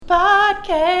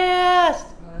Podcast.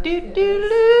 Do do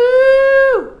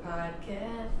do.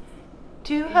 Podcast.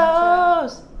 Two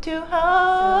hoes. Two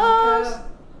hoes.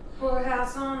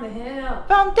 Whorehouse on the hill.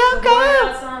 From The Delco.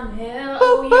 whorehouse on the hill. Woo,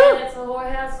 Oh woo. yeah, it's a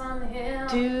whorehouse on the hill.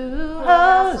 Two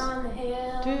Whorehouse hoes. on the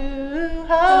hill. Two Don't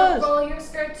hoes. roll your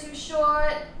skirt too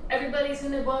short. Everybody's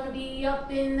gonna wanna be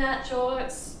up in that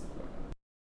shorts.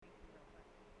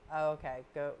 Oh, okay,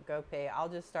 go pee. I'll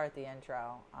just start the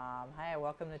intro. Hi,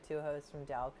 welcome to Two Hosts from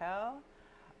Delco.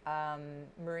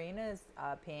 Marina is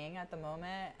peeing at the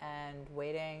moment and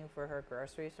waiting for her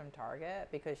groceries from Target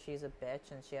because she's a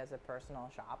bitch and she has a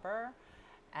personal shopper.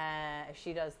 And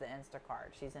she does the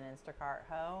Instacart. She's an Instacart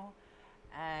hoe.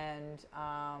 And,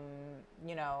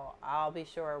 I'll be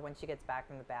sure when she gets back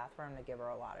from the bathroom to give her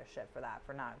a lot of shit for that,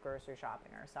 for not grocery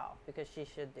shopping herself, because she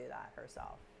should do that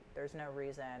herself. There's no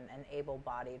reason an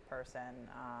able-bodied person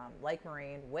like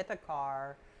Maureen with a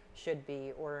car should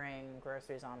be ordering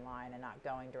groceries online and not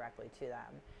going directly to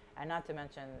them. And not to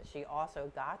mention, she also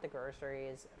got the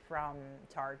groceries from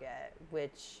Target,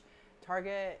 which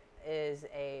Target is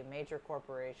a major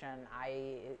corporation.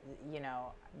 I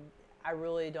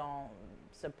really don't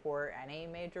support any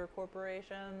major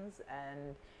corporations,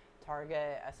 and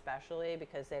Target especially,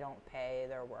 because they don't pay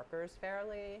their workers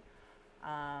fairly.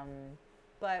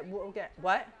 But we'll get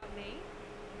what? Me?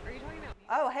 Are you talking about me?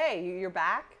 Oh, hey, you're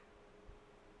back.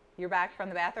 You're back from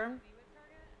the bathroom. Me with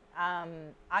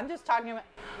Target? I'm just talking about.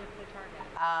 With the Target.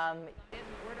 Um, I didn't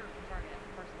order from Target,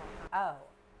 first of all.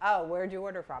 oh, where'd you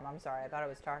order from? I'm sorry, I thought it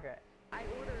was Target. I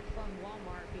ordered from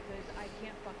Walmart because I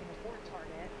can't fucking afford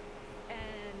Target.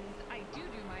 And I do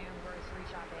my own grocery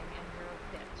shopping, and you're a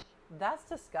bitch. That's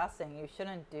disgusting. You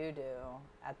shouldn't do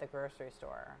at the grocery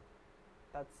store.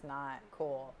 That's not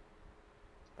cool.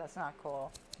 That's not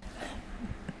cool.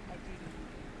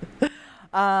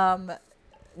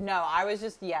 No, I was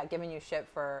just giving you shit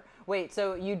for. Wait,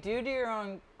 so you do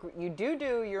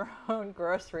your own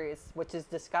groceries, which is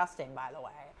disgusting, by the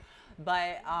way.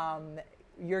 But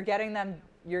you're getting them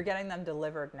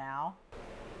delivered now.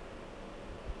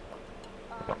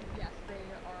 Yes, they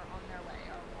are on their way,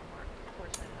 our Walmart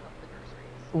portion of the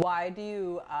groceries. Why do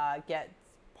you get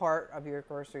part of your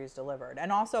groceries delivered?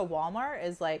 And also, Walmart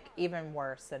is like even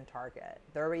worse than Target.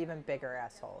 They're even bigger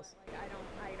assholes. Like, I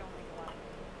don't make a lot of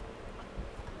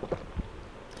money.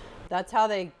 That's how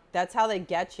they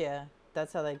get you.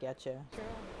 That's how they get you. True.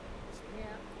 Yeah.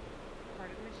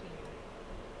 Part of the machine.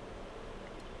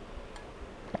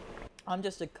 I'm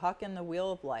just a cuck in the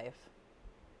wheel of life.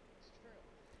 It's true.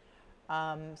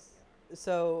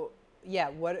 So yeah,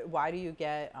 why do you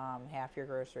get half your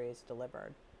groceries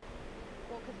delivered?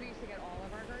 Well, because we used to get all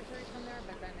of our groceries from there,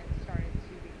 but then it started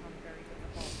to become very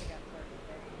difficult to get certain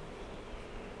things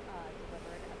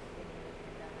delivered at the beginning of the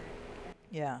pandemic. And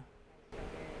Yeah. I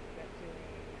started doing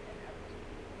an every 2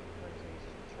 week groceries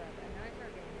trip, and then I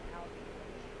started getting an Aldi,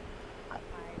 which I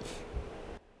really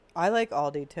love. I like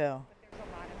Aldi too. But there's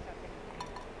a lot of stuff that you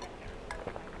can't get there.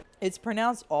 So I It's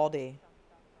pronounced Aldi.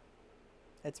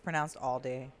 It's pronounced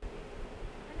Aldi. know whatever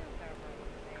I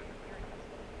want to say. You're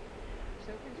in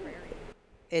so contrary.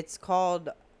 It's called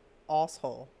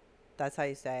Asshole. That's how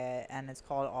you say it, and it's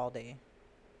called Aldi.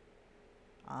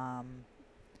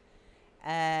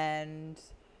 And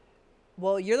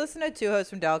well, you're listening to Two Hosts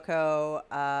from Delco.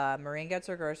 Maureen gets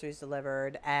her groceries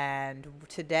delivered, and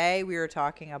today we were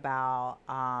talking about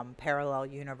parallel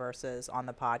universes on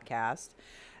the podcast.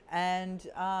 And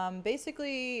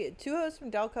basically, Two Hosts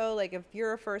from Delco, like if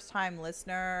you're a first-time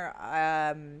listener,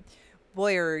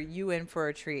 boy, are you in for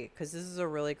a treat, because this is a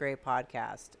really great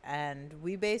podcast. And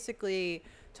we basically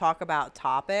talk about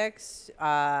topics,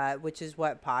 which is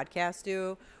what podcasts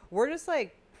do. We're just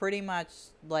like pretty much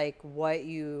like what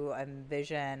you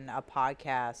envision a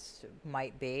podcast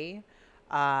might be.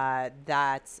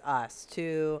 That's us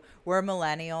too. We're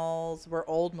millennials. We're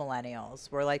old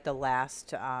millennials. We're like the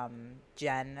last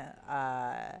gen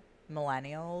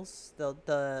millennials,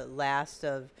 the last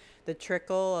of the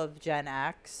trickle of Gen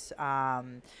X.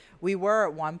 We were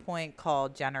at one point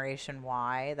called Generation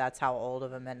Y. That's how old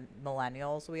of a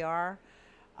millennials we are.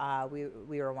 We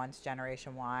were once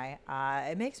Generation Y.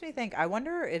 It makes me think, I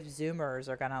wonder if Zoomers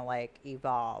are gonna like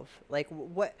evolve. Like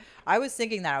what I was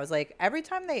thinking, that I was like, every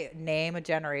time they name a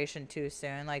generation too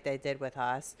soon, like they did with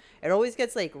us, it always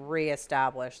gets like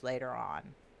reestablished later on.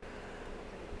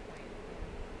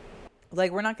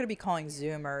 Like we're not gonna be calling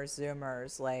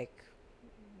Zoomers. Like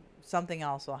something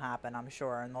else will happen, I'm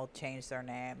sure, and they'll change their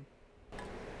name.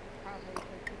 Probably because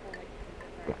people like to keep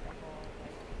it very simple,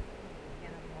 like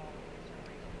animal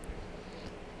generation.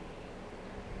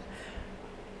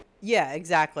 Yeah,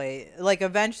 exactly. Like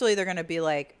eventually they're going to be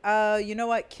like, you know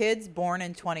what? Kids born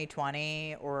in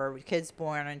 2020 or kids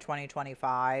born in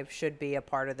 2025 should be a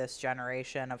part of this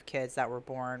generation of kids that were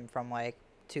born from like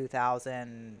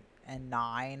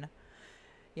 2009,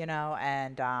 you know,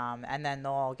 and then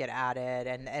they'll all get added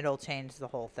and it'll change the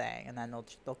whole thing and then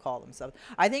they'll call themselves.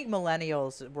 I think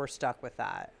millennials were stuck with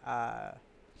that.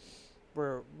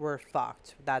 We're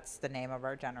fucked. That's the name of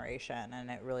our generation, and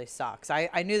it really sucks.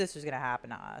 I knew this was gonna happen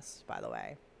to us, by the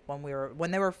way,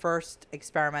 when they were first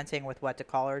experimenting with what to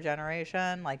call our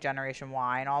generation, like Generation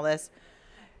Y and all this.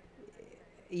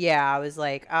 Yeah, I was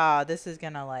like, oh, this is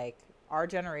gonna like our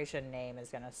generation name is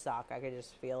gonna suck. I could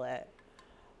just feel it.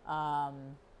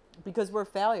 Um, because we're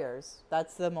failures.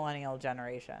 That's the millennial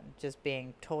generation, just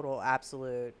being total,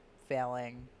 absolute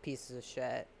failing pieces of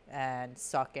shit and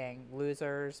sucking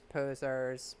losers,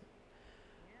 posers,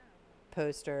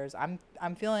 posters. I'm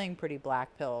feeling pretty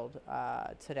black pilled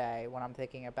today when I'm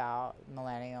thinking about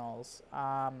millennials.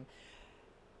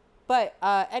 But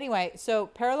anyway, so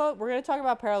parallel. We're gonna talk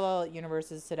about parallel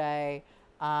universes today,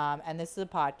 and this is a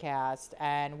podcast,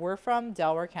 and we're from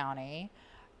Delaware County,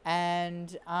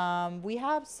 and we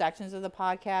have sections of the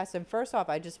podcast. And first off,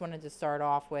 I just wanted to start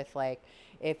off with like,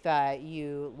 if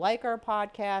you like our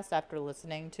podcast after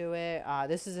listening to it,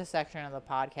 this is a section of the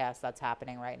podcast that's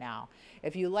happening right now.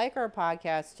 If you like our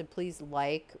podcast, to please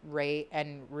like, rate,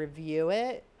 and review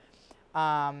it.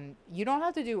 You don't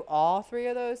have to do all three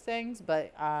of those things,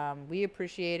 but we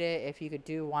appreciate it if you could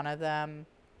do one of them.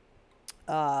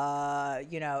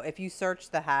 You know, if you search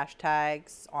the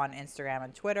hashtags on Instagram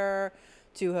and Twitter,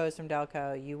 two hosts from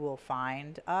Delco, you will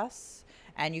find us.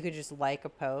 And you could just like a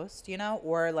post, you know,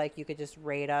 or like you could just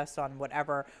rate us on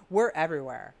whatever. We're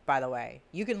everywhere, by the way.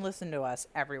 You can listen to us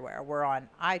everywhere. We're on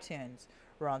iTunes,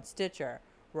 we're on Stitcher,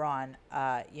 we're on,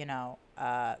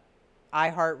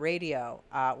 iHeartRadio.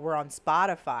 We're on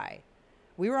Spotify.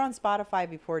 We were on Spotify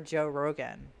before Joe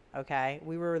Rogan. Okay,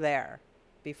 we were there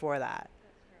before that,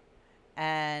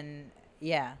 and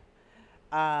yeah.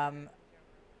 Um,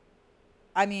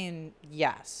 I mean,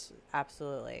 yes,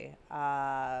 absolutely.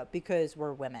 Because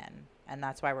we're women, and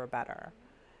that's why we're better.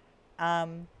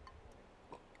 Um,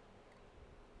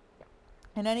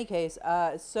 in any case,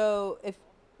 so if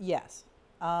yes,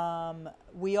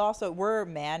 we're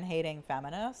man hating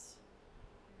feminists.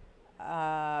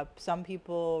 Some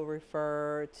people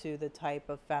refer to the type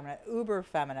of feminist uber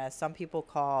feminist. Some people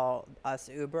call us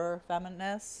uber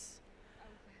feminists. Oh,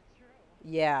 is that true?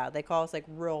 Yeah, they call us like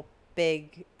real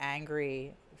big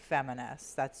angry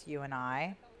feminists. That's you and I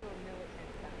I. thought we were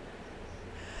militant feminists.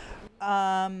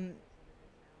 Um, Is what it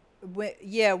is now.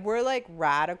 yeah, we're like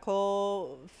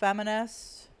radical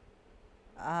feminists.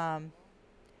 Um,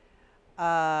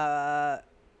 Radical?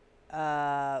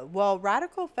 uh, well,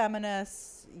 radical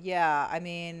feminists. Yeah, I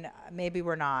mean, maybe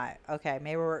we're not. Okay,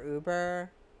 maybe we're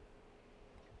uber.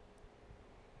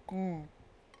 Mm.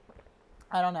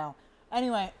 I don't know.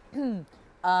 Anyway,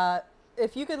 uh,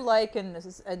 if you could like and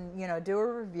you know do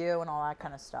a review and all that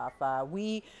kind of stuff.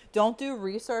 We don't do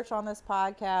research on this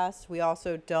podcast. We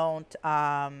also don't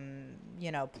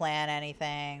you know plan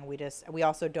anything. We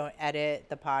also don't edit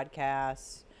the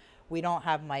podcast. We don't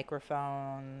have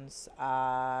microphones.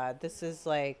 This is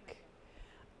like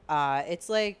it's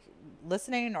like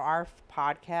listening to our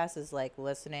podcast is like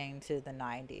listening to the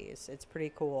 90s. It's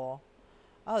pretty cool.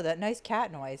 Oh, that nice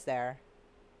cat noise there.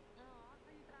 Oh,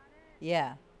 you got it?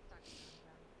 Yeah. He wants Dr. Pim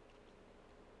Pim.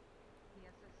 He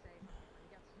has to say something when he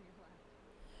gets when you left.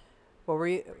 What were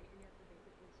you? He has to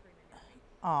basically scream in your face.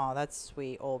 Oh, that's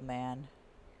sweet, old man. Yeah.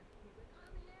 He's like,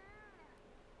 come here!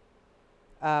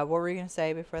 What were you gonna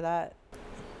say before that?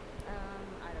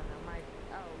 I don't know.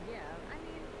 Oh, yeah. I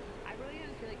mean, I really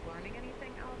didn't feel like learning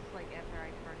anything else, like, after I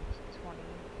turned 20.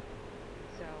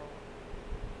 So,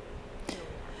 here we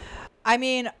are. I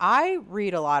mean, I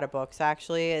read a lot of books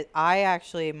actually.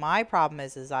 My problem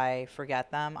is I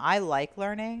forget them. I like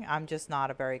learning. I'm just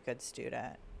not a very good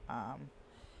student. Um,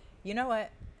 you know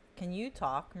what? Can you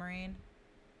talk, Maureen?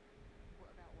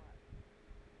 About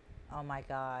what? Oh my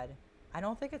God. I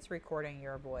don't think it's recording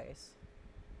your voice.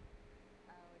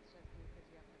 Oh, it's just you because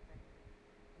you have the thing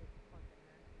plugged in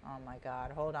there. Oh my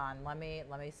God. Hold on. Let me.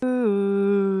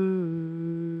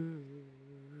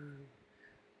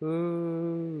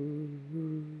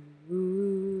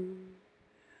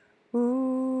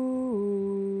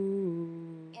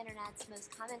 Internet's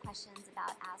most common questions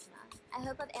about asthma. I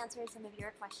hope I've answered some of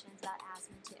your questions about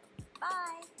asthma too.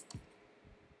 Bye!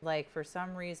 Like for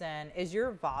some reason, is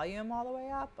your volume all the way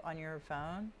up on your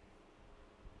phone?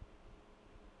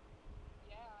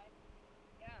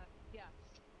 Yeah, yes.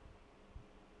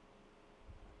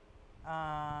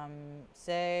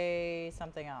 Say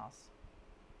something else.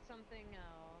 Something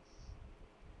else.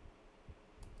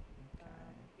 Okay.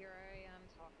 Here I am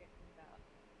talking about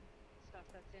stuff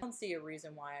that's I in. don't see a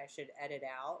reason why I should edit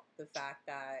out the fact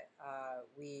that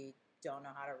we don't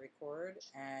know how to record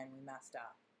and we messed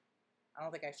up. I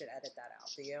don't think I should edit that out.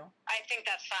 Do you? I think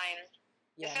that's fine.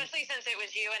 Yeah. Especially since it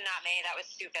was you and not me. That was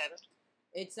stupid.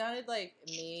 It sounded like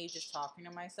me just talking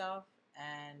to myself,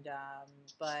 and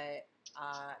but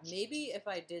maybe if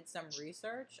I did some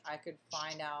research, I could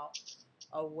find out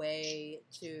a way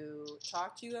to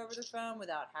talk to you over the phone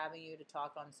without having you to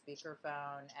talk on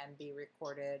speakerphone and be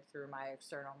recorded through my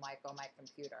external mic on my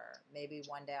computer. Maybe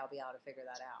one day I'll be able to figure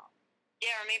that out.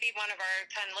 Yeah, or maybe one of our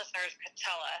 10 listeners could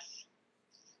tell us.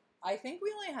 I think we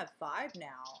only have 5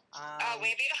 now. Oh,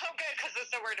 maybe. Oh, good, because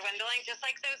so we're dwindling. Just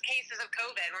like those cases of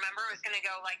COVID. Remember, it was going to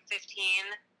go like 15,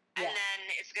 and Yeah. then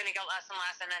it's going to go less and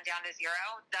less, and then down to 0.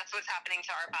 That's what's happening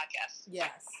to our podcast.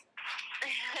 Yes.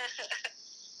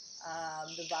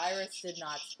 The virus did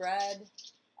not spread.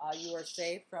 You were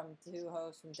safe from 2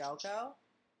 hosts from Delco.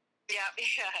 Yeah.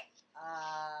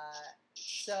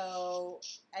 So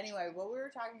anyway, what were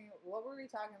we talking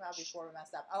about before we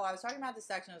messed up? Oh, I was talking about the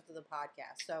sections of the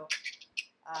podcast. So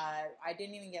I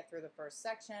didn't even get through the first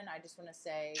section. I just want to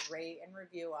say rate and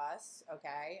review us,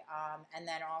 okay? And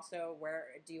then also, where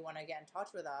do you want to get in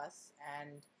touch with us?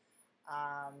 And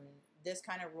this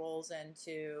kind of rolls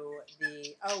into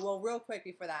the real quick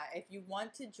before that, if you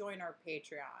want to join our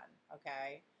Patreon,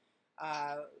 okay,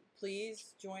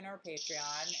 please join our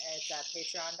Patreon. It's at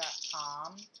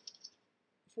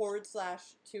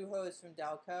patreon.com/2 hosts from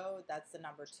Delco. That's the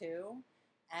number 2.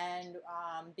 And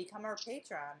become our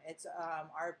patron. It's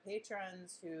our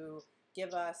patrons who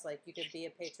give us, like, you could be a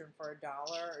patron for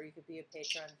 $1, or you could be a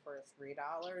patron for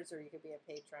 $3, or you could be a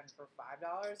patron for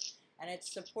 $5. And it's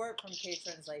support from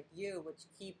patrons like you, which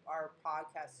keep our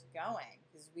podcast going,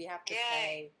 because we have to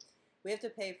pay. We have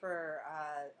to pay for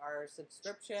our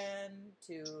subscription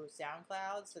to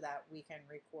SoundCloud so that we can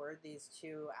record these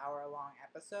 2-hour-long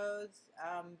episodes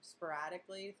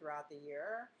sporadically throughout the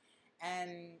year.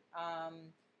 And,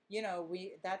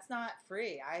 that's not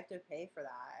free. I have to pay for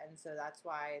that. And so that's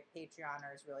why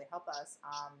Patreoners really help us.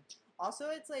 Also,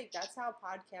 it's like, that's how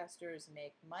podcasters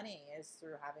make money, is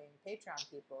through having Patreon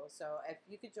people. So if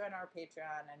you could join our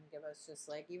Patreon and give us just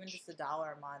even just $1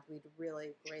 a month, we'd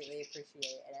really greatly appreciate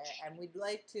it. And we'd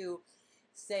like to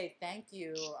say thank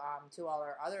you to all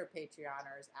our other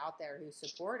Patreoners out there who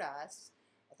support us.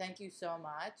 Thank you so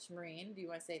much. Maureen, do you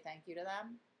want to say thank you to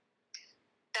them?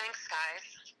 Thanks, guys.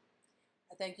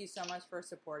 Thank you so much for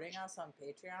supporting us on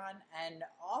Patreon. And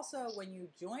also, when you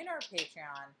join our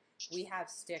Patreon, we have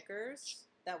stickers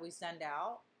that we send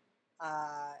out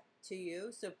to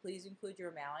you. So please include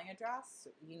your mailing address.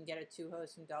 You can get a 2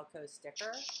 hosts from Delco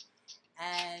sticker.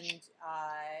 And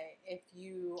if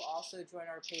you also join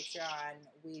our Patreon,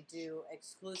 we do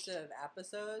exclusive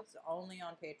episodes only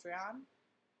on Patreon.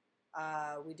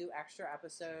 We do extra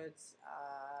episodes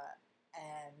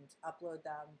and upload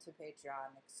them to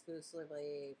Patreon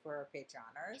exclusively for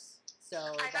Patreoners. So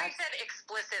I thought you said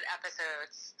explicit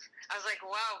episodes. I was like,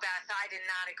 whoa, Beth, I did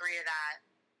not agree to that.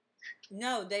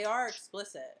 No, they are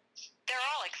explicit. They're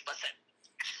all explicit.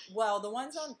 Well, the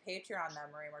ones on Patreon, though,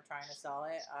 Maureen, we're trying to sell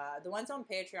it. The ones on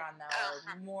Patreon,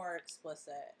 though, are more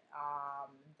explicit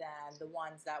than the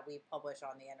ones that we publish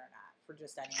on the internet for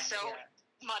just anyone to hear.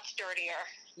 So much dirtier.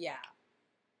 Yeah.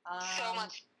 So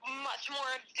much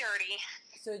more dirty.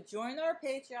 So join our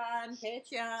Patreon,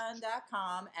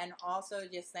 patreon.com, and also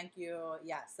just thank you.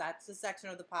 Yes, that's the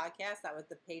section of the podcast. That was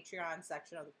the Patreon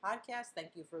section of the podcast.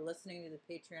 Thank you for listening to the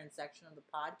Patreon section of the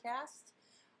podcast.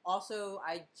 Also,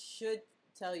 I should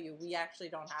tell you, we actually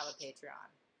don't have a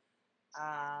Patreon.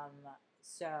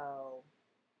 So,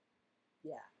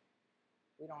 yeah,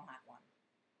 we don't have one.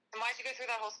 And why'd you go through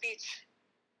that whole speech?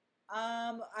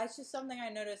 It's just something I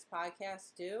noticed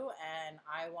podcasts do, and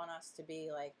I want us to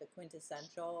be like the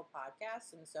quintessential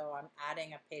podcast, and so I'm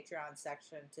adding a Patreon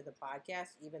section to the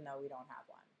podcast, even though we don't have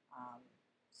one.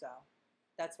 So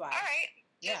that's why. All right,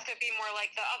 just to be more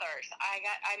like the others.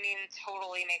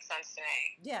 Totally makes sense to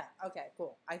me. Yeah. Okay.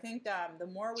 Cool. I think the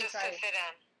more we just try to fit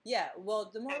in. Yeah. Well,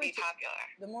 the more to we be popular.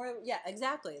 The more. Yeah.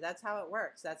 Exactly. That's how it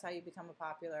works. That's how you become a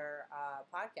popular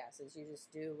podcast. Is you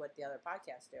just do what the other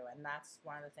podcasts do, and that's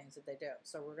one of the things that they do.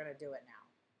 So we're gonna do it now.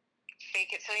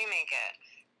 Fake it till you make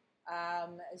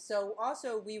it. So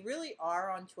also, we really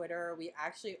are on Twitter. We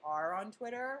actually are on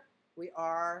Twitter. We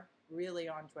are really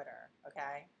on Twitter.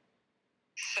 Okay.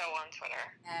 So on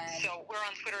Twitter. And so we're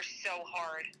on Twitter so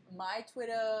hard. My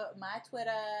Twitter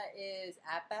is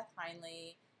at Beth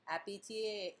Heinley, at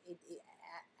BTA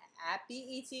at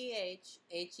BETHHEINLY.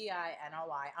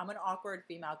 I'm an awkward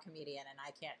female comedian and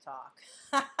I can't talk.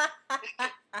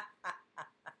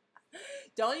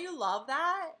 Don't you love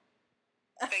that?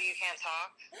 So you can't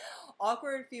talk?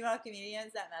 Awkward female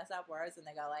comedians that mess up words and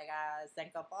they go like,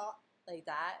 syncopa, like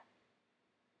that.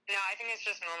 No, I think it's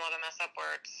just normal to mess up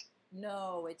words.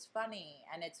 No, it's funny.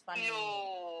 And it's funny.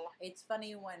 No. It's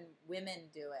funny when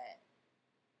women do it.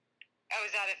 Oh,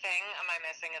 is that a thing? Am I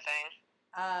missing a thing?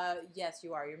 Yes,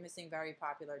 you are. You're missing very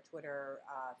popular Twitter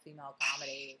female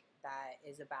comedy that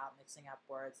is about mixing up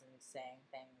words and saying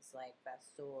things like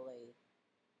fastuli.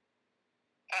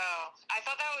 Oh, I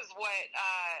thought that was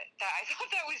I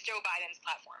thought that was Joe Biden's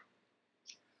platform.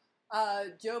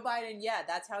 Joe Biden, yeah,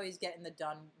 that's how he's getting the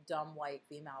dumb white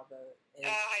female vote.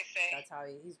 I see. That's how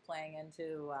he's playing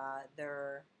into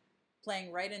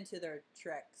playing right into their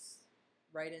tricks,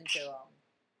 right into them.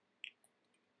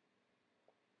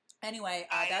 Anyway,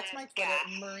 that's my Twitter.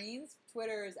 Yeah. Marine's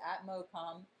Twitter is at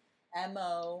Mocum,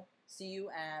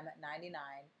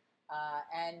 MOCUM99.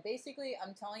 And basically,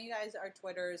 I'm telling you guys our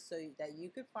Twitters so that you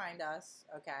could find us,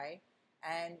 okay?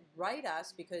 And write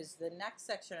us, because the next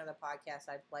section of the podcast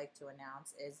I'd like to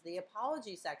announce is the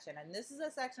apology section. And this is a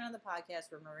section of the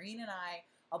podcast where Marine and I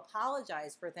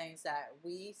apologize for things that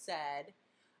we said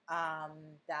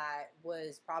that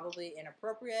was probably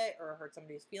inappropriate or hurt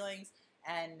somebody's feelings.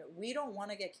 And we don't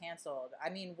want to get canceled. I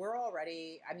mean,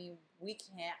 we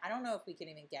can't, I don't know if we can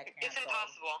even get canceled. It's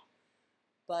impossible.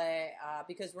 But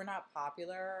because we're not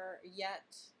popular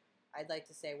yet, I'd like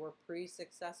to say we're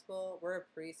pre-successful. We're a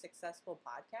pre-successful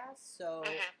podcast, so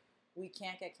we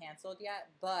can't get canceled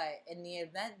yet. But in the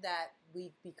event that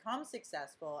we become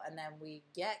successful and then we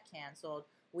get canceled,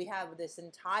 we have this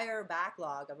entire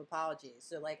backlog of apologies.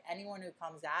 So, like, anyone who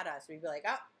comes at us, we'd be like,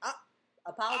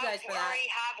 apologize for that. We already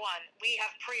have one. We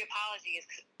have pre-apologies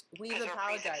We've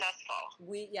apologized. We're pre-successful.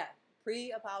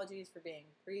 Pre-apologies for being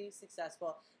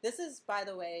pre-successful. This is, by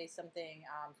the way, something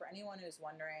for anyone who's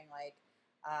wondering, like,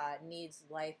 needs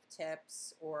life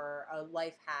tips or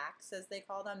life hacks, as they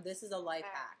call them. This is a life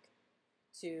hack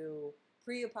to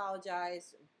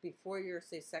pre-apologize before you're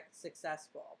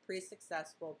successful.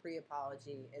 Pre-successful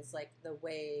pre-apology is like the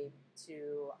way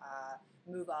to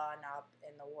move on up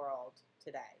in the world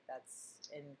today. That's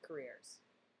in careers.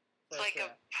 It's like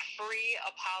a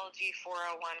pre-apology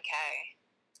 401k.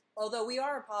 Although we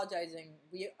are apologizing,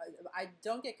 I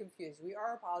don't get confused. We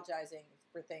are apologizing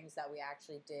for things that we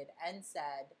actually did and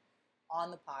said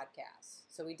on the podcast.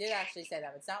 So we did actually say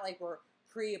them. It's not like we're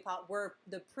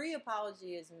the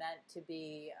pre-apology is meant to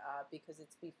be because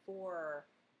it's before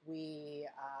we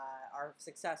are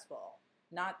successful.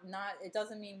 Not. It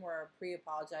doesn't mean we're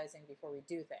pre-apologizing before we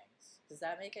do things. Does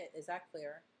that make it? Is that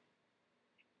clear?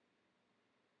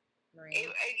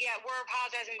 Marine? Yeah, we're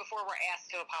apologizing before we're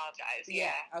asked to apologize.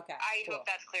 Yeah. Okay. I cool. hope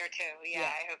that's clear too. Yeah,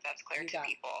 I hope that's clear to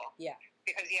people. Yeah.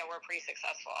 Because, we're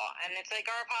pre-successful. And it's like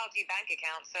our apology bank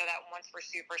account, so that once we're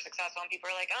super successful and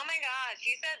people are like, oh my God,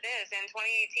 she said this in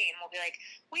 2018, we'll be like,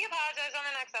 we apologize on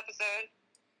the next episode.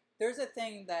 There's a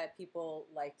thing that people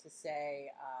like to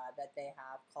say that they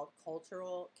have called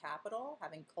cultural capital,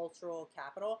 having cultural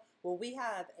capital. Well, we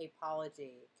have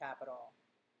apology capital.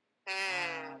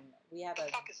 We have what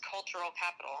the fuck is cultural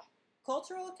capital?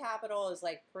 Cultural capital is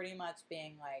like pretty much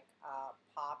being like a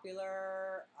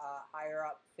popular, higher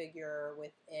up figure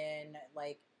within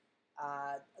like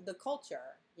the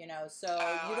culture, So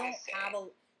you don't have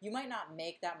you might not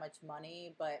make that much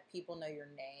money, but people know your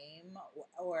name,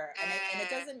 and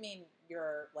it doesn't mean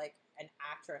you're like an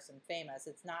actress and famous.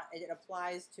 It's not. It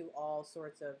applies to all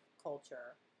sorts of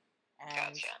culture,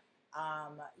 and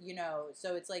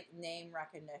so it's like name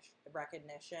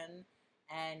recognition.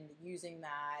 And using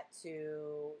that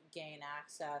to gain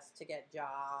access to get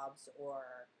jobs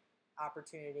or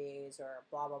opportunities or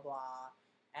blah, blah, blah.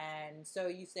 And so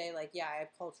you say, like, I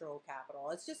have cultural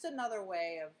capital. It's just another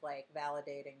way of, like,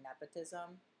 validating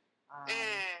nepotism.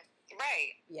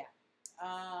 Right. Yeah.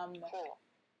 Cool.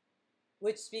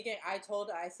 Which, I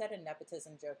said a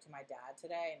nepotism joke to my dad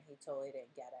today, and he totally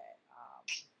didn't get it.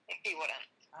 He wouldn't.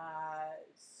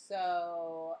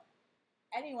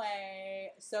 Anyway,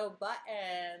 so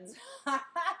buttons.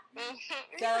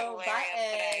 So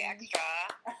buttons. Extra.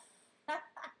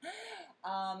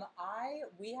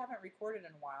 We haven't recorded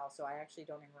in a while, so I actually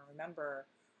don't even remember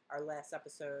our last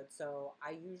episode. So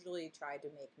I usually try to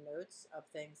make notes of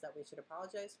things that we should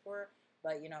apologize for,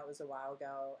 but it was a while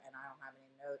ago, and I don't have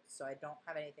any notes, so I don't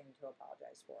have anything to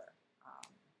apologize for.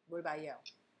 What about you?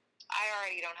 I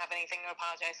already don't have anything to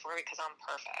apologize for because I'm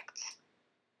perfect.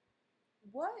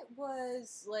 What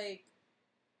was like,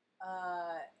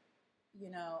 I'm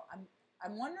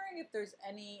wondering if there's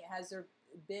any,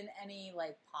 been any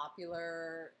like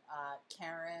popular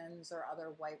Karens or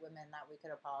other white women that we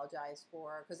could apologize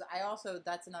for? Because I also,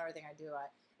 that's another thing I do.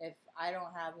 If I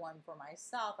don't have one for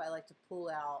myself, I like to pull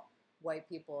out white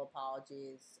people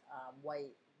apologies,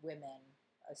 white women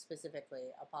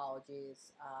specifically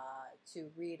apologies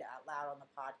to read out loud on the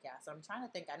podcast. I'm trying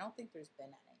to think. I don't think there's been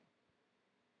any.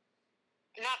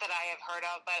 Not that I have heard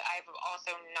of, but I've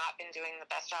also not been doing the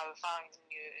best job of following the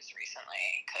news recently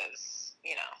because,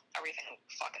 you know, everything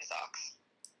fucking sucks.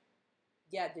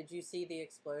 Yeah, did you see the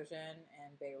explosion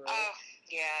in Beirut? Oh,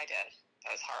 yeah, I did.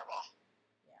 That was horrible.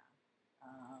 Yeah.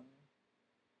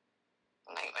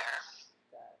 Nightmare.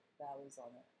 That was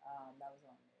on the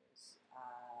news.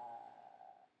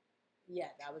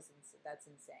 Yeah, that's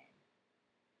insane.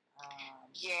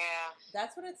 Yeah.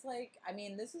 That's what it's like. I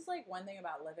mean, this is like one thing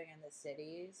about living in the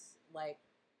cities, like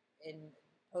in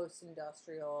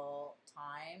post-industrial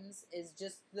times, is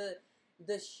just the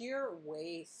sheer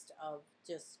waste of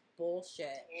just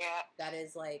bullshit Yeah. that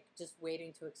is like just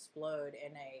waiting to explode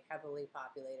in a heavily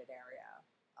populated area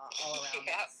all around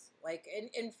Yeah. us. Like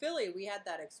in Philly, we had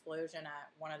that explosion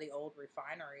at one of the old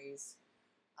refineries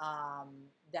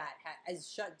that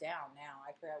is shut down now.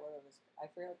 I forget what it was. I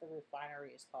forget what the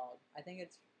refinery is called. I think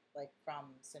it's like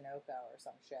from Sunoco or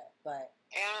some shit. But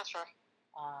Yeah, I'm not sure.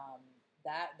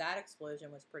 that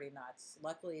explosion was pretty nuts.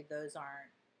 Luckily, those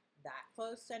aren't that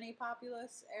close to any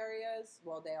populous areas.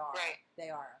 Well, they are. Right. They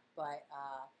are. But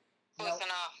Close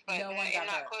enough, but no one got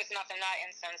not hurt. close enough in that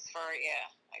instance for, yeah,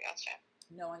 I gotcha.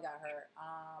 No one got hurt.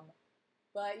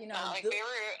 But you know, Not like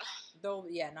Beirut.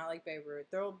 not like Beirut.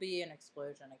 There'll be an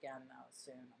explosion again though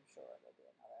soon. I'm sure there'll be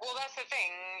another. Well, that's the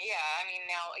thing. Yeah, I mean,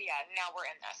 now we're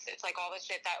in this. It's like all the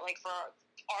shit that, like, for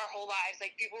our whole lives,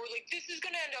 like, people were like, this is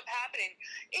going to end up happening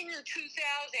in the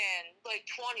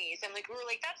 2020s. And, like, we were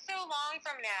like, that's so long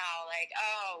from now. Like,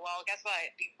 oh, well, guess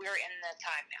what? We're in the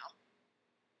time now.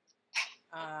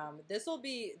 This will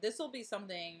be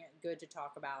something good to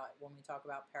talk about when we talk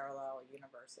about parallel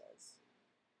universes.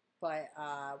 But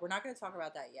we're not going to talk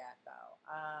about that yet, though.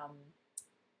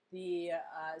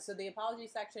 So the apology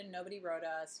section, nobody wrote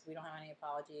us. We don't have any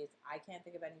apologies. I can't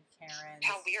think of any Karens.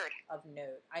 How weird. Of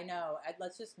note. I know.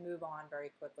 Let's just move on very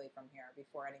quickly from here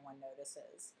before anyone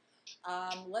notices.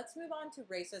 Let's move on to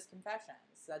racist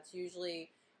confessions. That's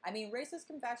usually, I mean, racist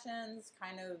confessions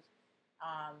kind of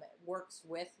works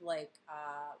with like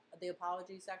the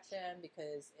apology section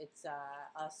because it's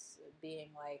us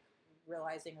being like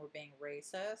realizing we're being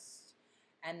racist,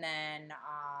 and then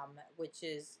which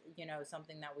is, you know,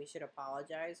 something that we should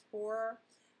apologize for.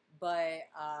 But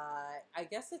I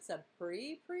guess it's a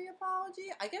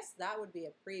pre-apology. I guess that would be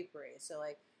a pre-pre. So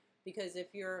like, because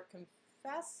if you're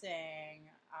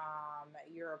confessing,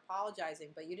 you're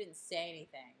apologizing, but you didn't say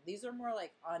anything. These are more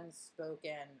like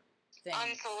unspoken things.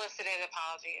 Unsolicited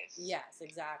apologies. Yes,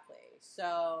 exactly.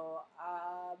 So,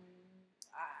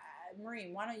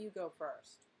 Maureen, why don't you go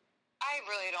first? I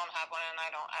really don't have one, and I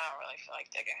don't really feel like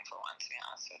digging for one, to be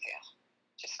honest with you.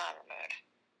 Just not in the mood.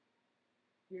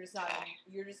 You're just not. Okay.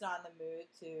 You're just not in the mood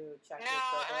to check. No,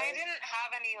 your and I privilege? didn't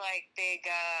have any like big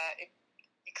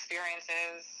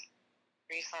experiences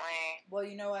recently. Well,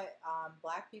 you know what?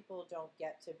 Black people don't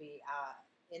get to be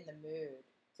in the mood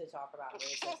to talk about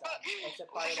racism. It's a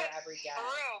part of their everyday.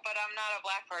 True, but I'm not a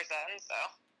black person, so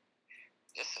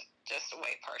just a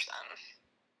white person.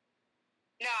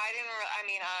 No, I didn't. I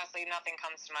mean, honestly, nothing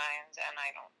comes to mind, and I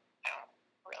don't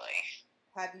really.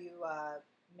 Have you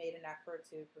made an effort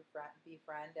to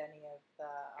befriend any of the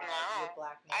No. your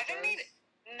black neighbors? I haven't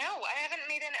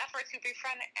made an effort to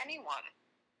befriend anyone.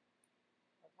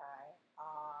 Okay.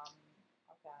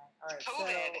 Okay. All right.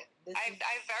 COVID. So this I is.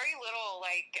 have very little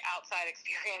like outside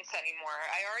experience anymore.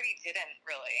 I already didn't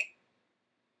really.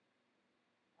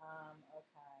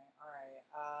 Okay. All right.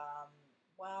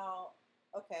 Well.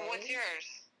 Okay. What's yours?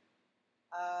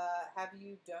 Have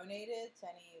you donated to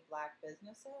any black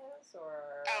businesses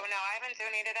or? Oh no, I haven't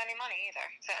donated any money either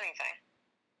to anything.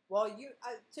 Well, you.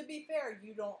 To be fair,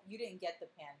 you didn't get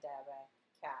the pandemic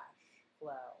cash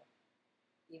flow,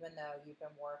 even though you've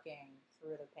been working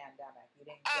through the pandemic. You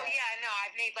didn't. Oh get, yeah, no,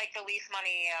 I've made like the least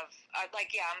money of I'm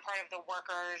part of the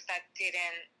workers that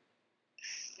didn't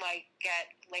like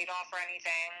get laid off or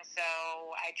anything. So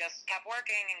I just kept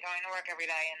working and going to work every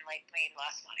day and like made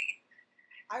less money.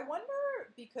 I wonder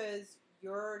because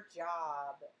your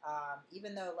job,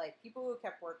 even though like people who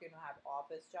kept working who have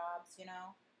office jobs, you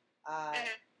know,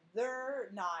 they're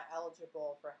not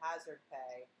eligible for hazard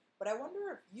pay. But I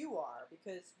wonder if you are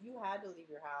because you had to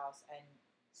leave your house, and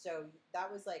so that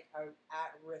was like a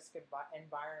at-risk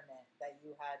environment that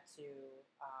you had to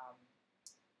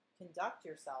conduct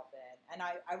yourself in. And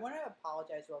I want to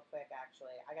apologize real quick,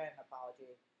 actually. I got an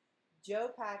apology.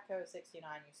 Joe Patco69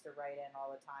 used to write in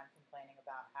all the time complaining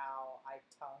about how I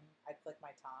click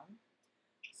my tongue.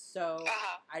 So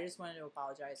I just wanted to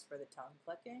apologize for the tongue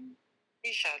clicking.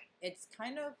 You should. It's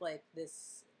kind of like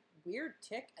this weird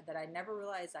tick that I never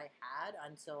realized I had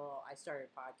until I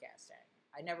started podcasting.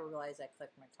 I never realized I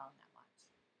clicked my tongue that much.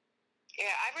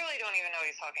 Yeah, I really don't even know what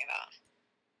he's talking about.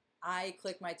 I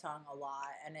click my tongue a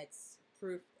lot, and it's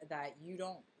proof that you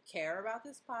don't care about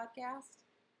this podcast.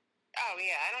 Oh,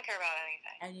 yeah, I don't care about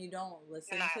anything. And you don't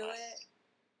listen to it.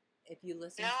 If you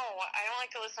listen... No, I don't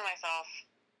like to listen to myself.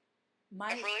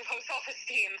 I have really low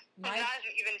self-esteem. I'm not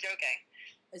even joking.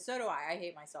 So do I. I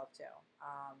hate myself, too.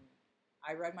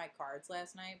 I read my cards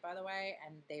last night, by the way,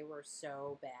 and they were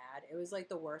so bad. It was like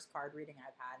the worst card reading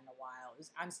I've had in a while.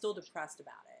 I'm still depressed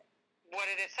about it. What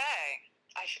did it say?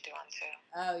 I should do one too.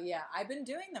 Oh, yeah. I've been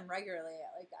doing them regularly.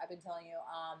 Like I've been telling you.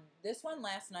 This one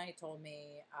last night told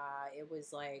me it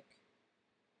was like,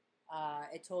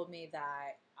 it told me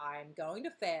that I'm going to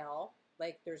fail.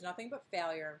 Like there's nothing but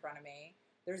failure in front of me.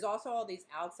 There's also all these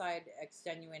outside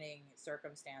extenuating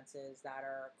circumstances that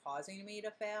are causing me to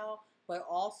fail. But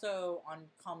also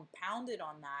compounded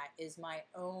on that is my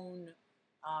own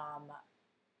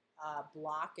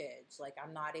blockage. Like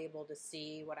I'm not able to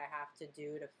see what I have to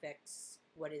do to fix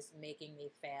what is making me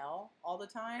fail all the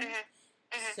time.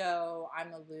 So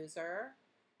I'm a loser.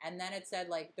 And then it said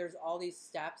like there's all these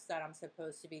steps that I'm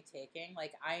supposed to be taking.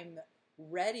 Like I'm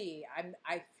ready.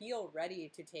 I feel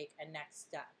ready to take a next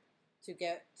step to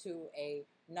get to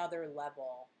another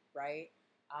level, right?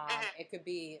 It could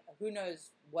be, who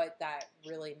knows what that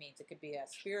really means. It could be a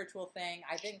spiritual thing.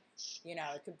 I think,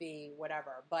 it could be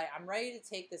whatever. But I'm ready to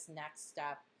take this next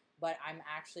step, but I'm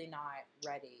actually not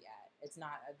ready yet. It's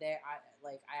not there.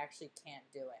 I actually can't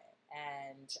do it.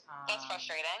 And that's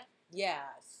frustrating. Yeah.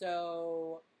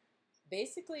 So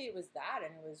basically it was that.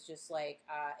 And it was just like,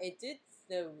 it did,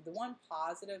 the one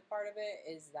positive part of it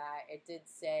is that it did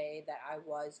say that I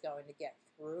was going to get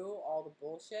through all the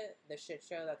bullshit, the shit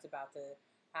show that's about to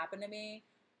happen to me,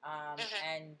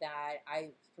 and that I,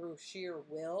 through sheer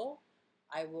will,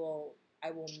 I will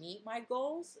meet my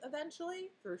goals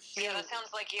eventually through sheer. Yeah, that sounds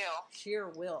like you. Sheer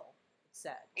will, it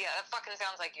said. Yeah, that fucking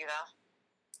sounds like you,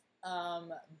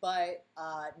 though. But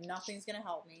nothing's gonna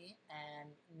help me, and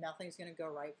nothing's gonna go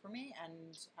right for me,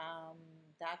 and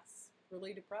that's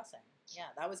really depressing. Yeah,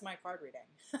 that was my card reading.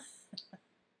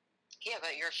 Yeah,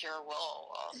 but your sheer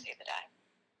will save the day.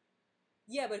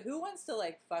 Yeah, but who wants to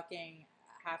like fucking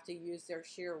have to use their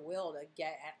sheer will to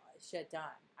get shit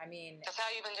done? I mean, that's how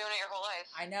you've been doing it your whole life.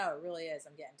 I know, it really is.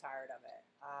 I'm getting tired of it.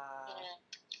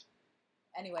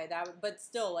 Anyway, but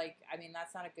still, like, I mean,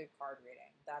 that's not a good card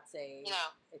reading.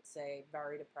 It's a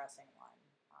very depressing one.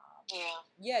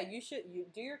 Yeah, you should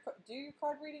do your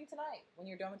card reading tonight when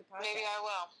you're done with the podcast. Maybe I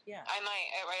will. Yeah, I might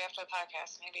right after the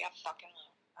podcast. Maybe I fucking will.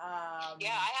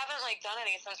 Yeah, I haven't like done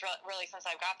any since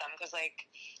I've got them, because like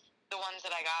the ones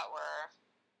that I got were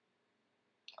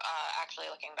actually,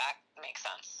 looking back, makes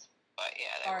sense. But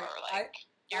yeah, they were like,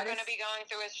 you're going to be going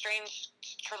through a strange,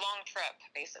 long trip,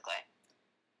 basically.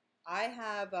 I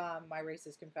have my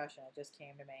racist confession. It just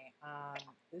came to me.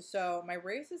 So my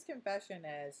racist confession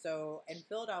is, so in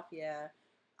Philadelphia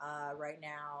right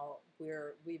now,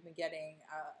 we've been getting,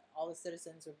 all the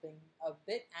citizens have been a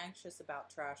bit anxious about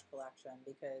trash collection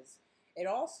because it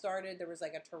all started, there was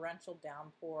like a torrential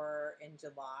downpour in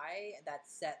July that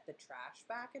set the trash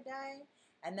back a day.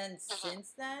 And then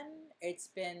since then, it's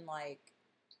been like,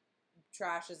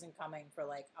 trash isn't coming for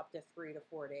like up to 3 to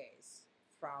 4 days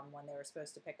from when they were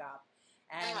supposed to pick up.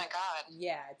 And oh my God.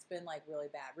 Yeah, it's been like really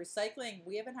bad. Recycling,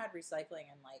 we haven't had recycling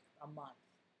in like a month.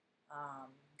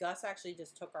 Gus actually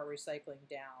just took our recycling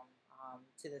down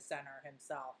to the center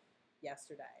himself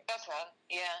yesterday. That's right,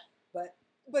 yeah.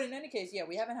 But in any case, yeah,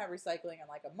 we haven't had recycling in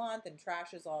like a month, and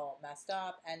trash is all messed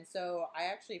up. And so I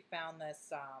actually found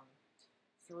this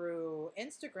through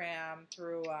Instagram,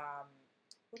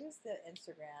 what is the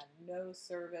Instagram? No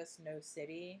Service, No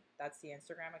City. That's the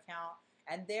Instagram account.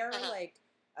 And they're like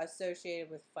associated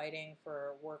with fighting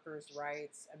for workers'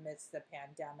 rights amidst the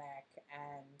pandemic.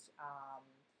 And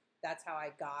that's how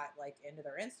I got like into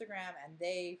their Instagram. And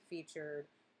they featured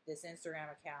this Instagram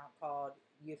account called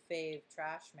You Fave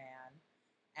Trash Man.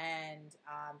 And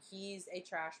he's a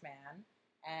trash man.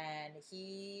 And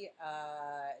he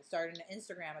started an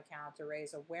Instagram account to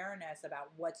raise awareness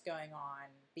about what's going on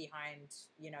behind,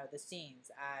 the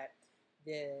scenes at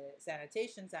the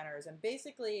sanitation centers. And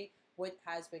basically what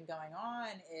has been going on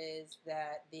is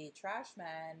that the trash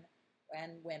men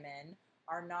and women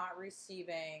are not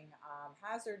receiving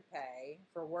hazard pay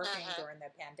for working during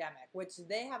the pandemic, which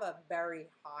they have a very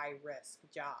high risk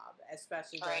job,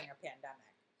 especially during a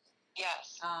pandemic.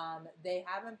 Yes. They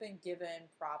haven't been given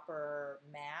proper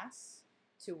masks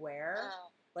to wear.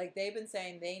 Like, they've been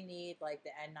saying they need, like,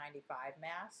 the N95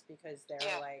 masks because they're,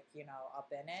 like, you know,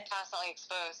 up in it. Constantly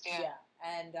exposed, Yeah.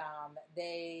 And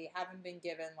they haven't been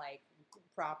given, like,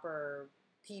 proper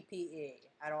PPE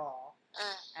at all.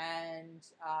 And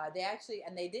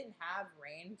they didn't have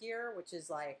rain gear, which is,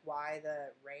 like, why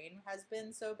the rain has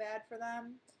been so bad for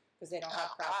them, because they don't have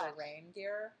proper rain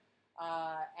gear.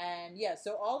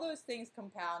 So all those things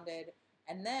compounded,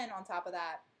 and then on top of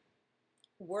that,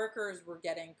 workers were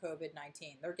getting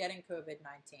COVID-19. They're getting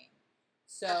COVID-19.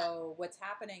 So what's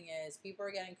happening is people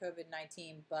are getting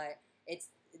COVID-19, but it's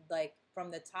like from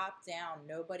the top down,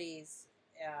 nobody's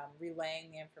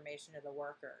relaying the information to the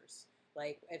workers.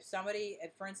 Like,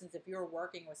 for instance, if you were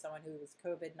working with someone who was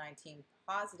COVID-19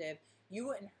 positive, you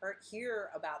wouldn't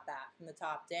hear about that from the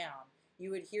top down.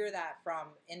 You would hear that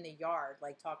from in the yard,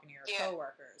 like talking to your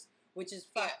coworkers, which is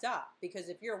fucked up, because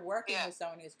if you're working with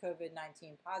someone who's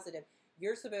COVID-19 positive,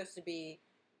 you're supposed to be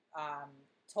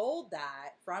told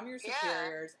that from your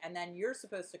superiors, and then you're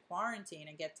supposed to quarantine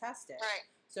and get tested. Right.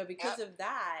 So because of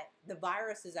that, the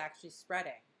virus is actually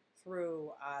spreading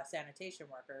through sanitation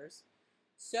workers.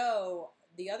 So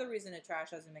the other reason the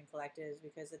trash hasn't been collected is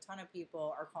because a ton of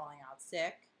people are calling out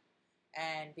sick,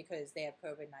 and because they have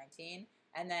COVID-19.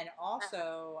 And then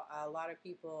also a lot of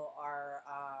people are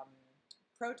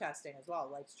protesting as well,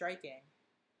 like striking.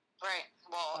 Right.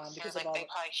 Well, it seems like they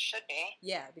probably should be.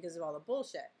 Yeah, because of all the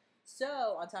bullshit.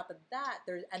 So on top of that,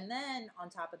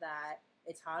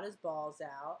 it's hot as balls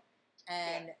out.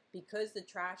 And because the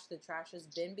trash has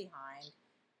been behind,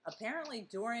 apparently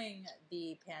during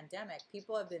the pandemic,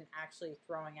 people have been actually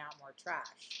throwing out more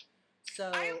trash. So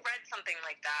I read something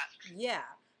like that. Yeah,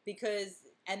 because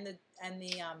the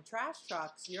trash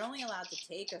trucks, you're only allowed to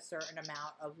take a certain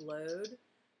amount of load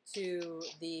to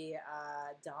the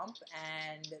dump,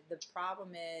 and the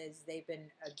problem is they've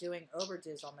been doing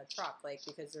overages on the truck, like,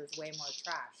 because there's way more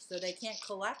trash, so they can't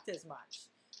collect as much,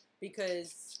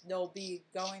 because they'll be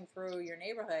going through your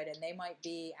neighborhood and they might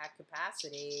be at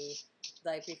capacity,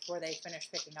 like, before they finish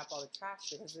picking up all the trash,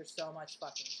 because there's so much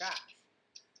fucking trash.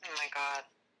 Oh my god.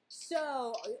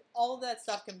 So all of that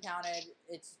stuff compounded,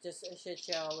 it's just a shit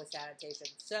show with sanitation.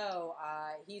 So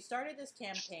he started this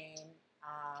campaign,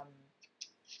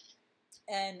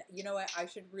 and you know what? I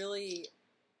should really.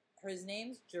 His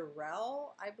name's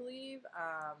Jarrell, I believe.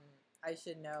 I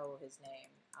should know his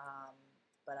name,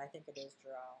 but I think it is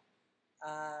Jarrell.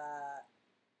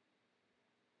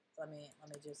 Let me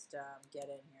just get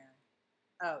in here.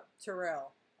 Oh,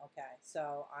 Terrell. Okay,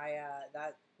 so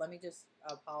let me just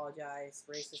apologize,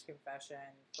 racist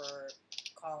confession, for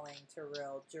calling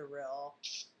Terrell Jarrell.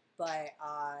 But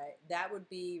that would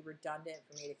be redundant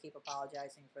for me to keep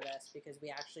apologizing for this, because we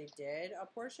actually did a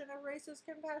portion of Racist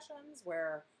Confessions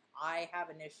where I have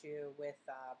an issue with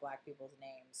black people's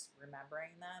names,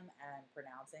 remembering them and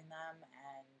pronouncing them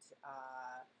and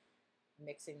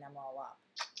mixing them all up.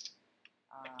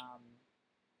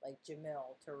 Like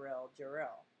Jamil, Terrell,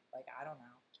 Jarrell. Like, I don't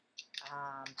know.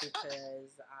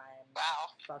 Because I'm a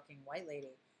fucking white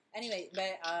lady. Anyway,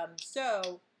 but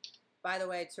so... By the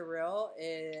way, Terrell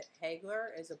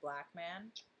Hagler is a black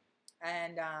man.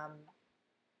 And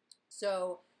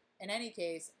so, in any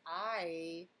case,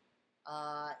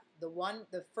 one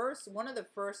of the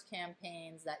first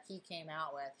campaigns that he came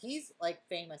out with, he's like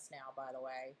famous now, by the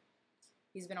way.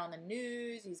 He's been on the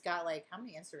news. He's got, like, how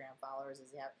many Instagram followers does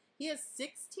he have? He has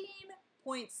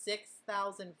 16.6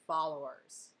 thousand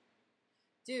followers.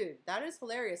 Dude, that is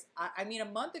hilarious. I mean, a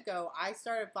month ago, I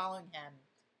started following him.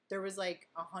 There was like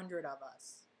 100 of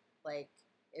us, like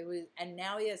it was, and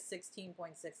now he has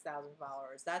 16.6 thousand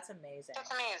followers. That's amazing. That's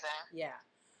amazing. Yeah.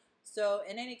 So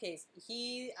in any case,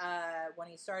 he when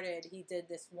he started, he did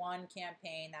this one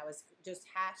campaign that was just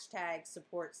hashtag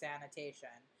support sanitation,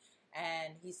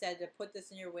 and he said to put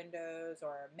this in your windows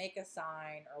or make a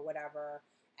sign or whatever,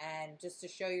 and just to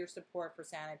show your support for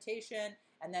sanitation.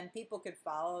 And then people could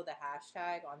follow the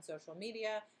hashtag on social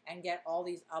media and get all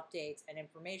these updates and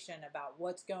information about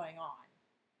what's going on.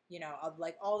 You know, of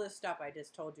like all this stuff I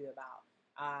just told you about.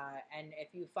 And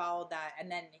if you followed that,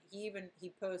 and then he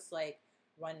posts like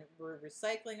when we're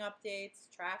recycling updates,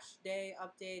 trash day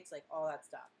updates, like all that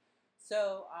stuff.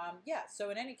 So,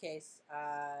 so in any case,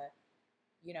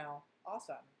 you know,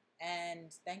 awesome.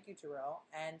 And thank you, Terrell.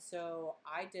 And so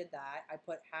I did that. I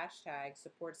put hashtag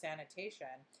support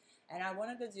sanitation. And I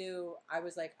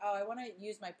was like, oh, I want to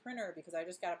use my printer because I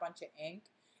just got a bunch of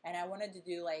ink. And I wanted to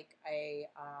do like a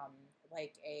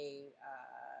like a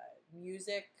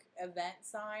music event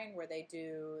sign where they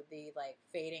do the like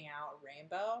fading out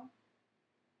rainbow.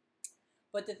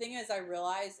 But the thing is, I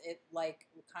realized it like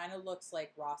kind of looks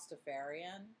like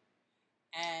Rastafarian,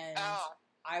 and Oh,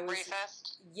 I was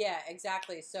racist. yeah,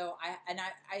 exactly. So I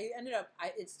ended up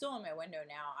it's still in my window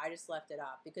now. I just left it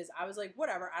up because I was like,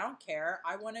 whatever, I don't care.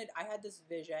 I had this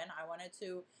vision. I wanted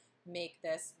to make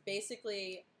this.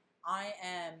 Basically, I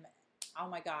am. Oh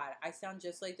my god, I sound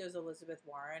just like those Elizabeth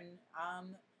Warren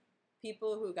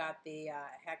people who got the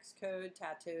hex code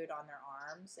tattooed on their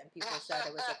arms, and people said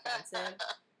it was offensive.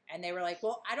 And they were like,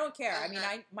 well, I don't care. I mean,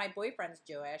 my boyfriend's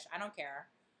Jewish. I don't care.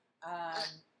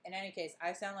 In any case,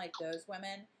 I sound like those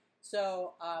women.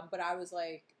 So, but I was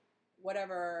like,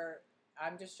 whatever.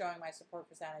 I'm just showing my support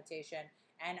for sanitation.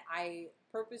 And I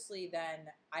purposely then,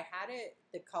 I had it,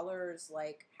 the colors,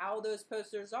 like how those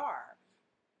posters are.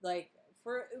 Like,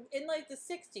 in like the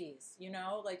 60s, you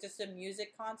know, like just a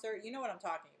music concert. You know what I'm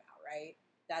talking about, right?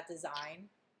 That design.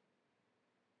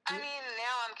 I mean,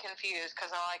 now I'm confused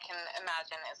because all I can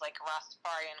imagine is like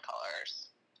Rastafarian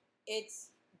colors. It's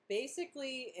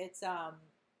basically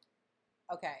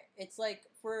okay. It's like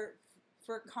for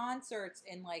concerts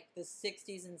in like the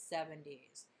 60s and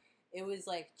 70s, it was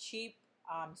like cheap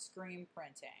screen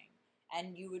printing,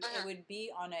 and it would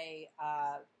be on a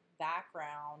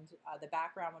background. The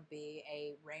background would be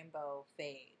a rainbow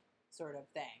fade sort of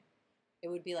thing. It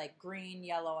would be like green,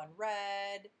 yellow, and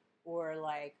red, or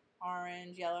like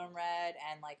orange, yellow, and red,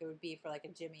 and like it would be for like a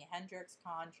Jimi Hendrix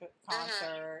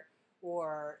concert,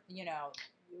 or you know,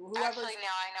 whoever's Actually,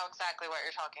 now I know exactly what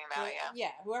you're talking about.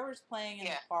 Yeah. whoever's playing in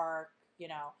the park, you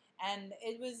know. And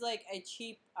it was like a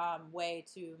cheap way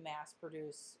to mass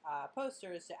produce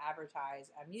posters to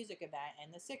advertise a music event in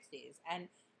the 60s. And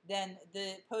then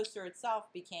the poster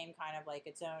itself became kind of like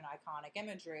its own iconic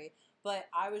imagery. But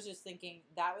I was just thinking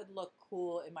that would look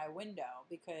cool in my window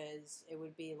because it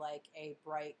would be like a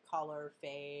bright color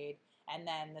fade. And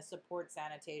then the support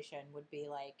sanitation would be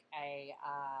like a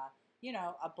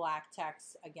black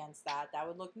text against that. That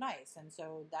would look nice. And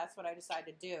so that's what I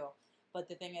decided to do. But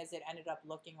the thing is, it ended up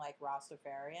looking like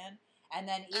Rastafarian. And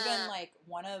then even like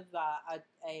one of a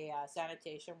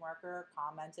sanitation worker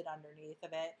commented underneath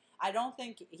of it. I don't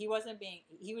think he was being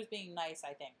nice,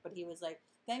 I think. But he was like,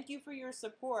 thank you for your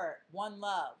support. One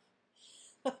love.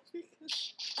 Because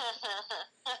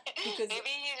maybe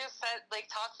he just said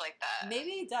talks like that.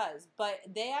 Maybe he does, but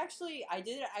I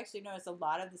did actually notice a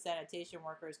lot of the sanitation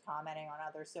workers commenting on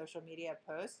other social media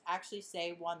posts actually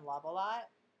say one love a lot.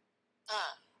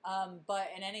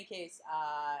 But in any case,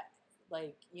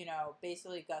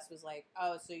 basically Gus was like,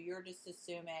 oh, so you're just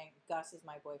assuming, Gus is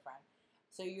my boyfriend,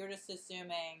 so you're just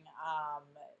assuming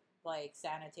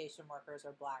sanitation workers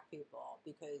are black people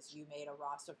because you made a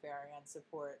Rastafarian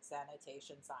support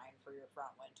sanitation sign for your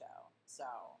front window. So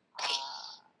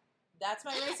that's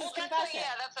my racist confession.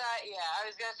 Yeah, I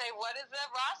was gonna say, what does the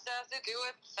Rasta have to do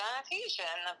with sanitation?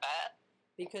 I bet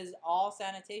because all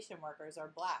sanitation workers are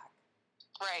black.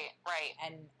 Right.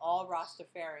 And all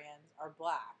Rastafarians are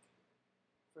black.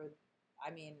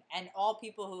 And all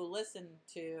people who listen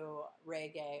to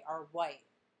reggae are white.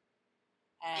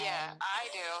 And yeah, I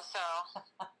do, so.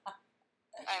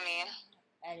 I mean.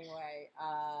 Anyway,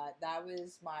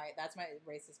 that's my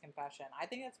racist confession. I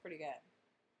think that's pretty good.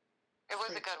 It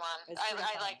was a good one. I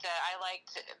liked it. I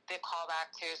liked the callback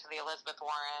to the Elizabeth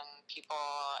Warren people,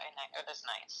 and it was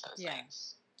nice. So it was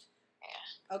nice.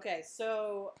 Yeah. Okay,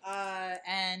 so,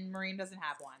 and Maureen doesn't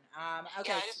have one.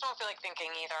 Okay. Yeah, I just don't feel like thinking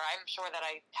either. I'm sure that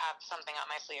I have something up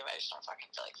my sleeve. I just don't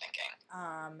fucking feel like thinking.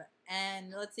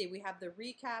 And let's see, we have the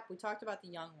recap. We talked about the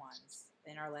young ones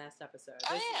in our last episode.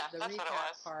 The recap what it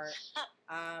was. part.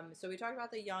 So we talked about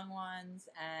the young ones,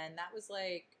 and that was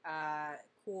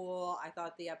cool. I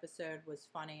thought the episode was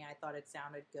funny. I thought it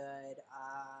sounded good.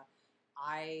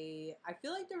 I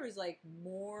feel like there was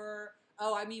more.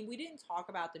 Oh, I mean, we didn't talk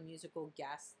about the musical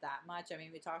guests that much. I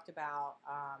mean, we talked about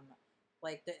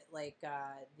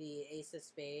the Ace of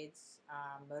Spades,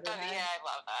 Motorhead. Oh, yeah, I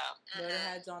love that.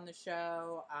 Motorhead's on the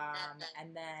show.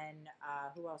 And then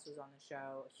who else was on the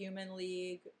show? Human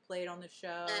League played on the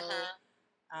show.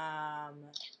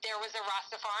 There was a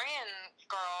Rastafarian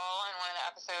girl in one of the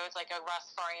episodes, like a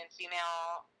Rastafarian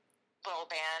female little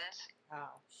band.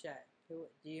 Oh shit. Who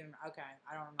do you? Okay,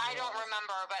 I don't remember. I don't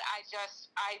remember, but I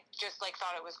just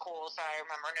thought it was cool, so I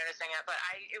remember noticing it. But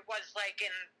it was I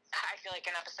feel like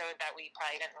an episode that we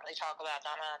probably didn't really talk about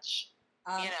that much.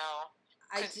 I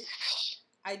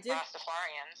did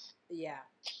Rastafarians. Yeah.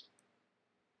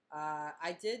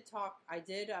 I did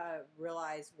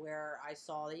realize where I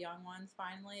saw The Young Ones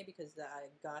finally because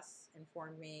Gus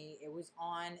informed me it was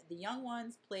on. The Young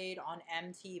Ones played on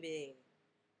MTV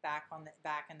back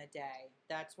in the day.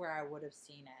 That's where I would have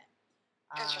seen it.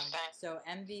 Interesting. So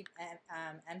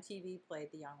MTV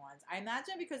played The Young Ones. I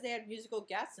imagine because they had musical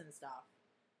guests and stuff,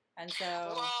 and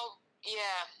so Well,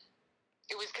 yeah.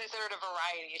 It was considered a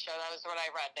variety show. That was what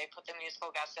I read. They put the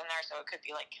musical guests in there, so it could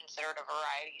be like considered a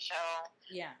variety show.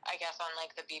 yeah. I guess on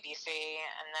like the BBC,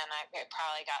 and then it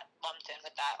probably got lumped in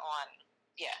with that on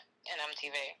in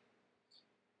MTV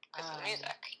because of the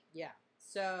music. Yeah.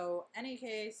 So, any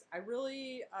case, I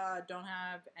really don't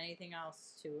have anything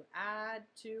else to add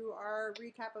to our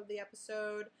recap of the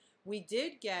episode. We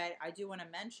did get. I do want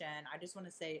to mention. I just want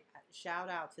to say shout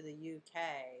out to the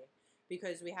UK.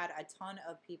 Because we had a ton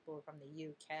of people from the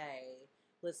UK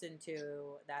listen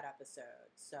to that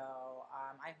episode. So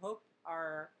I hope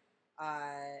our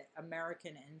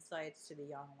American insights to The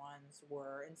Young Ones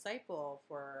were insightful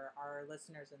for our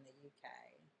listeners in the UK.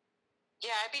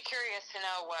 Yeah, I'd be curious to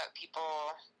know what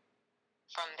people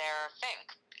from there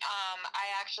think.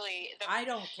 I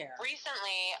don't care.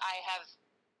 Recently, I have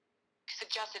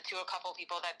suggested to a couple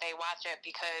people that they watch it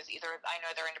because either I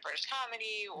know they're into British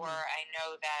comedy or I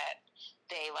know that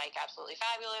they like Absolutely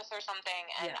Fabulous or something,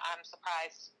 and I'm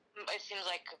surprised. It seems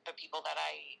like the people that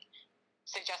I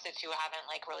suggested to haven't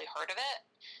like really heard of it.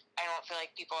 I don't feel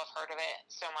like people have heard of it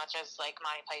so much as like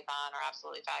Monty Python or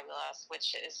Absolutely Fabulous,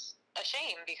 which is a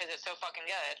shame because it's so fucking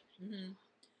good. Mm-hmm.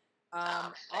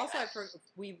 Anyway. Also,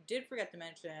 we did forget to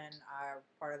mention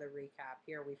part of the recap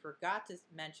here. We forgot to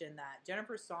mention that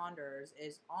Jennifer Saunders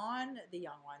is on The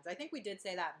Young Ones. I think we did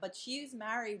say that, but she's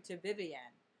married to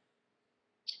Vivian.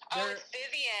 It's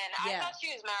Vivian. I thought she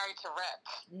was married to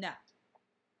Rick.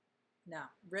 No.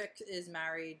 Rick is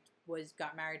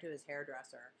got married to his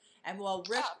hairdresser. And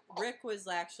Rick was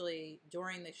actually,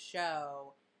 during the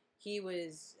show, he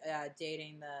was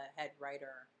dating the head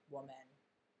writer woman.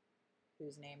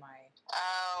 Whose name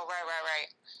Oh, right.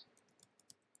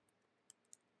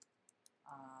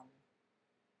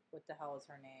 What the hell is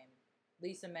her name?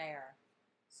 Lisa Mayer.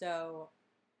 So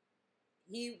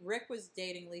Rick was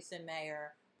dating Lisa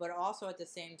Mayer, but also at the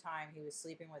same time he was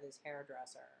sleeping with his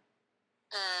hairdresser.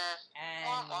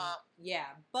 And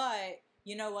but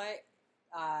you know what?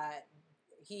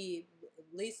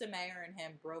 Lisa Mayer and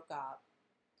him broke up.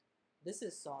 This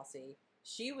is saucy.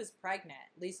 She was pregnant,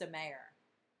 Lisa Mayer.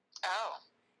 Oh.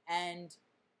 And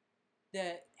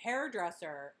the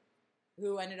hairdresser,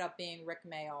 who ended up being Rick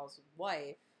Mayall's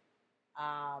wife,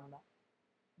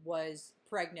 was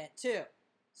pregnant too.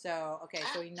 So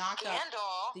he knocked up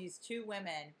these two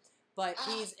women, but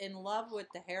he's in love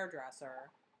with the hairdresser.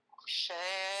 Shit.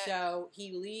 So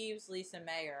he leaves Lisa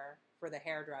Mayer for the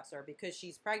hairdresser because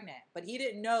she's pregnant. But he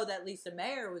didn't know that Lisa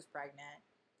Mayer was pregnant.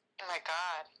 Oh my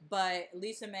God. But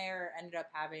Lisa Mayer ended up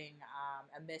having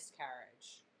a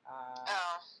miscarriage.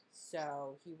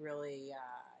 So he really,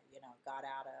 got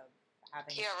out of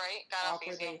having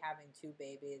awkwardly having two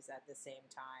babies at the same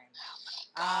time.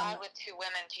 God, with two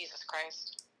women, Jesus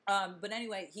Christ. But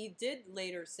anyway, he did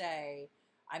later say,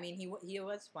 I mean, he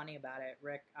was funny about it,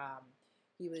 Rick.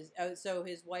 He was so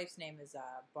his wife's name is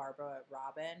Barbara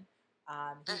Robin.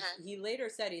 He later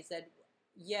said,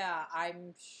 yeah,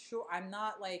 I'm sure I'm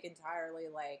not like entirely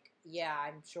like, yeah,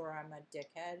 I'm sure I'm a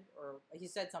dickhead, or he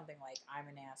said something like I'm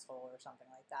an asshole or something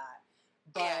like that.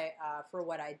 But for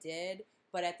what I did,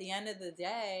 but at the end of the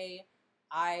day,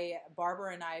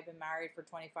 Barbara and I have been married for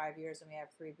 25 years and we have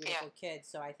 3 beautiful kids,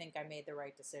 so I think I made the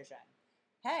right decision.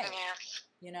 Hey,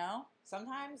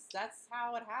 sometimes that's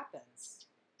how it happens.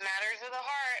 Matters of the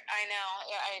heart. I know.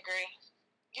 Yeah, I agree.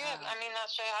 Yeah, I mean, that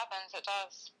shit happens. It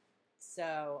does.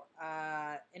 So,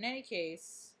 in any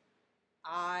case,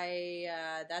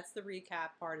 that's the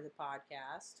recap part of the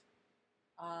podcast.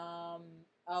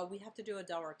 We have to do a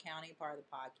Delaware County part of the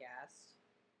podcast.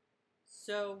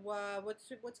 So,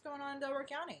 what's going on in Delaware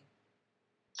County?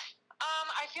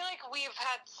 I feel like we've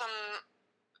had some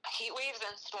heat waves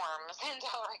and storms in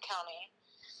Delaware County.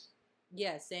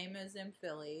 Yeah, same as in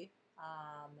Philly.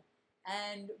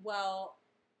 And well,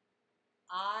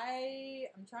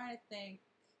 I'm trying to think.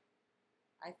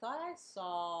 I thought I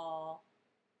saw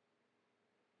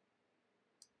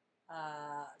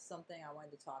something I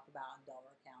wanted to talk about in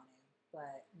Delaware County,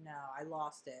 but no, I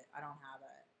lost it. I don't have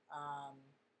it. I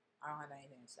don't have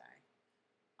anything to say.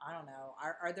 I don't know.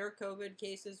 Are there COVID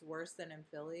cases worse than in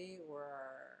Philly,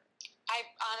 or? I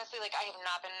honestly, I have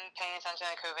not been paying attention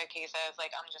to COVID cases.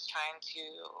 I'm just trying to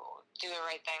do the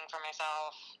right thing for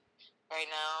myself right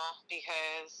now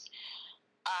because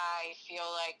I I feel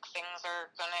like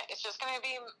it's just gonna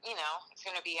be, it's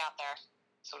gonna be out there.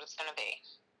 That's what it's gonna be.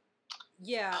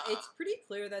 Yeah, it's pretty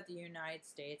clear that the United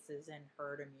States is in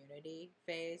herd immunity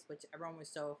phase, which everyone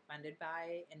was so offended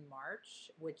by in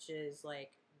March, which is like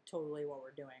totally what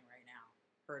we're doing right now.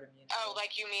 Herd immunity. Oh,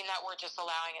 like you mean that we're just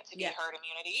allowing it to be herd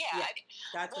immunity? Yeah.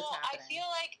 That's what's happening. I feel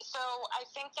like, I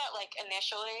think that like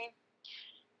initially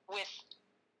with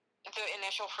the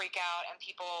initial freak out and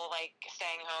people like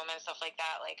staying home and stuff like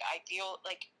that, like I feel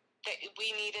like that we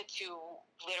needed to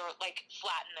literally like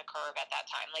flatten the curve at that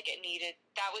time. Like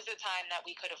that was the time that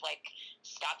we could have like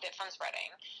stopped it from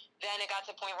spreading. Then it got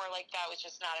to a point where like that was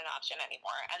just not an option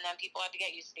anymore. And then people had to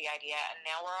get used to the idea, and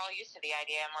now we're all used to the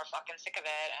idea and we're fucking sick of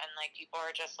it, and like people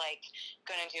are just like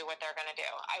gonna do what they're gonna do.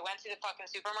 I went to the fucking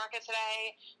supermarket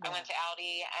today. I went to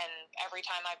Aldi, and every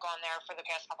time I've gone there for the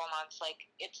past couple months, like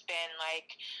it's been like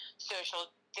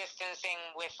social distancing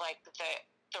with like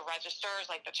the registers,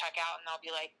 like the checkout, and they'll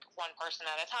be like one person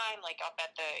at a time, like up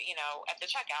at the at the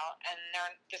checkout. And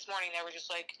this morning they were just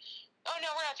like, oh no,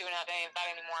 we're not doing that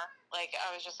anymore. Like I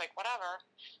was just like, whatever.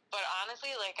 But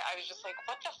honestly, like I was just like,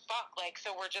 what the fuck? Like,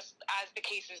 so we're just, as the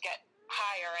cases get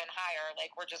higher and higher,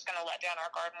 like we're just gonna let down our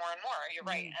guard more and more. You're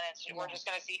right, and we're just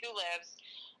gonna see who lives,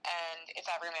 and it's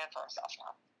every man for himself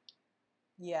now.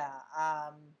 Yeah.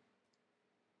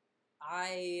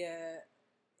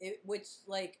 Which,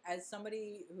 like, as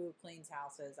somebody who cleans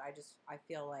houses, I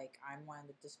feel like I'm one of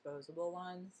the disposable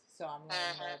ones, so I'm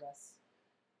really nervous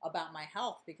about my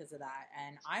health because of that.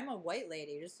 And I'm a white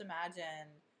lady. Just imagine,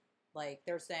 like,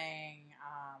 they're saying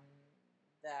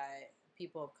that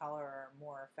people of color are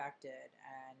more affected,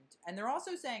 and they're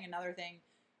also saying another thing.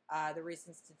 The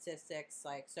recent statistics,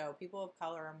 like, so people of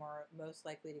color are most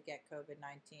likely to get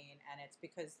COVID-19, and it's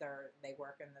because they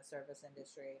work in the service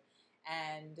industry.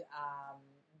 And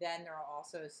then they're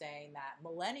also saying that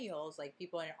millennials, like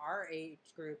people in our age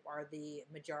group, are the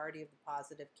majority of the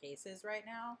positive cases right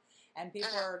now. And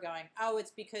people are going, oh,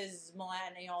 it's because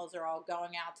millennials are all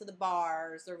going out to the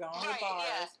bars. They're going to the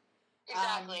bars. Yeah.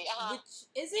 Exactly. Which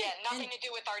isn't... Yeah, nothing to do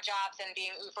with our jobs and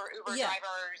being Uber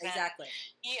drivers. Exactly.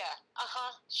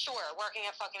 Sure. Working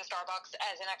at fucking Starbucks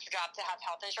as an extra job to have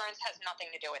health insurance has nothing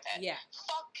to do with it. Yeah.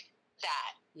 Fuck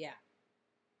that. Yeah.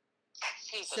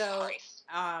 Jesus Christ.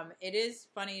 It is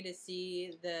funny to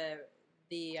see the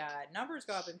numbers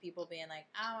go up and people being like,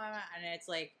 oh, and it's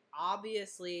like,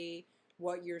 obviously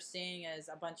what you're seeing is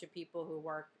a bunch of people who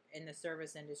work in the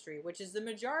service industry, which is the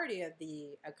majority of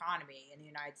the economy in the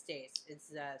United States. It's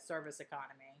the service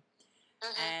economy.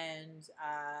 And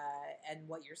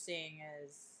what you're seeing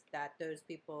is that those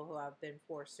people who have been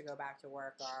forced to go back to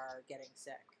work are getting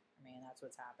sick. I mean, that's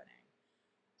what's happening.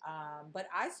 But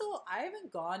I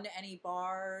haven't gone to any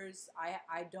bars.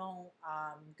 I don't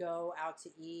go out to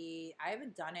eat. I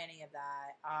haven't done any of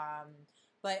that.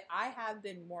 But I have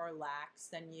been more lax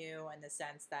than you in the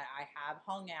sense that I have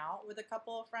hung out with a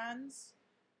couple of friends.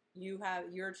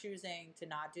 You're choosing to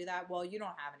not do that. Well, you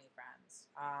don't have any friends.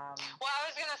 Well, I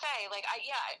was gonna say, like,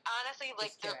 honestly,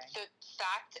 like the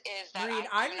fact is that Maureen,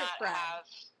 I do not have.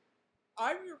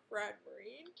 I'm your friend,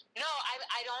 Maureen. No,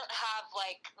 I don't have,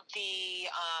 like, the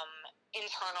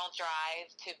internal drive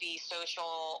to be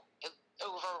social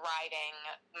overriding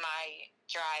my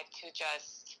drive to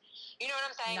just, you know what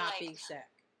I'm saying? Not like, be sick.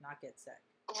 Not get sick.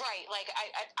 Right. Like,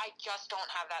 I just don't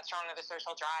have that strong of a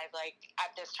social drive, like,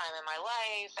 at this time in my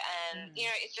life. And, you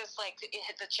know, it's just, like,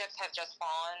 the chips have just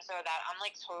fallen so that I'm,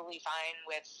 like, totally fine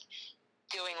with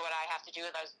doing what I have to do.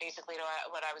 That was basically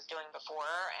what I was doing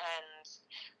before. And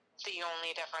the only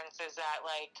difference is that,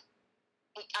 like,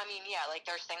 I mean, yeah, like,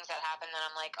 there's things that happen that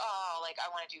I'm like, oh, like, I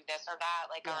want to do this or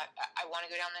that. Like, I want to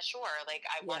go down the shore. Like,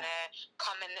 I want to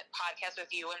come and podcast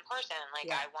with you in person. Like,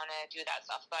 I want to do that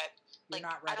stuff. But, like,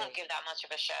 I don't give that much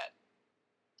of a shit.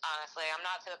 Honestly, I'm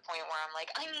not to the point where I'm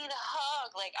like, I need a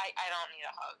hug. Like, I don't need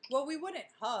a hug. Well, we wouldn't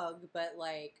hug, but,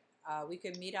 like, we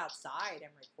could meet outside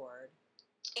and record.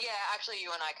 Yeah, actually,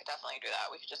 you and I could definitely do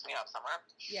that. We could just meet up somewhere.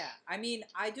 Yeah, I mean,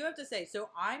 I do have to say, so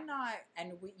I'm not,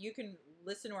 and you can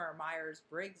listen to our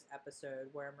Myers-Briggs episode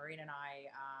where Maureen and I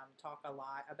talk a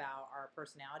lot about our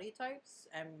personality types,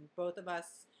 and both of us,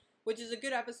 which is a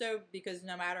good episode because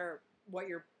no matter what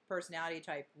your personality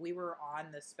type, we were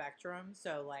on the spectrum.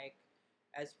 So, like,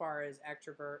 as far as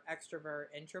extrovert,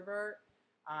 introvert,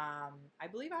 I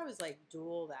believe I was, like,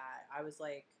 dual that. I was,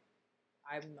 like,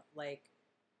 I'm, like,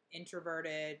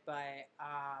 introverted, but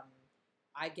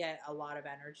I get a lot of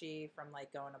energy from,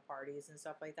 like, going to parties and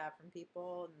stuff like that from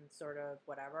people and sort of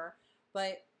whatever.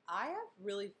 But I have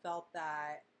really felt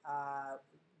that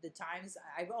the times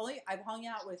I've hung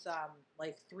out with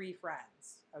like 3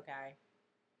 friends, okay,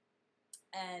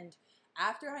 and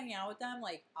after hanging out with them,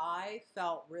 like, I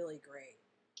felt really great,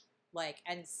 like,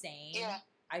 and sane. Yeah.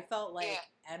 I felt like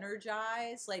Yeah.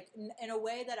 energized, like in a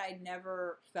way that I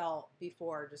never felt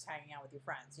before just hanging out with your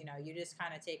friends. You know, you just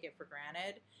kind of take it for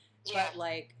granted. Yeah. But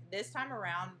like this time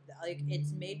around, like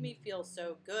it's made me feel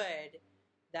so good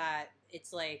that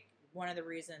it's like one of the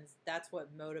reasons that's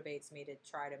what motivates me to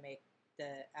try to make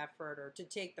the effort or to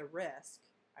take the risk.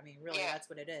 I mean, really, Yeah. that's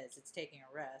what it is. It's taking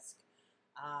a risk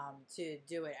to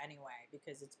do it anyway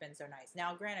because it's been so nice.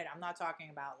 Now, granted, I'm not talking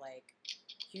about like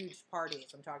huge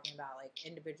parties. I'm talking about like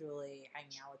individually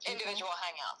hanging out with people. Individual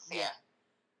hangouts, yeah.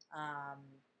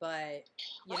 But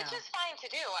you which know, is fine to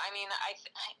do. I mean, I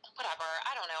whatever.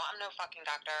 I don't know. I'm no fucking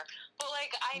doctor, but like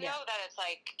I know that it's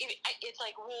like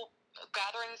well,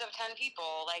 gatherings of 10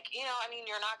 people. Like I mean,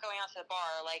 you're not going out to the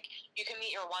bar. Like you can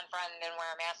meet your one friend and wear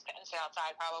a mask and sit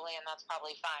outside probably, and that's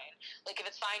probably fine. Like if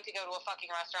it's fine to go to a fucking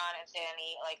restaurant and sit and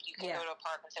eat, like you can go to a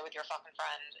park and sit with your fucking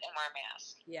friend and wear a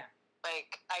mask. Yeah.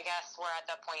 Like I guess we're at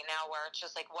that point now where it's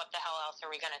just like, what the hell else are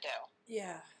we gonna do?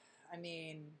 Yeah. I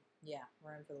mean. Yeah,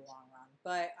 we're in for the long run.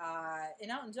 But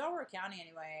out in Delaware County,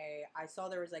 anyway, I saw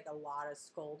there was like a lot of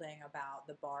scolding about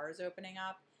the bars opening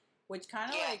up, which kind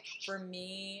of like for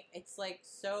me, it's like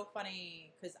so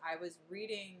funny because I was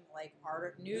reading like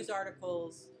news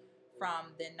articles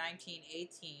from the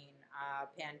 1918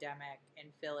 pandemic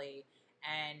in Philly,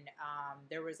 and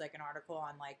there was like an article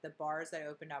on like the bars that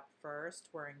opened up first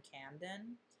were in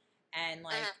Camden, and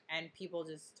like and people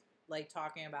just like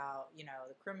talking about,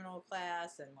 the criminal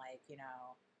class and like,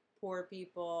 poor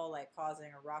people like causing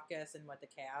a ruckus and what the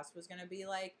chaos was going to be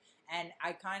like. And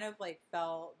I kind of like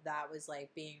felt that was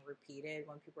like being repeated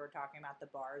when people were talking about the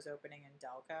bars opening in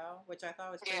Delco, which I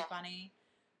thought was pretty funny.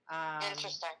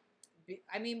 Interesting.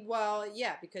 I mean, well,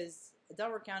 yeah, because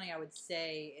Delaware County, I would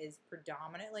say, is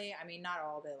predominantly, I mean, not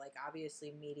all of it, like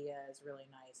obviously media is really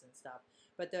nice and stuff,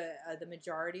 but the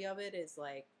majority of it is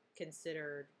like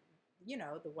considered,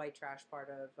 the white trash part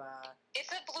of.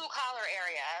 It's a blue collar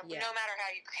area. Yeah. No matter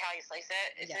how you slice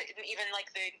it, it's even like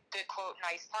the quote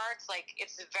nice parts. Like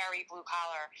it's very blue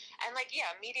collar, and like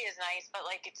media is nice, but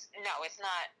like it's not.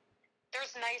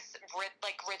 There's nice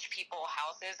rich people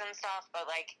houses and stuff, but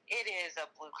like it is a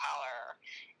blue collar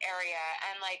area.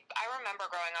 And like I remember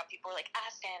growing up, people were like,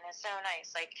 Aston is so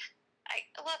nice. Like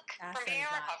Aston's from being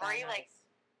in recovery, nice. like.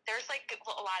 There's, like, a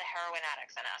lot of heroin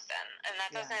addicts in Aston, and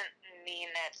that doesn't mean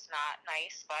that it's not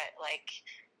nice, but, like,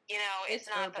 it's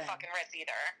not urban. The fucking Ritz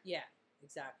either. Yeah,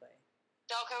 exactly.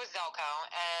 Delco is Delco,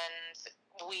 and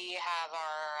we have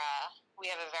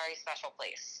a very special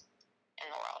place in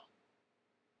the world.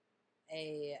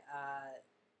 A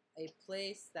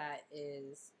place that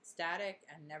is static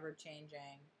and never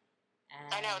changing. And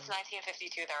I know, it's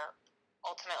 1952, they're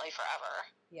ultimately forever.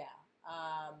 Yeah,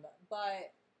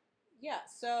 but... Yeah,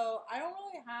 so I don't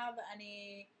really have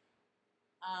any,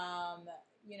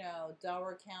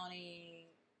 Delaware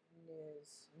County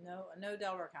news. No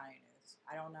Delaware County news.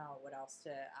 I don't know what else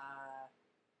to,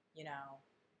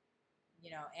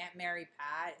 Aunt Mary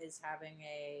Pat is having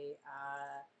a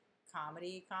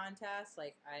comedy contest,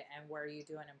 and where you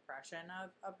do an impression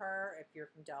of her. If you're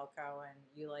from Delco and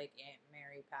you like Aunt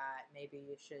Mary Pat, maybe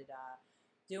you should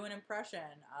do an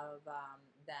impression of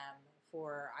them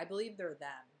for, I believe they're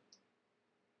them.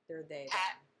 They're they.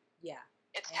 Pat. Them. Yeah.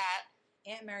 It's Pat.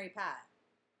 Aunt Mary Pat.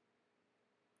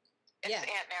 It's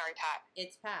Aunt Mary Pat.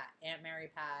 It's Pat. Aunt Mary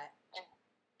Pat.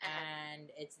 Mm-hmm. And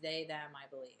it's they, them, I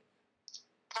believe.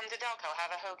 Come to Delco.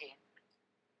 Have a hoagie.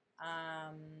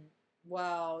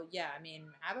 Well, yeah, I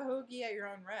mean, have a hoagie at your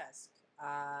own risk.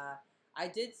 I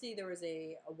did see there was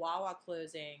a Wawa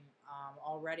closing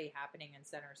already happening in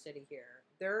Center City here.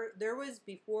 There was,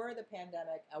 before the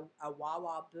pandemic, a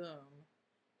Wawa boom.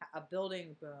 A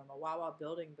Wawa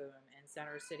building boom in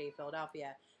Center City,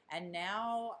 Philadelphia. And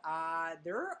now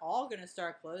they're all going to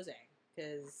start closing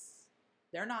because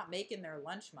they're not making their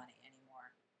lunch money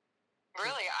anymore.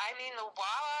 Really? I mean, the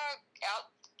Wawa out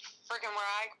freaking where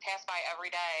I pass by every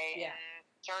day in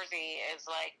Jersey is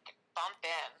like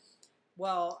bumping.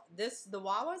 Well, the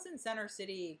Wawas in Center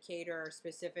City cater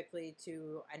specifically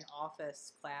to an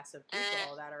office class of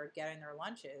people that are getting their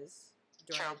lunches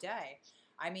during the day.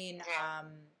 I mean,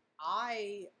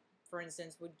 I, for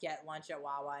instance, would get lunch at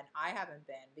Wawa, and I haven't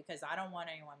been because I don't want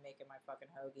anyone making my fucking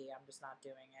hoagie. I'm just not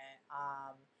doing it.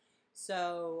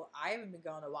 So I haven't been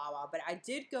going to Wawa, but I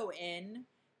did go in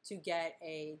to get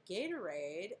a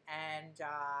Gatorade, and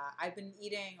I've been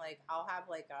eating, like, I'll have,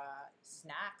 like, a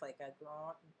snack, like a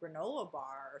granola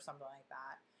bar or something like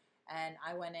that. And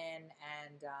I went in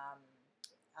and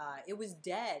it was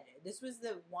dead. This was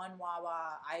the one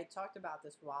Wawa. I talked about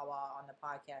this Wawa on the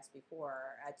podcast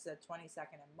before. It's at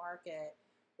 22nd and Market,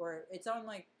 or it's on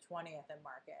like 20th and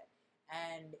Market.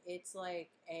 And it's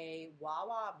like a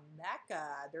Wawa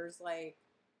mecca. There's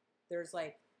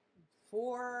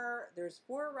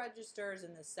four registers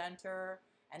in the center,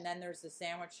 and then there's the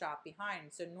sandwich shop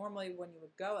behind. So normally when you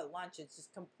would go at lunch, it's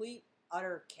just complete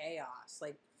utter chaos,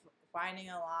 like finding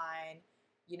a line,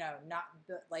 not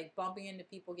like bumping into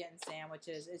people getting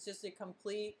sandwiches. It's just a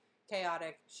complete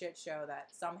chaotic shit show that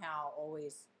somehow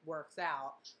always works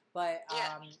out. But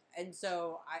and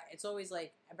so it's always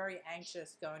like I'm very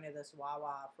anxious going to this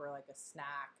Wawa for like a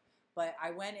snack. But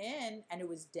I went in and it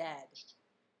was dead.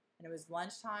 And it was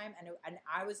lunchtime, and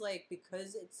I was like,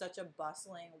 because it's such a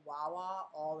bustling Wawa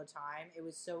all the time, it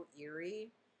was so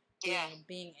eerie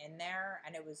being in there,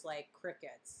 and it was like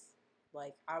crickets.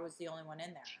 Like, I was the only one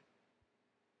in there.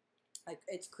 Like,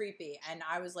 it's creepy. And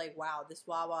I was like, wow, this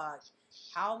Wawa,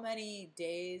 how many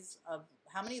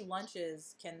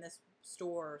lunches can this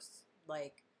store,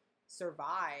 like,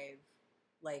 survive?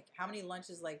 Like, how many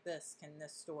lunches like this can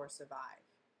this store survive?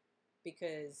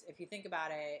 Because if you think about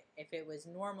it, if it was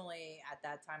normally at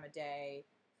that time of day,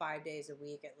 5 days a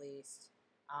week at least,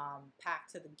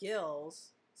 packed to the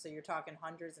gills, so you're talking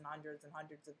hundreds and hundreds and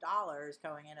hundreds of dollars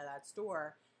going into that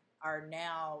store, are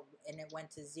now, and it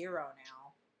went to zero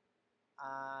now.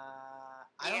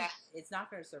 It's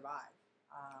not going to survive.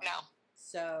 No.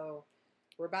 So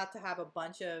we're about to have a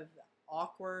bunch of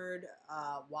awkward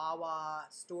Wawa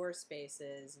store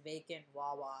spaces, vacant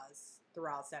Wawas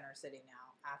throughout Center City now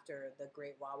after the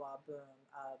great Wawa boom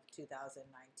of 2019.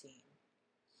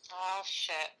 Oh,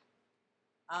 shit.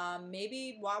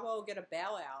 Maybe Wawa will get a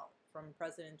bailout from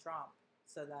President Trump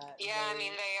so that... Yeah, I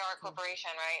mean, they are a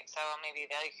corporation, right? So maybe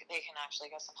they can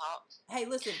actually get some help. Hey,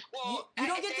 listen, you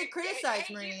don't get to criticize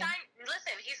Marie. He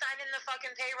signed in the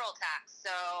fucking payroll tax,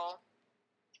 so...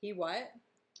 He what?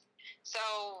 So,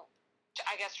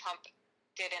 I guess Trump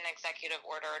did an executive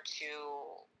order to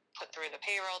put through the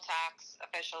payroll tax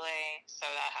officially, so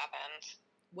that happened.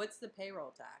 What's the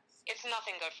payroll tax? It's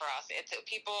nothing good for us. It's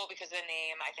people, because of the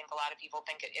name, I think a lot of people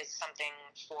think it is something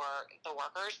for the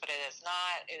workers, but it is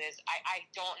not. It is, I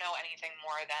don't know anything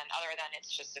other than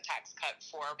it's just a tax cut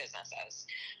for businesses.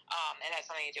 It has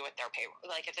something to do with their payroll.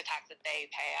 Like, it's a tax that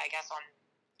they pay, I guess, on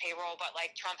payroll, but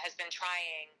like Trump has been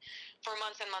trying for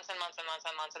months and months and months and months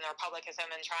and months, and the Republicans have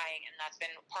been trying, and that's been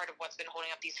part of what's been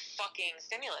holding up these fucking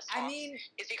stimulus talks.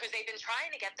 Is because they've been trying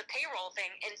to get the payroll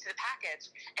thing into the package,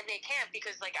 and they can't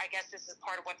because, like, I guess this is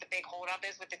part of what the big holdup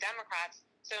is with the Democrats.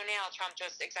 So now Trump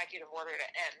just executive ordered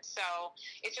it in. So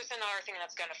it's just another thing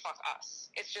that's going to fuck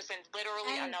us. It's just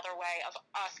literally another way of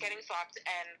us getting fucked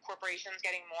and corporations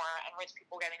getting more and rich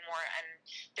people getting more, and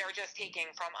they're just taking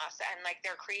from us, and like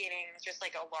they're creating just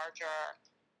like a larger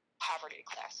poverty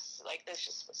class. Like, this is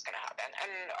just what's going to happen.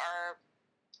 And our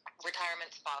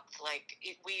retirement's fucked. Like,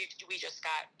 we just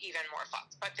got even more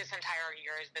fucked. But this entire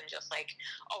year has been just like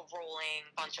a rolling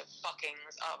bunch of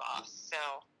fuckings of us. So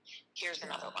here's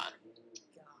another one.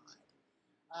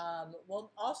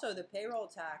 Well, also the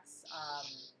payroll tax,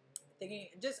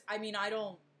 I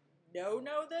don't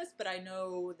know this, but I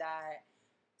know that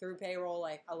through payroll,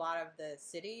 like, a lot of the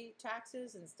city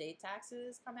taxes and state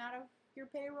taxes come out of your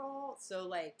payroll. So,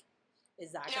 like,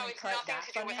 is that going to cut that? No,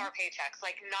 it's nothing to do with our paychecks.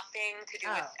 Like, nothing to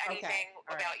do with anything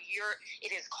about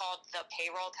it is called the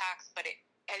payroll tax, but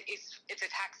it's a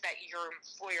tax that your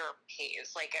employer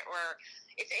pays. Like,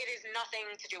 it is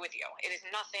nothing to do with you. It is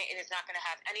nothing. It is not going to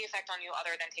have any effect on you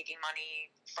other than taking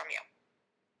money from you.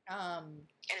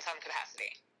 In some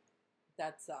capacity.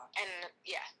 That sucks. And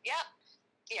yeah.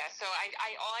 So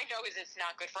all I know is it's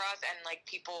not good for us, and like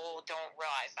people don't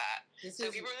realize that.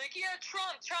 People are like, yeah,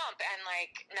 Trump, and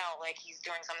like, no, like, he's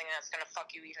doing something that's going to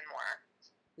fuck you even more.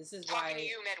 This is talking to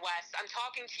you, Midwest. I'm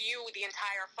talking to you, the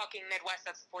entire fucking Midwest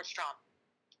that supports Trump.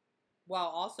 Well,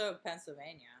 also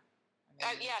Pennsylvania.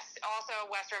 Yes,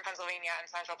 also Western Pennsylvania and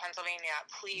Central Pennsylvania.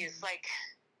 Please, like,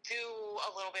 do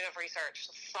a little bit of research.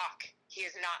 Fuck, he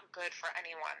is not good for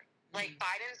anyone. Like,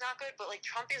 Biden's not good, but like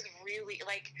Trump is really,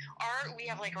 like, we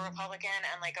have like a Republican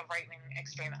and like a right wing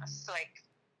extremist. So, like,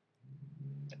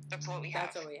 that's what we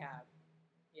have. That's what we have.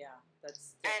 Yeah,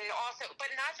 and also, but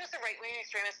not just a right wing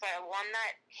extremist, but one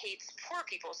that hates poor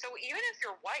people. So even if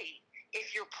you're white,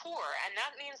 if you're poor, and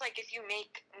that means like if you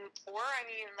make poor, I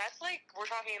mean, that's like,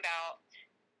 we're talking about,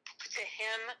 to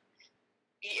him,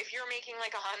 if you're making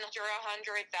like $100,000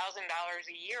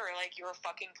 a year, like, you're a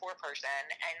fucking poor person,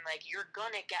 and like you're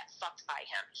gonna get fucked by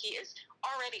him. He is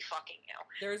already fucking you.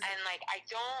 And like,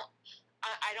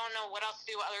 I don't know what else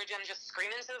to do other than just scream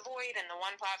into the void and the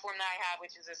one platform that I have,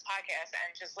 which is this podcast,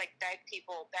 and just like beg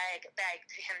people, beg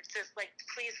to him, just like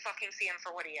please fucking see him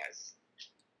for what he is.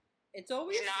 It's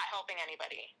always He's not helping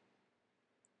anybody.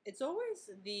 It's always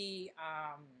the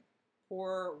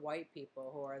poor white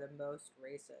people who are the most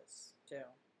racist too.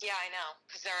 Yeah, I know,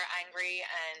 because they're angry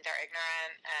and they're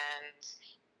ignorant, and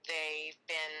they've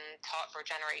been taught for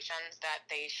generations that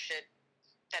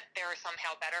they're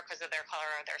somehow better because of their color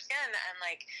of their skin. And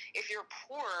like, if you're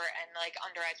poor and like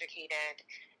undereducated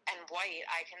and white,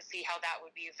 I can see how that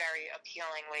would be a very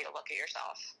appealing way to look at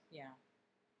yourself. Yeah.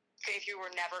 If you were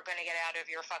never going to get out of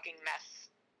your fucking meth,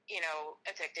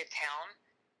 addicted town,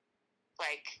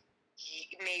 like,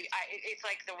 maybe it's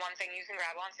like the one thing you can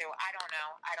grab onto. I don't know.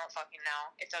 I don't fucking know.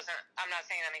 It doesn't. I'm not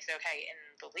saying that makes it okay in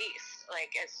the least. Like,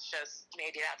 it's just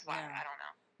maybe that's why. Yeah. I don't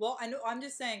know. Well, I know. I'm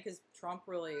just saying because Trump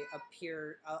really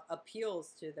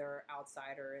appeals to their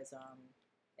outsiderism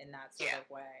in that sort of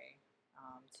way,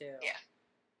 too. Yeah.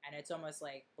 And it's almost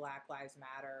like Black Lives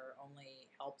Matter only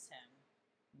helps him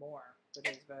more with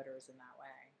his voters in that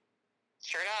way.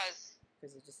 Sure does.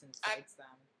 Because it just incites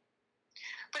them.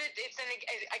 But it's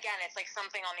like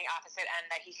something on the opposite end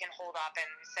that he can hold up and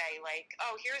say, like,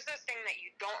 oh, here's this thing that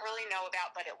you don't really know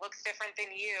about, but it looks different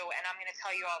than you, and I'm going to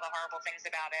tell you all the horrible things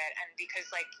about it. And because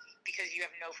you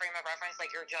have no frame of reference,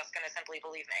 like, you're just going to simply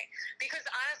believe me. Because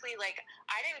honestly, like,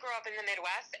 I didn't grow up in the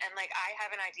Midwest, and like, I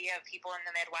have an idea of people in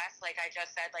the Midwest. Like I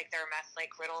just said, like, they're a mess,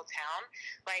 like, riddled town.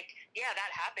 Like, yeah,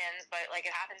 that happens, but like,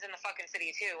 it happens in the fucking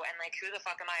city too. And like, who the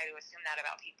fuck am I to assume that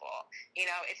about people?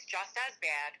 It's just as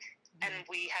bad. And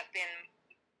we have been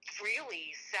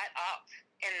really set up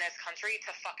in this country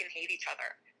to fucking hate each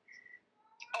other.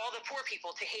 All the poor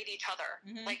people to hate each other.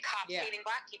 Mm-hmm. Like cops hating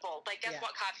black people. Like, guess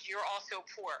what, cops? You're also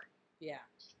poor. Yeah.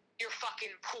 You're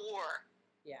fucking poor.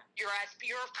 Yeah. You're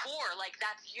poor. Like,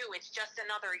 that's you. It's just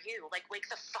another you. Like, wake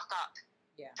the fuck up.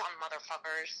 Yeah. Dumb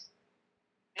motherfuckers.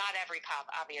 Not every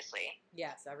cop, obviously.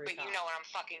 Yes, every but cop. You know what I'm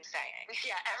fucking saying.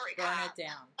 Yeah, every Burn cop. it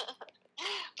down.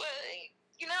 But...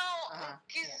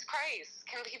 Jesus Christ.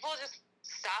 Can people just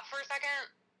stop for a second?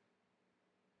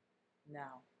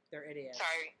 No, they're idiots.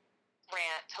 Sorry.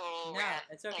 Rant. No,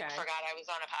 it's okay. Like, forgot I was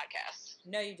on a podcast.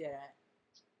 No, you didn't.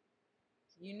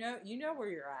 You know where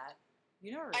you're at.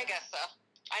 You know where I guess so.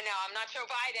 I know, I'm not Joe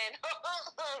Biden.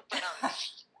 But,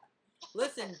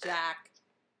 Listen, Jack.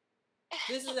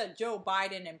 This is a Joe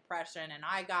Biden impression, and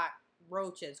I got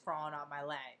roaches crawling up my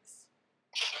legs.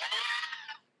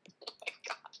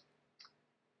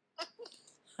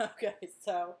 Okay,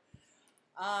 so,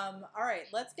 all right,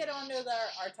 let's get on to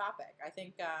our topic. I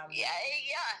think,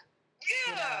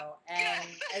 and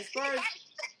as far as,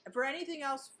 for anything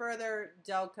else further,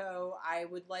 Delco, I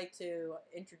would like to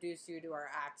introduce you to our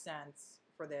accents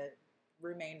for the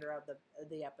remainder of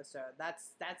the episode.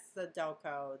 That's the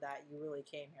Delco that you really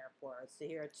came here for. It's to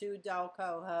hear two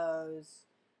Delco hoes.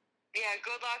 Yeah,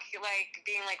 good luck, like,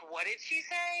 being like, what did she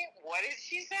say? What did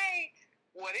she say?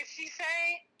 What did she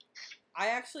say? I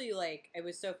actually, it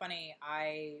was so funny.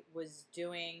 I was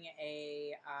doing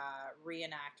a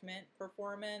reenactment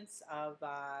performance of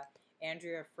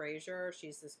Andrea Fraser.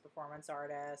 She's this performance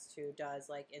artist who does,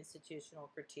 institutional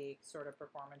critique sort of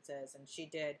performances. And she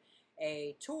did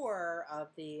a tour of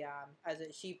the,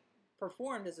 she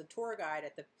performed as a tour guide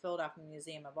at the Philadelphia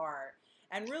Museum of Art.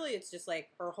 And really, it's just,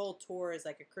 her whole tour is,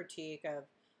 a critique of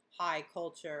high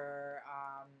culture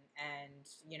and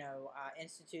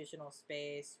institutional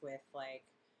space with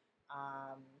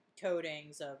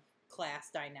codings of class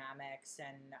dynamics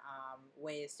and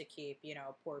ways to keep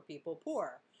poor people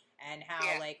poor, and how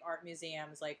art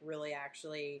museums really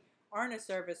actually aren't a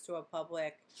service to a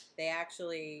public. They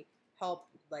actually help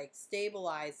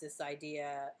stabilize this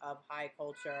idea of high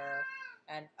culture.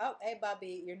 And oh, hey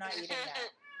Bubby, you're not eating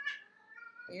yet.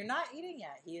 You're not eating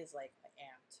yet. He is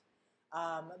amped.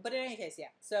 But in any case,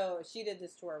 yeah. So she did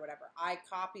this tour or whatever. I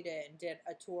copied it and did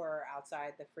a tour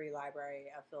outside the Free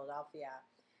Library of Philadelphia.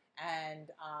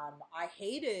 And I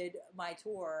hated my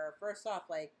tour. First off,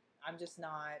 I'm just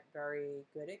not very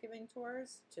good at giving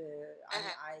tours. I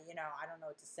don't know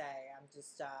what to say. I'm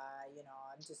just,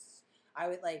 I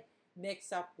would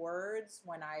mix up words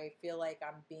when I feel like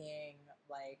I'm being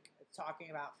talking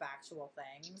about factual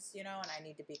things, and I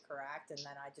need to be correct, and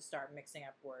then I just start mixing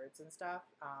up words and stuff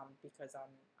because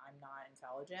I'm not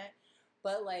intelligent.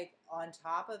 But on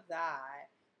top of that,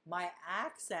 my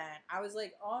accent, I was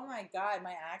oh my god,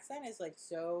 my accent is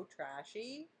so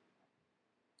trashy,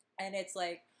 and it's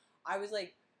I was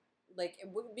it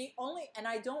would be only, and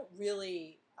I don't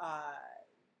really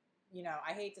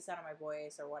I hate the sound of my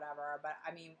voice or whatever, but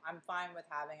I mean, I'm fine with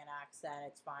having an accent.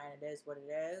 It's fine. It is what it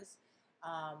is.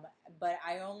 Um, but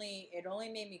it only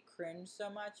made me cringe so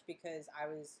much because I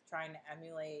was trying to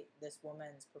emulate this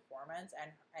woman's performance,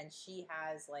 and she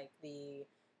has like the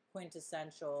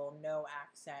quintessential no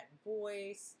accent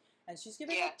voice, and she's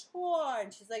giving a tour,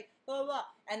 and she's like blah blah blah,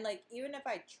 and like even if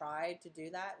I tried to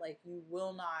do that, like you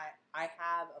will not. I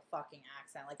have a fucking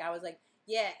accent. Like I was like,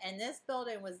 yeah, and this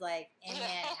building was like in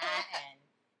Manhattan,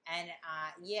 and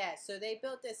yeah, so they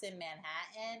built this in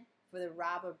Manhattan for the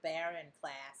robber baron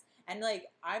class. And, like,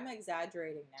 I'm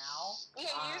exaggerating now. Yeah,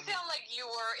 you sound like you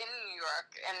were in New York,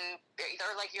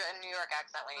 or like you're in New York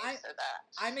accent when you said that.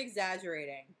 I'm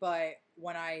exaggerating, but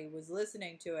when I was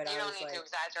listening to it, you don't need to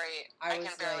exaggerate. I can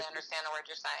barely understand the word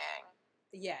you're saying.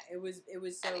 Yeah, it was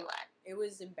so, anyway. It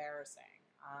was embarrassing.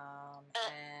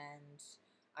 And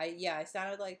I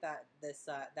sounded like that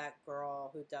girl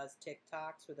who does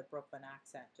TikToks with a Brooklyn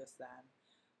accent just then.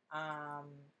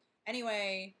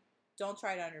 Anyway, don't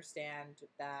try to understand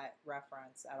that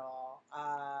reference at all.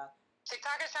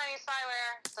 TikTok is Chinese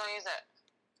spyware. Don't use it.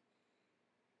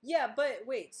 Yeah, but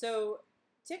wait. So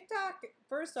TikTok,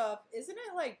 first off, isn't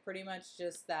it like pretty much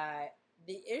just that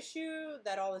the issue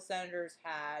that all the senators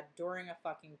had during a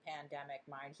fucking pandemic,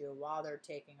 mind you, while they're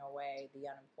taking away the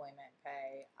unemployment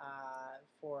pay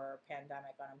for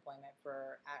pandemic unemployment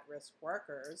for at-risk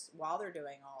workers, while they're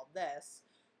doing all this,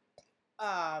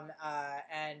 and,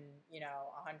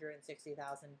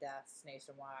 160,000 deaths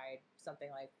nationwide, something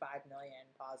like 5 million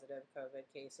positive COVID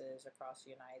cases across the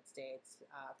United States,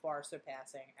 far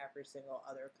surpassing every single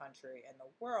other country in the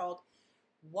world.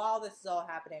 While this is all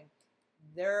happening,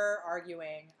 they're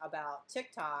arguing about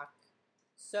TikTok.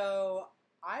 So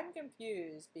I'm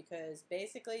confused because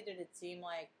basically, did it seem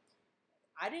like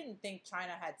I didn't think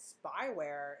China had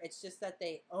spyware. It's just that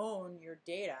they own your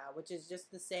data, which is just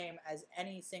the same as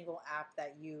any single app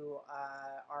that you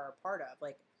are a part of.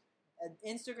 Like,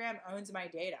 Instagram owns my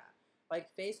data. Like,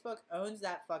 Facebook owns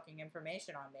that fucking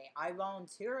information on me. I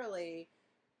voluntarily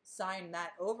sign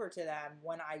that over to them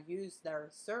when I use their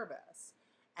service.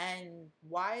 And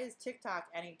why is TikTok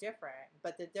any different?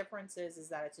 But the difference is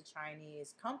that it's a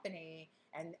Chinese company,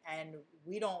 and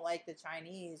we don't like the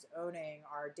Chinese owning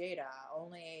our data.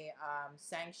 Only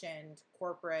sanctioned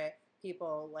corporate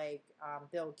people like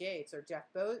Bill Gates or Jeff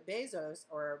Bezos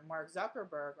or Mark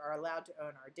Zuckerberg are allowed to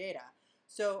own our data.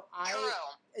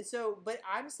 But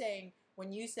I'm saying,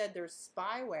 when you said there's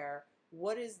spyware,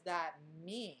 what does that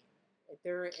mean?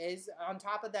 There is, on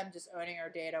top of them just owning our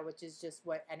data, which is just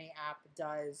what any app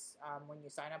does when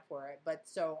you sign up for it. But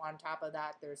so on top of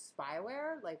that, there's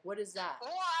spyware? Like, what is that?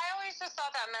 Well, I always just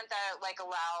thought that meant that it, like,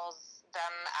 allows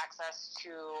them access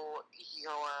to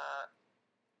your,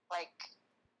 like,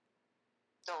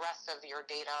 the rest of your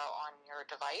data on your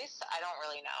device. I don't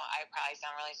really know. I probably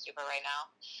sound really stupid right now.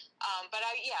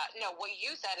 What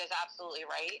you said is absolutely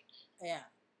right. Yeah.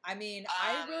 I mean,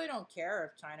 I really don't care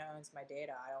if China owns my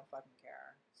data. I don't fucking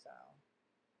care. So,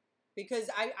 because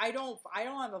I don't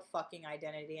have a fucking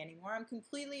identity anymore. I'm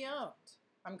completely owned.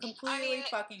 I'm completely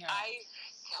fucking owned. I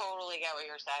totally get what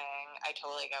you're saying.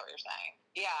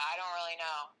 Yeah, I don't really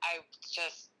know.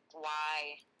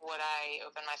 Why would I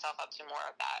open myself up to more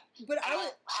of that? But I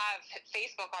don't have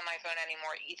Facebook on my phone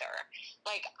anymore either.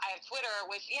 Like, I have Twitter,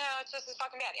 which, it's just as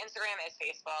fucking bad. Instagram is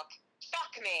Facebook.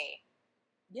 Fuck me.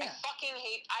 Yeah.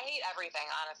 I hate everything,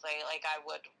 honestly. Like, I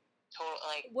would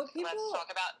totally, let's talk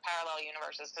about parallel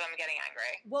universes, because I'm getting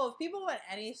angry. Well, if people want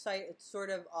any sort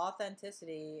of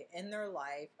authenticity in their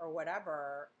life or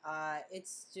whatever,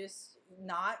 it's just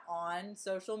not on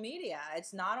social media.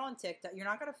 It's not on TikTok. You're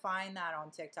not going to find that on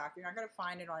TikTok. You're not going to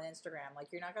find it on Instagram.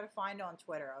 Like, you're not going to find it on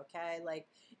Twitter, okay? Like,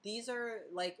 these are,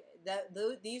 like,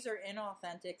 these are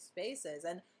inauthentic spaces.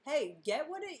 And, hey, get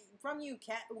what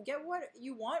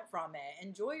you want from it.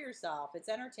 Enjoy yourself. It's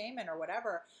entertainment or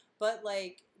whatever. But,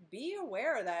 like, be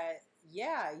aware that,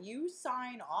 yeah, you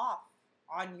sign off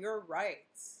on your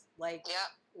rights. Like,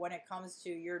 when it comes to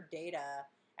your data.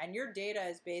 And your data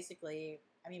is basically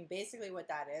what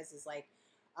that is like,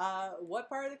 what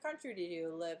part of the country do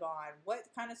you live on? What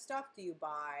kind of stuff do you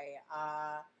buy?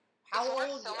 How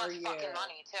old are you? Fucking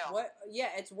money, too.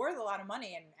 It's worth a lot of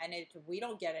money, and we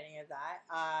don't get any of that.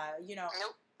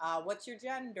 Nope. What's your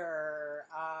gender?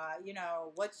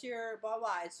 What's your blah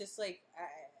blah. It's just like,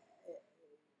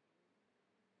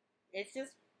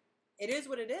 it is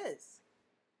what it is.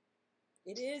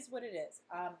 It is what it is.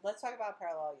 Let's talk about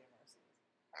parallel universes.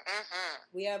 Mm-hmm.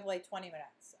 We have like 20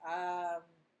 minutes.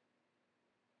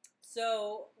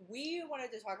 So we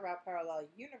wanted to talk about parallel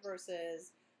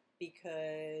universes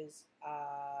because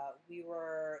we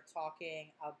were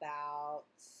talking about,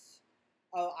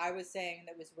 I was saying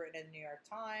that it was written in the New York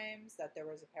Times that there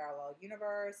was a parallel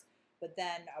universe. But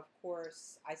then, of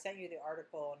course, I sent you the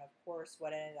article, and of course,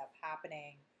 what ended up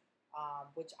happening,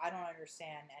 which I don't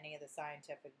understand any of the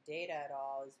scientific data at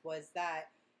all, was that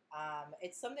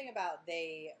it's something about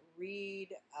they read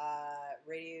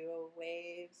radio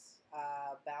waves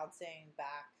bouncing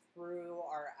back through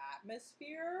our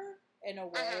atmosphere in a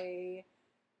way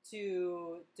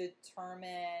to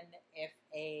determine if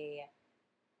a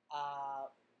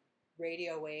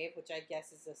radio wave, which I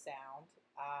guess is a sound,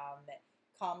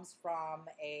 comes from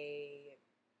a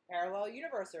parallel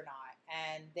universe or not.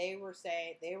 And they were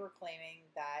claiming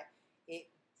that it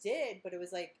did, but it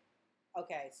was like,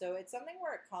 okay, so it's something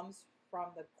where it comes from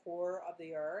the core of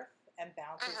the Earth and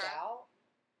bounces out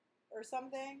or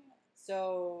something.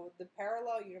 So the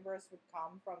parallel universe would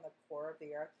come from the core of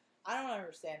the Earth. I don't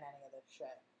understand any of this shit.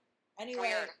 Anyway,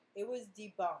 Weird. it was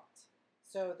debunked.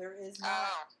 So there is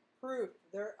not proof.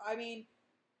 There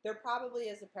probably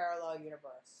is a parallel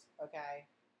universe, okay?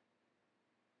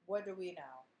 What do we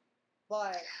know?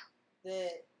 But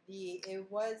it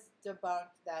was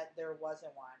debunked that there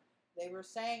wasn't one. They were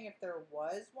saying if there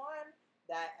was one,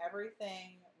 that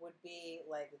everything would be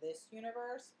like this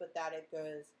universe, but that it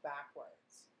goes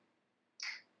backwards.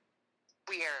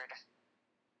 Weird.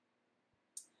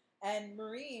 And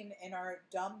Maureen, in our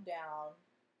dumbed down,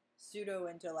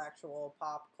 pseudo-intellectual,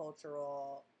 pop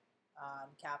cultural,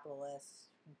 capitalist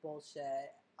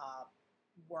bullshit,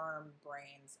 worm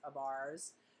brains of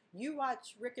ours, you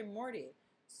watch Rick and Morty.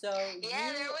 So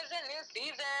there was a new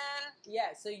season.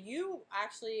 Yeah, so you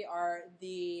actually are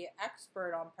the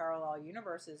expert on parallel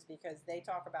universes because they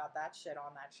talk about that shit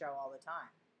on that show all the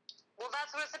time. Well,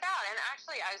 that's what it's about. And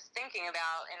actually, I was thinking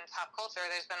about in pop culture,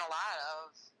 there's been a lot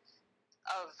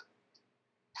of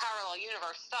parallel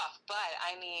universe stuff. But,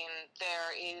 I mean,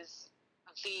 there is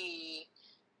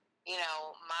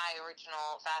my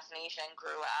original fascination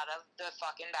grew out of the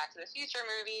fucking Back to the Future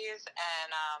movies.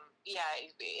 And,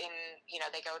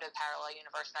 they go to parallel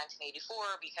universe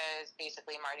 1984 because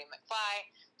basically Marty McFly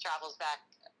travels back,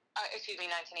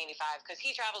 1985, because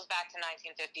he travels back to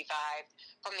 1955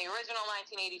 from the original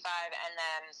 1985, and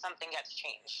then something gets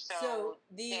changed. So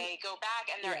they go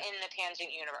back and they're in the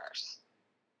tangent universe.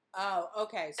 Oh,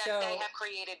 okay. That they have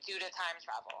created due to time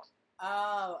travel.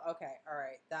 Oh, okay. All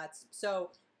right.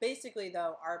 So basically,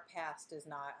 though, our past is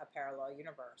not a parallel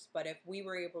universe. But if we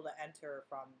were able to enter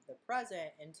from the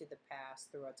present into the past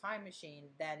through a time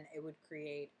machine, then it would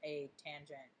create a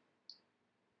tangent.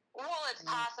 Well, it's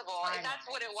possible. That's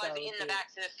what it was in the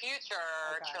Back to the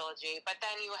Future trilogy. But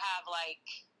then you have,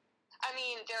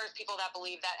 there's people that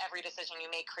believe that every decision you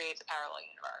make creates a parallel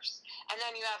universe. And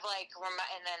then you have,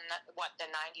 the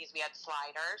 90s, we had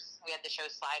Sliders. We had the show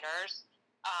Sliders.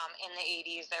 In the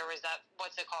 80s, there was that,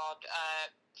 what's it called?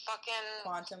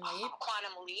 Quantum Leap?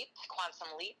 Quantum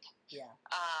Leap. Yeah.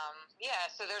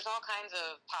 So there's all kinds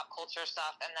of pop culture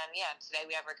stuff. And then, today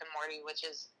we have Rick and Morty, which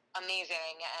is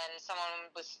amazing. And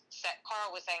Carl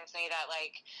was saying to me that,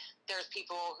 there's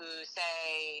people who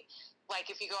say,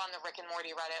 if you go on the Rick and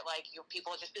Morty Reddit,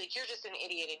 people just be like, you're just an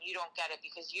idiot and you don't get it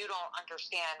because you don't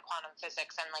understand quantum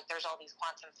physics. And, there's all these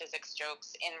quantum physics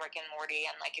jokes in Rick and Morty.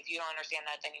 And, if you don't understand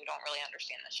that, then you don't really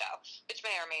understand the show, which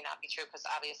may or may not be true because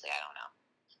obviously I don't know.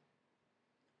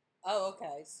 Oh,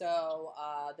 okay. So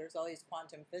there's all these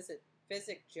quantum physics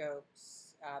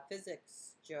jokes.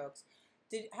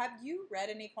 Have you read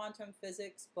any quantum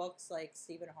physics books like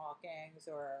Stephen Hawking's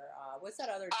or what's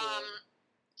that other dude?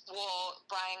 Well,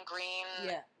 Brian Greene,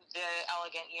 The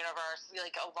Elegant Universe,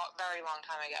 very long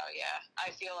time ago, yeah. I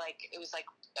feel like it was, a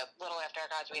little after I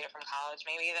graduated from college,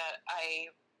 maybe, that I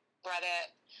read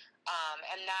it.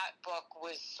 And that book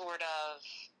was sort of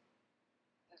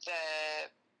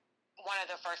one of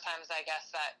the first times, I guess,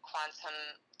 that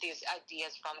these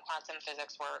ideas from quantum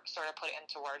physics were sort of put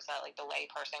into words that, the lay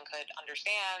person could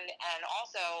understand. And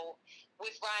also,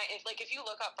 with Brian, if you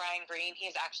look up Brian Greene, he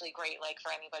is actually great,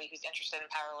 for anybody who's interested in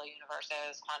parallel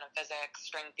universes, quantum physics,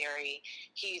 string theory.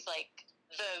 He's,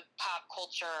 the pop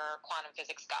culture quantum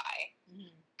physics guy.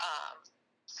 Mm-hmm.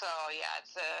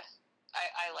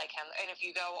 I like him. And if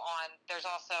you go on, there's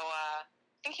also, I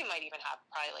think he might even have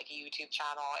probably, a YouTube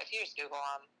channel. If you just Google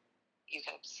him, you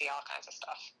can see all kinds of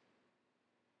stuff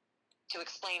to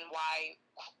explain why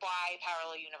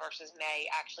parallel universes may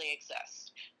actually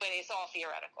exist. But it's all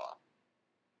theoretical.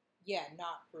 Yeah,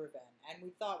 not proven. And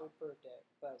we thought we proved it,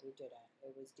 but we didn't.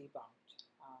 It was debunked.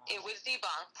 It was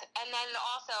debunked. And then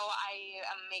also, I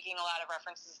am making a lot of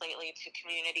references lately to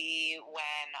Community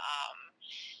when,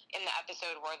 in the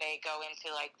episode where they go into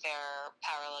like their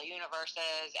parallel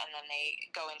universes, and then they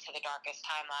go into the darkest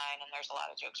timeline, and there's a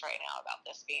lot of jokes right now about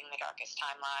this being the darkest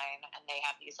timeline, and they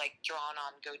have these like drawn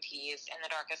on goatees in the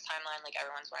darkest timeline, like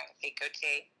everyone's wearing a fake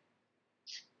goatee.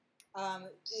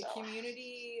 So.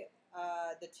 Community,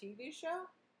 the TV show?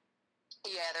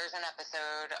 Yeah, there's an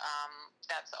episode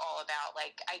that's all about,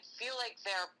 like, I feel like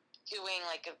they're doing,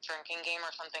 like, a drinking game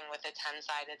or something with a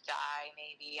 10-sided die,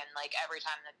 maybe, and, like, every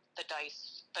time the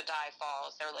die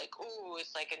falls, they're like, ooh,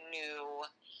 it's, like, a new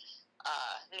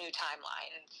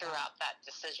timeline throughout that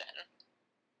decision.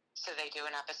 So they do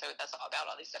an episode that's all about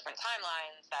all these different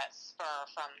timelines that spur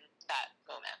from that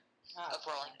moment of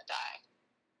rolling the die.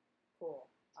 Cool.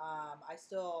 I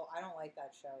don't like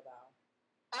that show, though.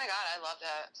 Oh my god, I loved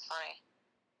it. It's funny.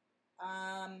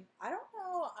 I don't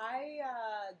know. I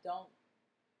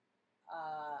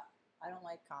don't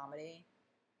like comedy.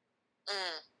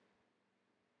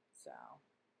 So.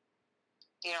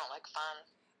 You don't like fun?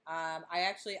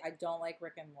 I don't like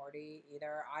Rick and Morty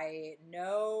either. I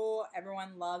know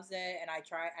everyone loves it, and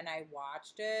I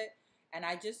watched it, and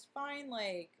I just find,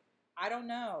 like, I don't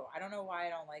know why I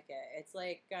don't like it. It's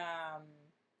like,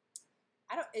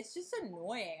 it's just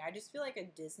annoying. I just feel like a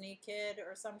Disney kid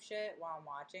or some shit while I'm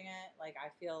watching it. Like, I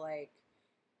feel like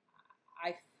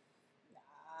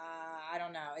I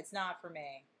don't know. It's not for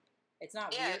me. It's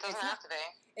not weird. It doesn't have to be.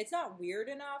 It's not weird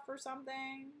enough or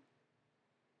something.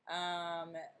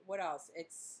 What else?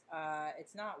 It's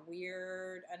not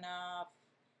weird enough.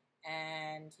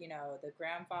 And, you know, the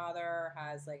grandfather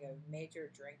has, like, a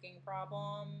major drinking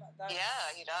problem.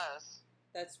 Yeah, he does.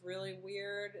 That's really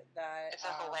weird. It's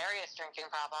a hilarious drinking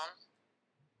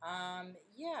problem.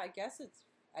 Yeah, I guess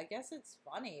it's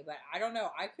funny, but I don't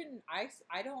know. I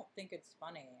don't think it's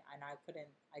funny, and I couldn't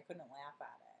laugh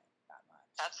at it that much.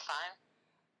 That's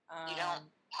fine. You don't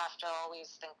have to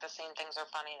always think the same things are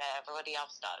funny that everybody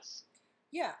else does.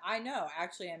 Yeah, I know.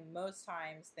 Actually, and most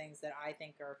times things that I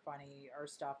think are funny are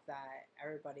stuff that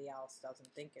everybody else doesn't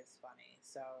think is funny.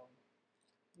 So,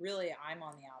 really, I'm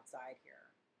on the outside here.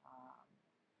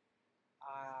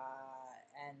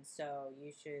 And so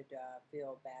you should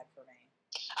feel bad for me.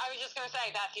 I was just gonna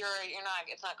say that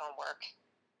it's not gonna work.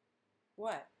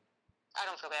 What? I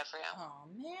don't feel bad for you. Oh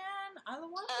man, I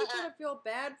want people to feel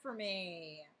bad for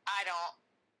me. I don't.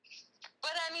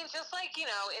 But I mean, just like, you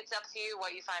know, it's up to you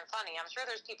what you find funny. I'm sure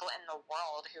there's people in the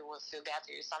world who will feel bad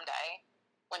for you someday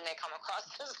when they come across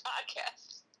this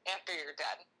podcast after you're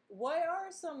dead. What are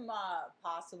some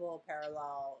possible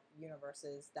parallel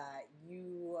universes that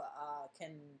you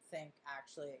can think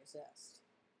actually exist?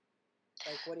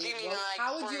 Like, what do you mean?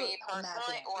 How would you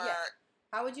imagine?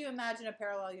 How would you imagine a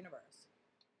parallel universe?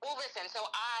 Well, listen. So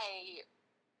I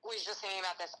was just thinking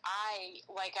about this. I,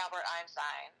 like Albert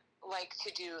Einstein, like to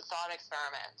do thought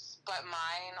experiments, but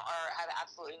mine have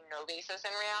absolutely no basis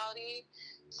in reality.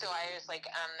 So I just like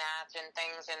imagine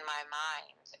things in my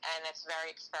mind, and it's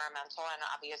very experimental. And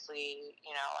obviously,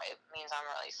 you know, it means I'm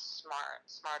really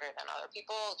smarter than other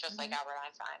people, just like Albert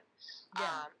Einstein.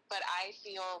 Yeah. But I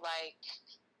feel like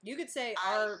you could say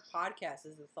our podcast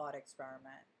is a thought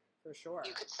experiment for sure.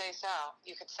 You could say so.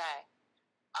 You could say.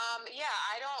 Yeah,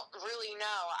 I don't really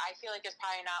know. I feel like it's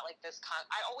probably not like this.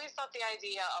 I always thought the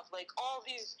idea of like all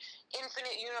these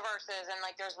infinite universes and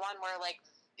like there's one where like,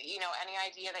 you know, any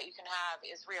idea that you can have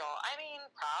is real. I mean,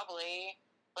 probably.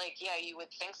 Like, yeah, you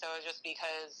would think so just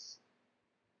because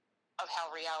of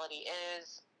how reality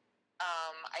is.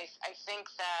 I think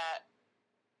that,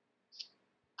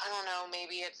 I don't know,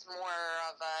 maybe it's more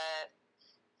of a...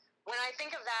 When I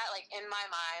think of that, like, in my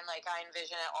mind, like, I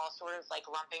envision it all sort of, like,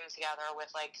 lumping together with,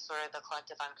 like, sort of the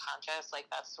collective unconscious. Like,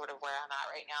 that's sort of where I'm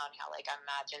at right now and how, like, I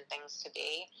imagine things to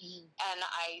be. And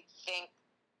I think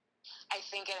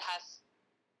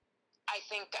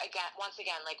again, once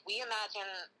again, like, we imagine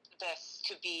this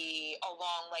to be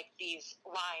along, like, these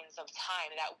lines of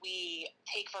time that we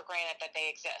take for granted that they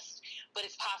exist. But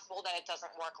it's possible that it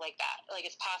doesn't work like that. Like,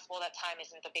 it's possible that time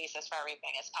isn't the basis for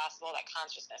everything. It's possible that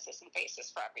consciousness isn't the basis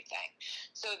for everything.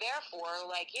 So, therefore,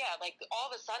 like, yeah, like,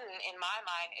 all of a sudden, in my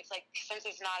mind, it's like, since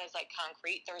it's not as, like,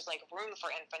 concrete, there's, like, room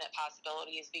for infinite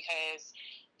possibilities because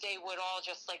they would all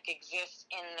just, like, exist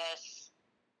in this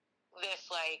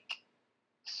like,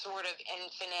 sort of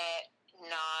infinite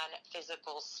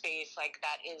non-physical space, like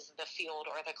that is the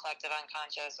field or the collective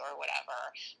unconscious or whatever.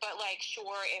 But like,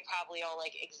 sure, it probably all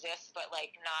like exists, but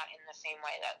like not in the same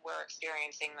way that we're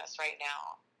experiencing this right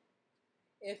now.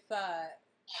 If I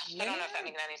don't know if that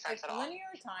makes any sense at all. If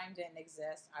linear time didn't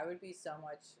exist, I would be so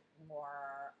much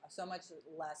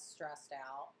less stressed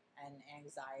out and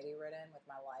anxiety ridden with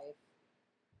my life.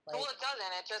 Like, well, it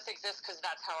doesn't. It just exists because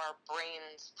that's how our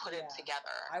brains put it Yeah.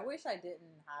 together. I wish I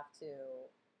didn't have to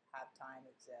have time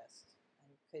exist and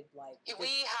could like.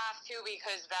 We have to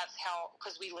because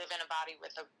because we live in a body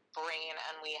with a brain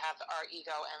and we have our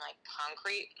ego and like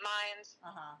concrete minds,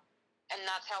 and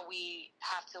that's how we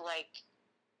have to like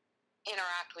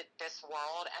interact with this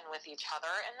world and with each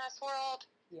other in this world.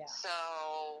 Yeah.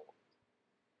 So,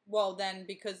 well, then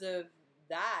because of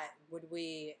that, would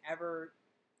we ever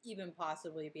even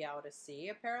possibly be able to see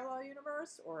a parallel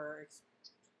universe or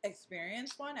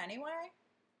experience one anyway?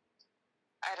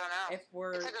 I don't know. If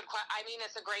we're, it's a good. I mean,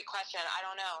 it's a great question. I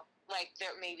don't know. Like,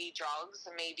 there may be drugs,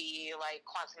 maybe like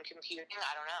quantum computing.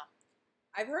 I don't know.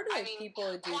 I've heard like people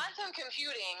do quantum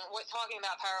computing. What talking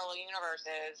about parallel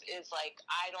universes is like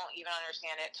I don't even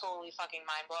understand it. Totally fucking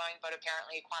mind blowing. But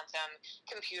apparently, quantum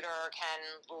computer can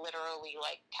literally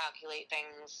like calculate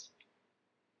things.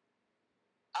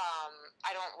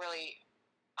 I don't really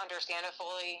understand it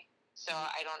fully, so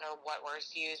I don't know what words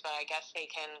to use. But I guess they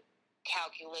can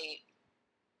calculate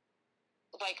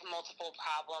like multiple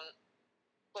outcomes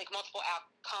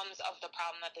of the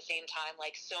problem at the same time,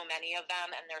 like so many of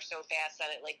them, and they're so fast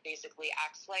that it like basically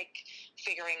acts like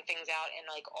figuring things out in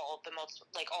like all of the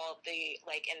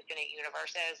infinite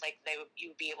universes. Like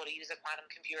you'd be able to use a quantum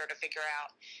computer to figure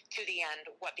out to the end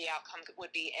what the outcome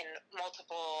would be in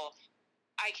multiple.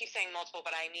 I keep saying multiple,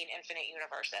 but I mean infinite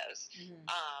universes.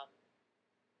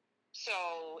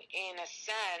 So in a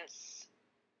sense,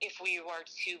 if we were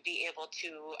to be able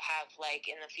to have, like,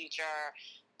 in the future,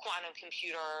 quantum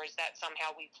computers that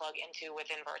somehow we plug into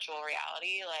within virtual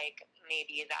reality, like,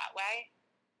 maybe that way.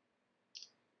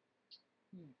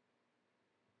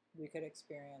 We could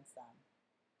experience them.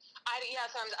 I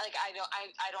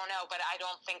don't know, but I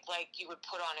don't think, like, you would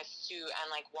put on a suit and,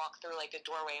 like, walk through, like, a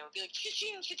doorway and be like,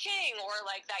 cha-ching, cha-ching, or,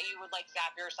 like, that you would, like,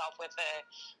 zap yourself with it,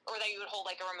 or that you would hold,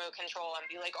 like, a remote control and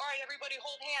be like, all right, everybody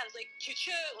hold hands, like,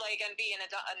 cha-cha, like, and be in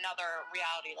another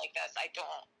reality like this. I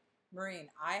don't. Maureen,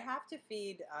 I have to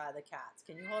feed the cats.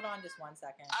 Can you hold on just 1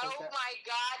 second? Oh, my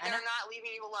God, they're not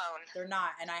leaving you alone. They're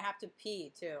not, and I have to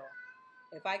pee, too.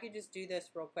 If I could just do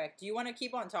this real quick. Do you want to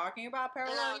keep on talking about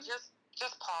parallel? No,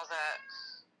 just pause it.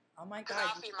 Oh my God!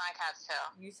 I'll feed my cats too.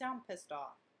 You sound pissed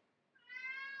off.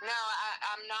 No,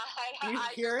 I'm not. You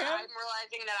hear him? I'm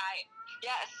realizing that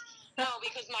yes. No,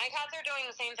 because my cats are doing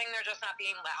the same thing. They're just not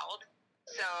being loud.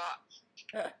 So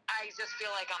I just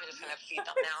feel like I'm just gonna feed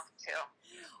them now too.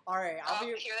 All right,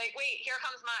 Here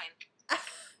comes mine.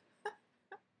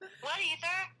 What,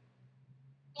 Ether?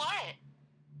 What?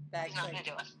 He's not gonna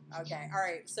do it. Okay. All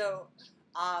right. So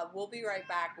we'll be right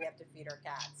back. We have to feed our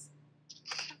cats.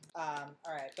 All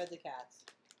right, fed the cats.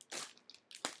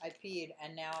 I peed,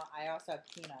 and now I also have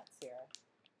peanuts here.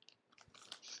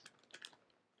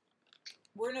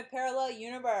 We're in a parallel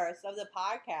universe of the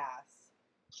podcast.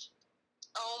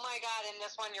 Oh my God, in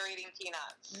this one you're eating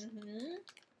peanuts. Mm-hmm.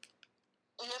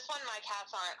 In this one, my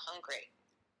cats aren't hungry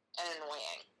and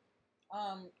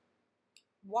annoying.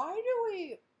 Why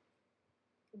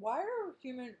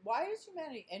is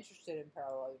humanity interested in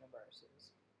parallel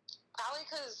universes? Probably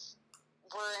because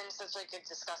we're in such like a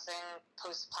disgusting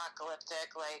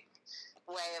post-apocalyptic like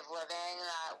way of living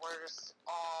that we're just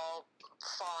all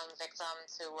falling victim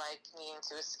to like needing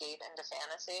to escape into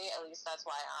fantasy. At least that's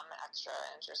why I'm extra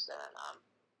interested in them.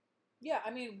 Yeah,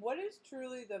 I mean, what is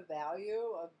truly the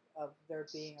value of there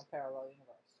being a parallel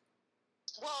universe?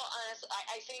 Well, honestly,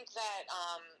 I think that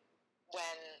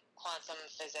when quantum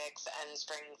physics and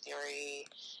string theory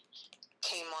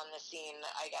came on the scene,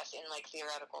 I guess, in, like,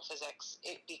 theoretical physics,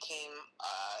 it became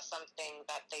something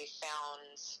that they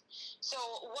found. So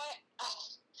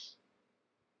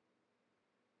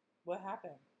what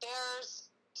happened? There's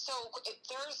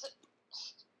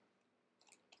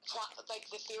like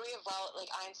the theory of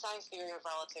Einstein's theory of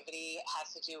relativity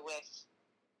has to do with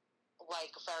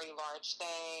like very large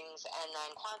things, and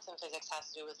then quantum physics has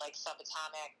to do with like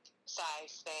subatomic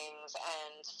size things,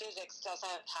 and physics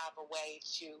doesn't have a way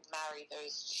to marry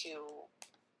those two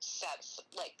sets,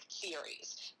 like,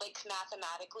 theories. Like,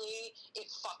 mathematically, it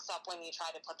fucks up when you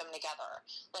try to put them together.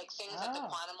 Like, things at the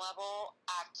quantum level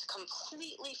act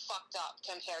completely fucked up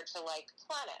compared to, like,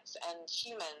 planets and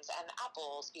humans and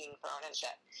apples being thrown and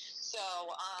shit. So,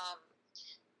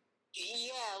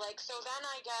 yeah, like, so then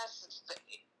I guess,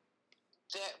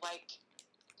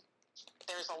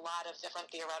 there's a lot of different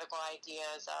theoretical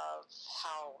ideas of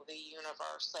how the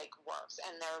universe, like, works.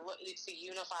 And it's a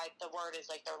unified, the word is,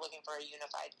 like, they're looking for a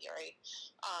unified theory.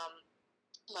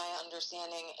 My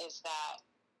understanding is that,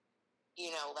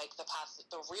 you know, like, the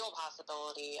real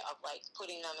possibility of, like,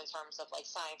 putting them in terms of, like,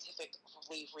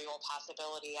 scientifically real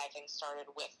possibility, I think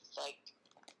started with, like,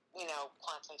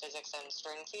 quantum physics and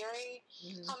string theory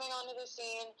Mhm. coming onto the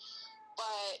scene.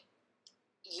 But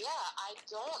yeah, I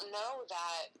don't know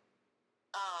that.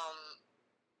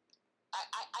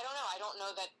 I don't know. I don't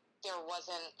know that there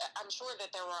wasn't. I'm sure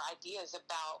that there were ideas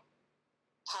about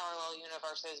parallel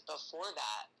universes before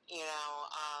that,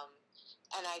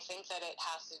 and I think that it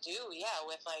has to do,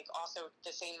 with like also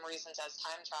the same reasons as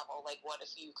time travel. Like, what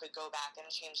if you could go back and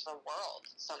change the world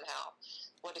somehow?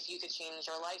 What if you could change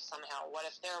your life somehow? What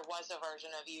if there was a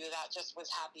version of you that just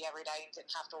was happy every day and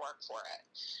didn't have to work for it?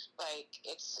 Like,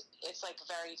 it's like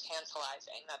very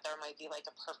tantalizing that there might be like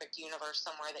a perfect universe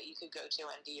somewhere that you could go to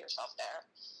and be yourself there.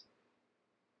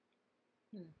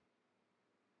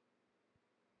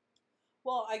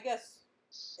 Well, I guess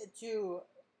to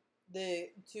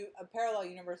parallel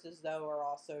universes though are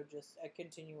also just a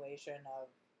continuation of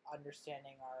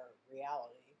understanding our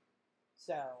reality.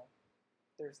 So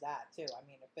there's that too. I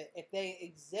mean, if they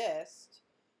exist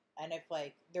and if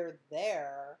like they're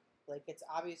there, like it's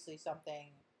obviously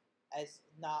something as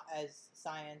not as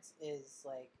science is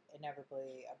like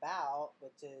inevitably about,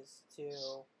 which is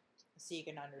to seek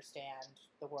and understand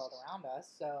the world around us.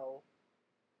 So,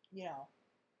 you know,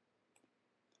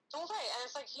 Well, right, and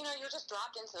it's like, you're just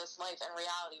dropped into this life and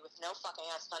reality with no fucking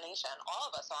explanation. All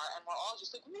of us are, and we're all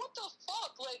just like, what the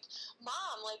fuck? Like,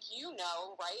 Mom, like,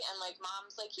 right? And, like,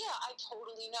 Mom's like, yeah, I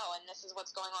totally know, and this is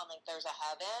what's going on. Like, there's a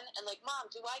heaven, and, like,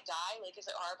 Mom, do I die? Like, is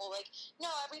it horrible? Like,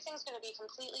 no, everything's gonna be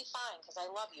completely fine, because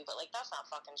I love you, but, like, that's not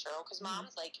fucking true, because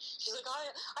Mom's like, she's like,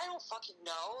 I don't fucking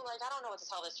know. Like, I don't know what to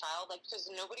tell this child, like, because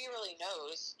nobody really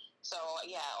knows. So,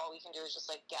 yeah, all we can do is just,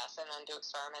 like, guess and then do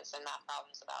experiments and math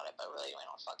problems about it, but really, we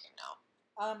don't fucking know.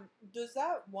 Does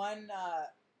that one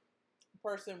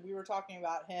person, we were talking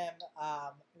about him,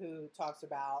 who talks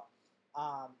about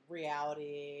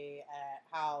reality and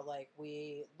how, like,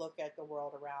 we look at the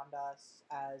world around us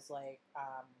as, like,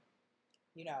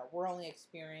 we're only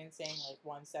experiencing, like,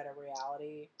 one set of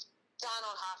reality.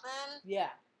 Donald Hoffman? Yeah.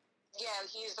 Yeah,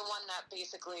 he's the one that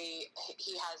basically,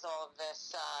 he has all of this,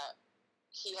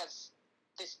 he has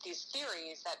these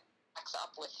theories that backs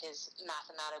up with his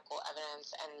mathematical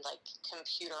evidence and like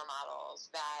computer models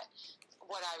that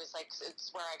what I was like,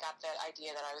 it's where I got the idea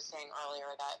that I was saying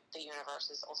earlier that the universe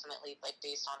is ultimately like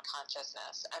based on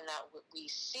consciousness, and that what we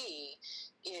see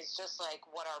is just like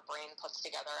what our brain puts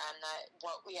together, and that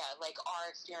like our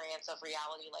experience of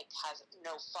reality like has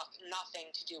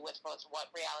nothing to do with what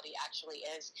reality actually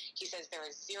is. He says there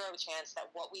is zero chance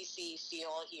that what we see,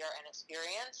 feel, hear, and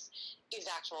experience is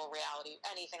actual reality,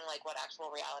 anything like what actual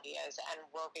reality is, and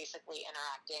we're basically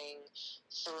interacting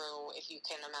through, if you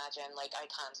can imagine, like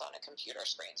icons on a computer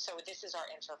screen. So this is our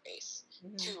interface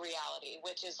to reality,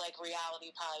 which is like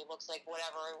reality probably looks like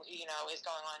whatever, is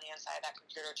going on the inside of that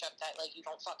computer chip that like you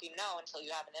don't fucking know until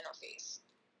you have an interface.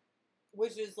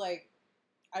 Which is like,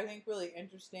 I think really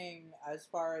interesting as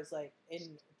far as like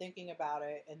in thinking about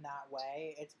it in that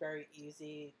way. It's very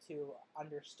easy to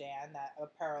understand that a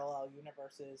parallel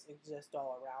universes exist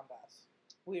all around us.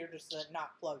 We are just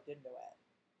not plugged into it.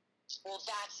 Well,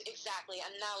 that's exactly,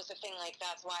 and that was the thing, like,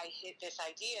 that's why this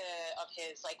idea of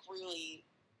his, like, really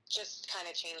just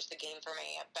kind of changed the game for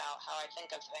me about how I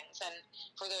think of things. And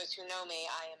for those who know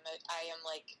me, I am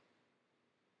like,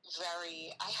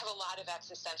 I have a lot of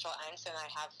existential angst, and I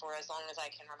have for as long as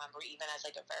I can remember, even as,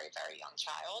 like, a very, very young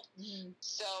child.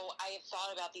 So I have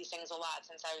thought about these things a lot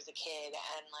since I was a kid,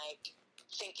 and, like,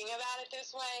 thinking about it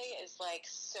this way is, like,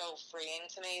 so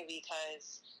freeing to me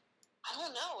because I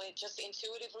don't know. It just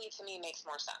intuitively to me makes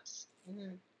more sense.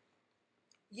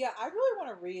 Yeah, I really want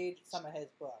to read some of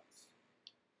his books.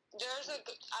 There's I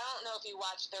don't know if you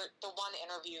watched the one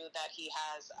interview that he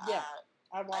has. Yeah,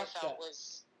 I watched I felt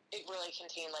it really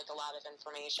contained like a lot of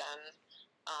information,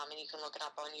 and you can look it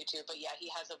up on YouTube. But yeah,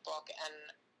 he has a book, and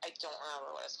I don't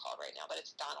remember what it's called right now, but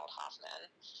it's Donald Hoffman.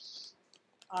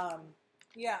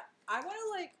 Yeah, I want to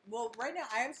right now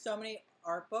I have so many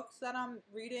art books that I'm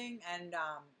reading and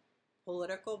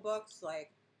political books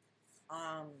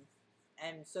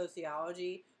and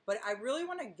sociology, but I really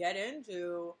want to get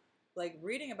into like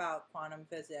reading about quantum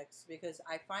physics because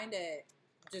I find it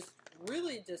just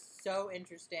really just so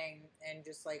interesting and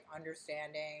just like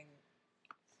understanding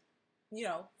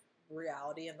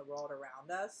reality and the world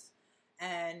around us.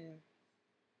 And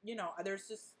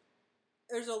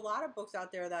there's a lot of books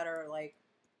out there that are like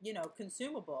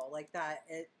consumable like that.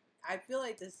 I feel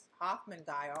like this Hoffman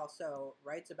guy also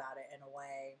writes about it in a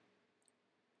way.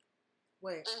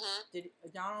 Wait, did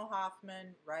Donald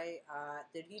Hoffman write?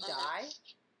 Did he die?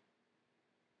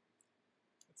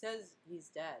 It says he's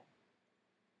dead.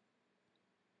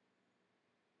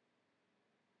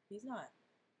 He's not.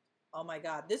 Oh my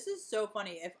God, this is so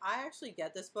funny. If I actually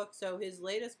get this book, so his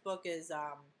latest book is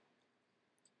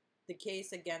The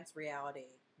Case Against Reality: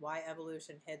 Why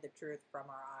Evolution Hid the Truth from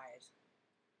Our Eyes.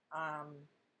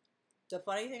 The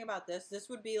funny thing about this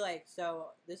would be like, so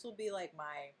this will be like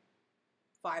my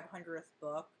 500th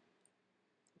book,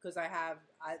 because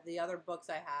the other books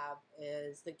I have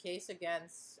is The Case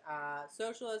Against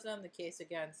Socialism, The Case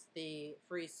Against the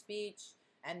Free Speech,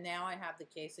 and now I have The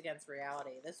Case Against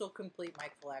Reality. This will complete my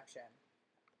collection.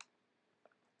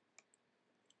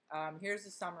 Here's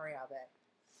a summary of it.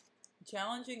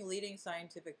 Challenging leading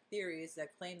scientific theories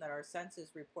that claim that our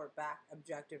senses report back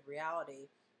objective reality,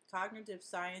 cognitive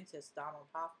scientist Donald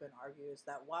Hoffman argues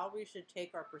that while we should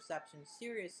take our perceptions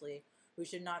seriously, we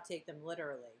should not take them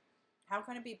literally. How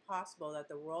can it be possible that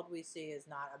the world we see is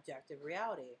not objective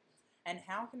reality? And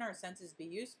how can our senses be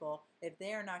useful if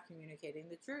they are not communicating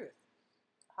the truth?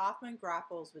 Hoffman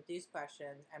grapples with these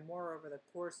questions and more over the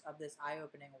course of this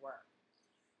eye-opening work.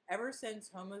 Ever since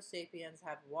Homo sapiens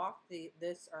have walked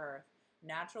this earth,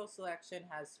 natural selection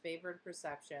has favored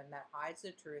perception that hides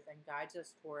the truth and guides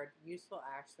us toward useful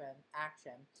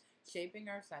action, shaping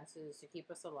our senses to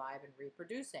keep us alive and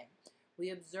reproducing. We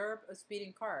observe a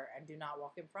speeding car and do not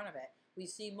walk in front of it. We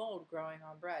see mold growing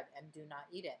on bread and do not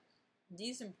eat it.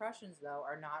 These impressions, though,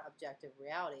 are not objective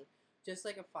reality. Just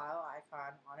like a file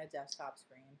icon on a desktop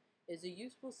screen is a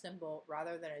useful symbol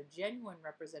rather than a genuine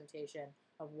representation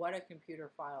of what a computer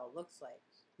file looks like.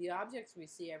 The objects we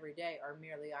see every day are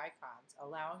merely icons,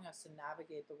 allowing us to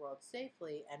navigate the world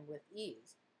safely and with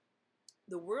ease.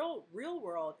 The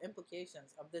real-world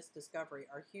implications of this discovery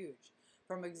are huge,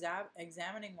 from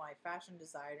examining why fashion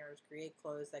designers create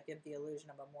clothes that give the illusion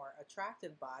of a more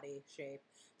attractive body shape,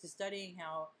 to studying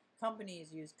how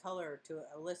companies use color to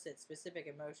elicit specific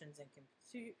emotions in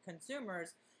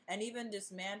consumers, and even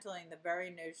dismantling the very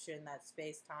notion that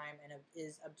space-time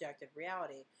is objective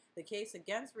reality. The Case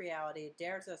Against Reality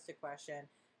dares us to question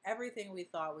everything we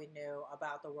thought we knew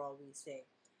about the world we see.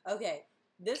 Okay,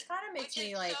 this kind of makes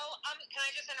me like... can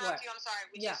I just interrupt you? I'm sorry.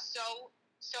 Which is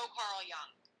so Carl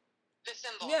Jung. The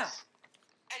symbols. Yeah.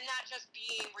 And not just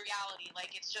being reality.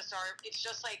 Like, it's just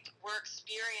like we're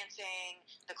experiencing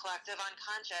the collective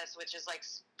unconscious, which is like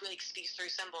speaks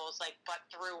through symbols, like, but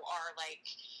through our like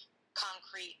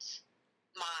concrete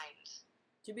mind.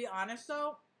 To be honest,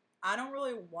 though, I don't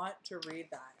really want to read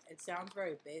that. It sounds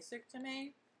very basic to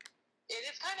me. It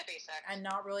is kind of basic. And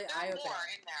not really There's eye-opening. more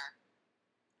in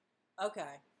there.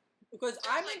 Okay. Because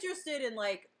I'm interested in,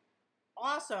 like,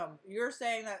 awesome. You're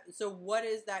saying that, so what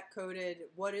is the coded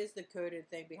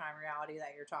thing behind reality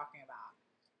that you're talking about?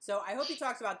 So I hope he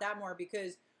talks about that more,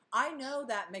 because I know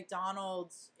that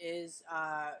McDonald's is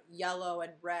yellow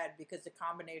and red because the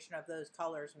combination of those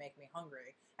colors make me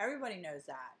hungry. Everybody knows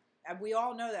that. And we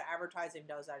all know that advertising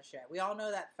does that shit. We all know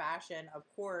that fashion, of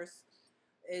course,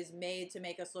 is made to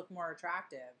make us look more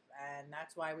attractive. And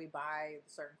that's why we buy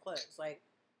certain clothes. Like,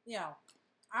 you know,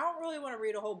 I don't really want to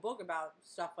read a whole book about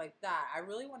stuff like that. I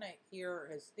really want to hear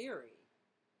his theory.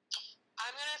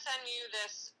 I'm going to send you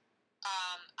this.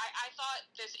 I thought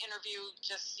this interview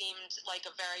just seemed like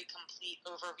a very complete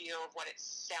overview of what it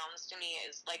sounds to me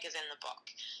is in the book.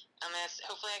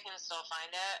 Hopefully I can still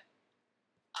find it.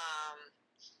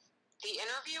 The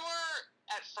interviewer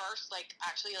at first, I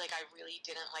really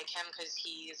didn't like him because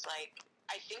he's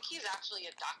I think he's actually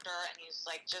a doctor, and he's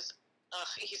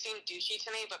he seemed douchey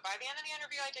to me, but by the end of the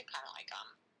interview, I did kind of like him.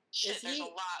 There's a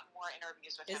lot more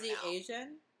interviews with him now. Is he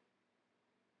Asian?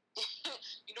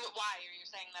 You know why? Are you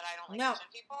saying that I don't like Asian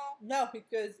people? No,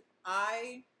 because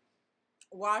I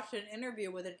watched an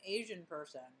interview with an Asian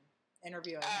person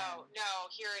interviewing him. Oh, no,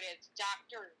 here it is.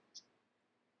 Dr.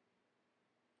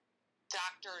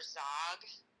 Zog.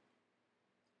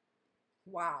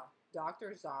 Wow.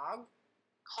 Dr. Zog?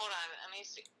 Hold on, let me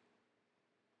see.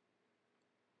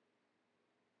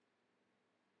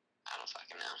 I don't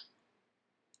fucking know.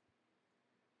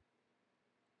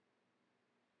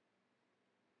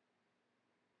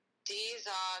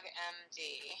 D-Zog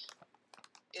MD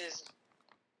is,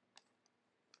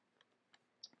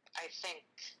 I think,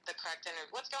 the correct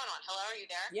interview. What's going on? Hello, are you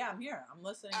there? Yeah, I'm here. I'm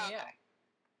listening to you.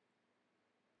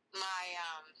 My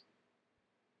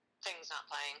thing's not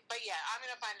playing. But yeah, I'm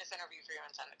going to find this interview for you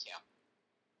and send it to you.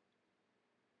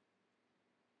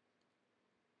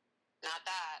 Not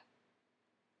that.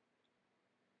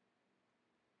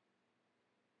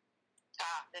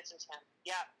 Ah, this is him.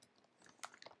 Yep.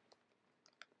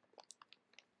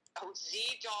 Oh,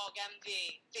 Z-Dog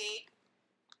MD. See?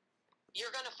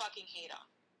 You're going to fucking hate him.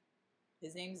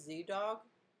 His name's Z-Dog?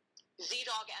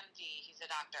 Z-Dog MD. He's a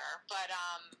doctor. But,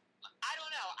 I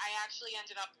don't know. I actually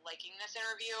ended up liking this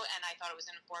interview, and I thought it was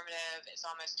informative. It's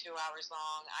almost 2 hours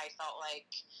long. I felt like,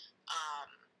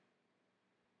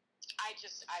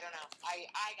 I don't know.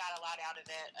 I got a lot out of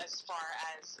it as far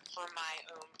as for my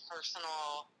own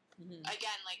personal,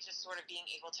 again, like just sort of being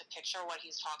able to picture what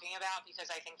he's talking about,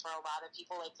 because I think for a lot of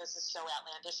people, like, this is so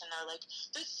outlandish, and they're like,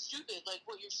 this is stupid, like,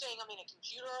 what you're saying, I mean, a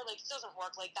computer, like, it doesn't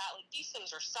work like that, like, these things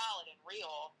are solid and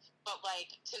real, but, like,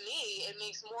 to me, it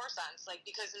makes more sense, like,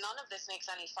 because none of this makes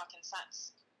any fucking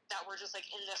sense, that we're just, like,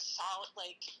 in this solid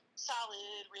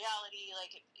reality,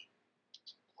 like, it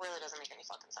really doesn't make any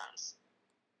fucking sense.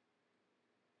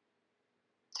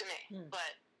 To me,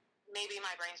 but maybe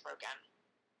my brain's broken.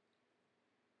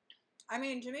 I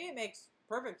mean, to me, it makes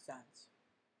perfect sense.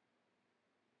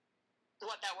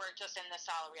 What, that we're just in this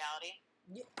solid reality?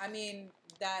 Yeah, I mean,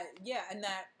 and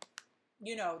that,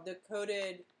 the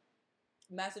coded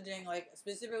messaging, like,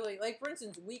 specifically, like, for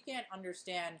instance, we can't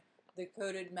understand the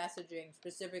coded messaging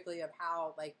specifically of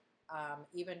how, like,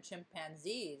 even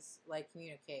chimpanzees, like,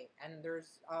 communicate. And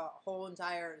there's a whole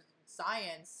entire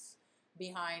science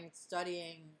behind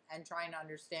studying and trying to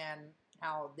understand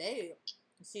how they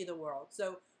see the world.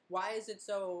 So why is it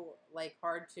so, like,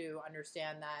 hard to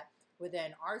understand that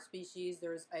within our species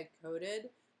there's a coded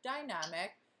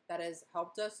dynamic that has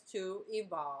helped us to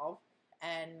evolve,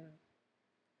 and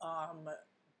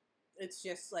it's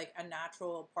just like a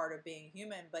natural part of being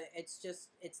human, but it's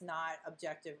not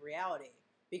objective reality,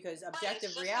 because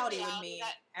objective reality would mean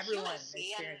everyone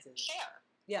experiences. Share.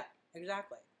 Yeah,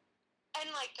 exactly. And,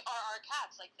 like, our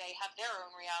cats, like, they have their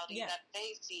own reality that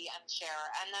they see and share.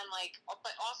 And then, like,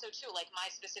 but also, too, like, my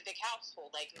specific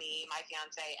household, like me, my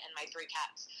fiance, and my 3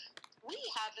 cats, we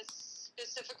have a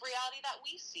specific reality that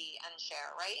we see and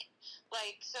share, right?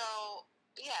 Like, so,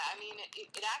 yeah, I mean,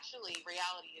 it actually,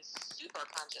 reality is super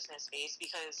consciousness-based,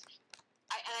 because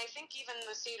I think even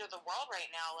the state of the world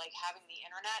right now, like, having the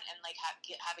internet and, like,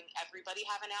 having everybody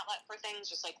have an outlet for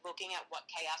things, just, like, looking at what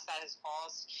chaos that has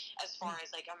caused as far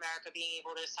as, like, America being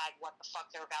able to decide what the fuck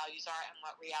their values are and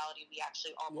what reality we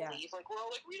actually all believe. Like, we're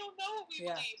all like, we don't know what we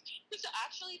believe. Because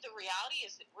actually the reality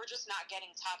is that we're just not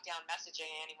getting top-down messaging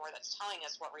anymore that's telling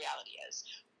us what reality is.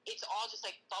 It's all just,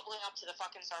 like, bubbling up to the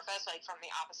fucking surface, like, from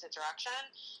the opposite direction.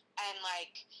 And,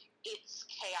 like, it's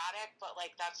chaotic, but,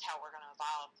 like, that's how we're going to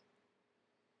evolve.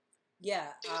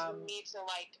 Yeah. We need to,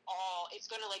 like, it's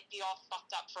going to, like, be all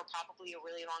fucked up for probably a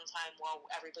really long time while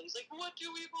everybody's like, what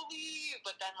do we believe?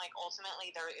 But then, like,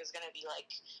 ultimately there is going to be, like,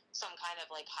 some kind of,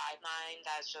 like, hive mind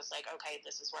that's just like, okay,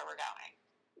 this is where we're going.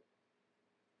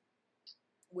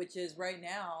 Which is right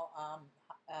now,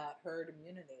 herd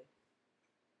immunity.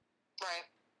 Right.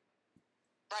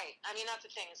 Right. I mean, that's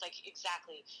the thing. It's like,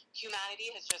 exactly.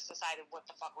 Humanity has just decided what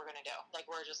the fuck we're going to do. Like,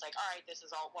 we're just like, all right, this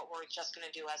is all what we're just going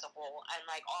to do as a whole. And,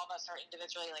 like, all of us are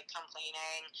individually, like,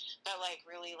 complaining. But, like,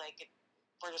 really, like,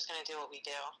 we're just going to do what we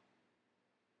do.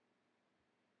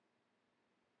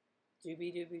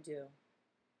 Doobie-doobie-doo.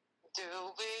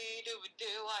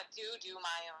 Doobie-doobie-doo. I do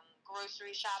my own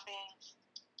grocery shopping.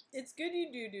 It's good you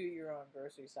do your own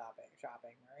grocery shopping,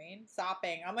 Maureen.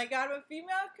 Shopping. Oh my god, I'm a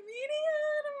female comedian.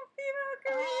 You're a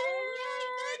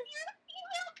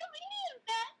female comedian,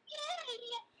 Beth.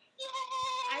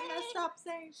 Yay. I must stop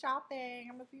saying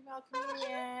shopping. I'm a female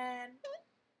comedian.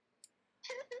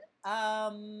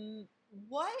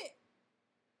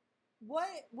 What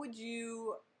would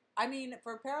you... I mean,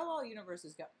 for parallel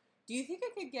universes go... Do you think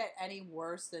it could get any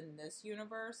worse than this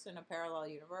universe in a parallel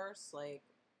universe? Like...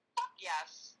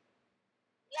 Yes.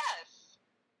 Yes.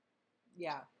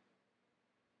 Yeah.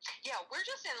 Yeah, we're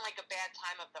just in, like, a bad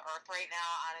time of the earth right now,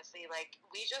 honestly. Like,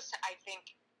 I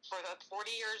think, for the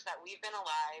 40 years that we've been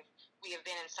alive, we have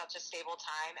been in such a stable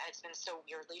time, and it's been so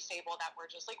weirdly stable that we're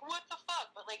just like, what the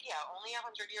fuck? But, like, yeah, only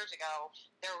 100 years ago,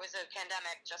 there was a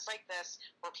pandemic just like this,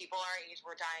 where people our age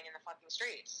were dying in the fucking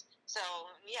streets. So,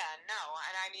 yeah, no.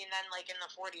 And I mean, then, like, in the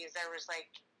 40s, there was,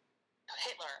 like,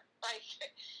 Hitler, like,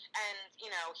 and,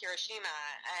 Hiroshima,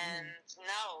 and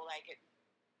no, like,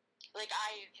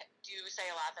 I do say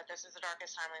a lot that this is the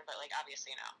darkest timeline, but, like,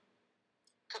 obviously, no.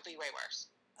 Could be way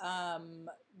worse.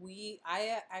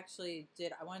 I actually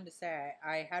did, I wanted to say,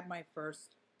 I had my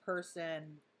first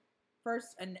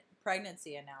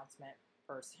pregnancy announcement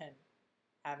person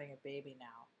having a baby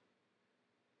now.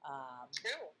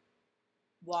 Who?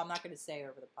 Well, I'm not going to say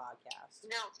over the podcast.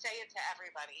 No, say it to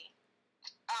everybody.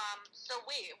 So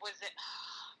wait, was it...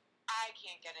 I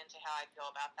can't get into how I feel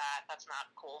about that. That's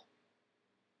not cool.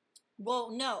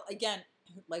 Well, no, again,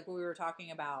 like we were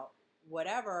talking about,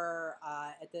 whatever,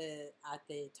 at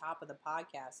the top of the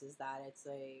podcast is that it's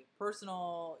a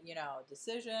personal,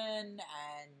 decision,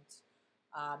 and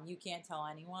You can't tell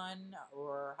anyone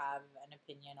or have an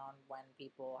opinion on when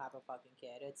people have a fucking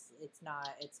kid. It's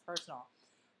not, it's personal.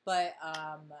 But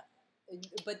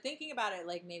thinking about it,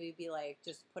 like maybe be like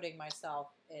just putting myself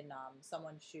in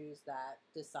someone's shoes that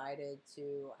decided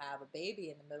to have a baby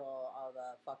in the middle of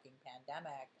a fucking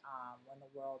pandemic, when the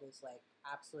world is like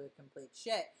absolute complete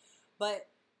shit. But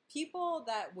people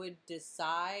that would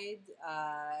decide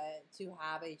to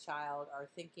have a child are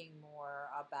thinking more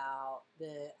about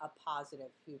a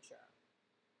positive future.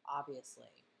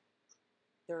 Obviously,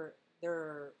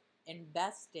 they're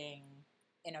investing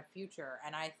in a future,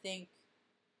 and I think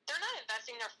They're not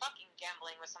investing, they're fucking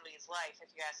gambling with somebody's life,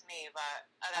 if you ask me, but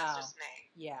that's just me.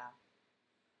 Yeah.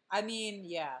 I mean,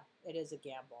 yeah, it is a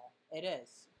gamble. It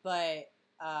is. But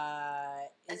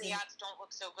and the odds don't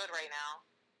look so good right now.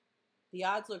 The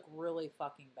odds look really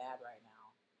fucking bad right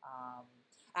now.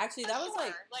 Actually, that was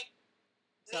like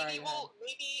maybe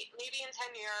maybe in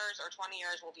 10 years or 20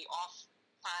 years we'll be off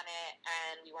planet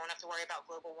and we won't have to worry about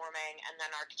global warming, and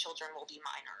then our children will be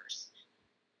miners.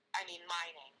 I mean,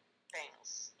 mining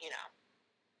things, you know.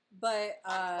 But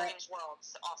Strange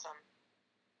worlds, awesome.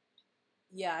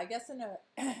 Yeah, I guess in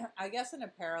a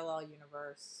parallel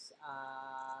universe,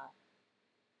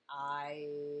 I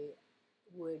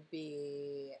would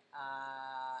be.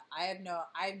 I have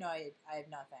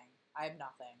nothing.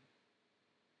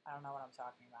 I don't know what I'm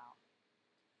talking about.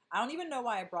 I don't even know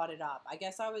why I brought it up. I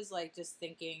guess I was like just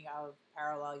thinking of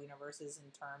parallel universes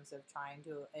in terms of trying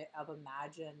to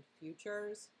imagined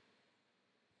futures.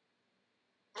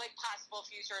 Like possible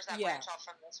futures that branch off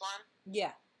from this one?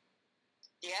 Yeah.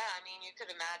 Yeah, I mean, you could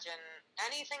imagine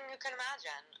anything you can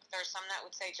imagine. There's some that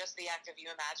would say just the act of you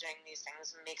imagining these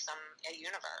things makes them a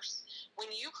universe.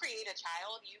 When you create a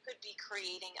child, you could be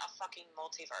creating a fucking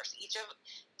multiverse.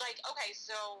 Okay,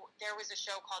 so there was a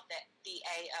show called the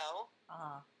AO.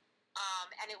 Uh-huh.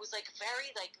 And it was like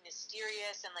very like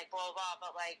mysterious and like blah, blah, blah,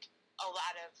 but like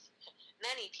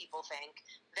many people think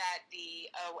that the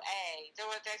OA,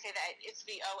 they say that it's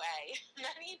the OA.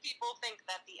 Many people think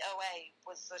that the OA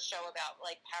was a show about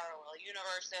like parallel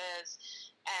universes,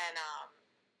 and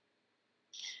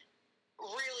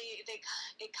really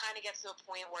it kind of gets to a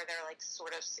point where they're like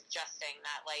sort of suggesting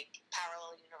that like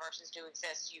parallel universes do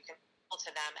exist. You can go to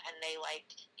them and they like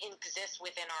exist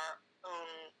within our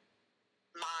own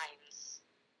minds.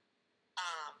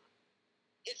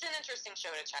 It's an interesting show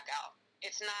to check out.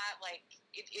 It's not like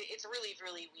it's really,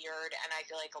 really weird, and I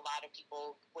feel like a lot of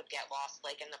people would get lost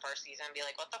like in the first season and be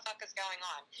like, "What the fuck is going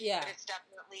on?" Yeah. But it's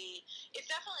definitely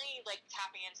like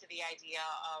tapping into the idea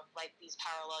of like these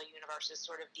parallel universes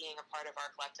sort of being a part of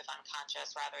our collective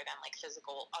unconscious rather than like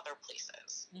physical other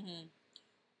places. Mm-hmm.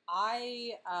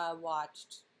 I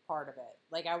watched part of it.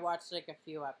 Like I watched like a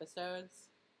few episodes.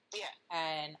 Yeah.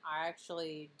 And I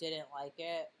actually didn't like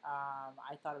it.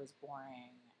 I thought it was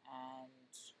boring, and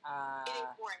it is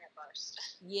boring at first.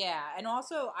 Yeah, and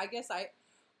also I guess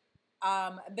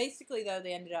basically though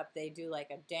they do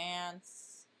like a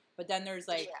dance, but then there's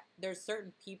there's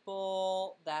certain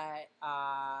people that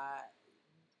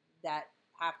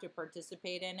have to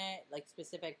participate in it, like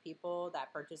specific people that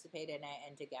participate in it,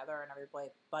 and together, and everybody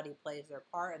plays their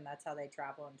part, and that's how they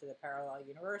travel into the parallel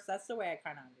universe. That's the way I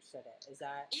kind of understood it. Is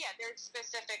that? Yeah, there's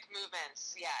specific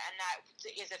movements. Yeah, and that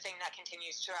is a thing that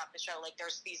continues throughout the show. Like,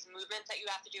 there's these movements that you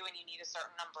have to do, and you need a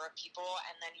certain number of people,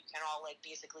 and then you can all like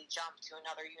basically jump to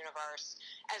another universe.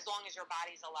 As long as your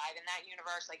body's alive in that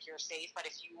universe, like you're safe. But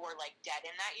if you were like dead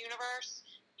in that universe,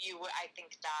 you would, I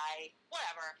think, die.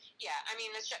 Whatever. Yeah, I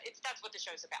mean, that's what the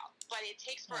show's about. But it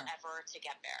takes forever to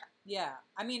get there. Yeah,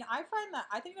 I mean, I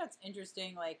think that's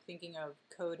interesting. Like thinking of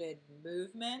coded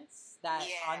movements that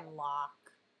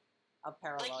unlock a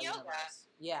parallel like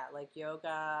universe. Yeah, like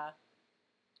yoga,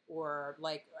 or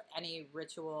like any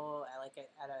ritual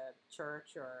at a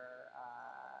church or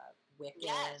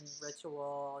Wiccan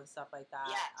ritual and stuff like that.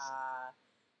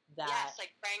 Yes,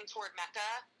 like praying toward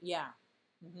Mecca. Yeah.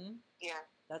 Mm-hmm. Yeah.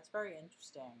 That's very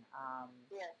interesting.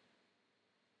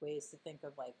 Ways to think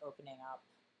of like opening up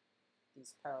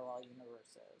these parallel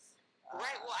universes.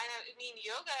 Right. Well, I mean,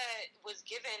 yoga was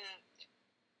given.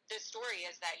 The story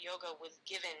is that yoga was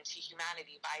given to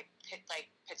humanity by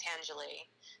Patanjali,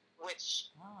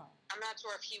 which I'm not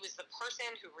sure if he was the person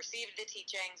who received the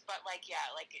teachings, but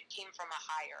it came from a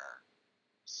higher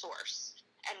source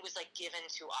and was like given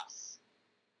to us.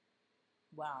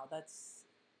 Wow, that's.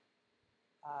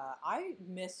 I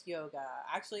miss yoga.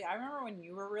 Actually, I remember when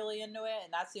you were really into it,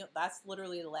 and that's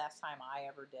literally the last time I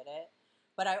ever did it.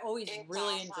 But I always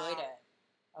really enjoyed it.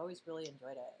 I always really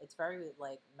enjoyed it. It's very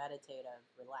like meditative,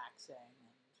 relaxing, and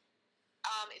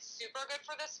It's super good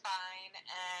for the spine,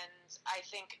 and I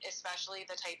think especially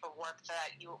the type of work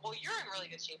that you're in really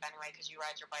good shape anyway because you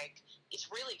ride your bike. It's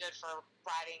really good for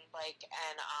riding bike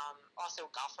and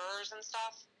also golfers and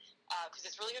stuff because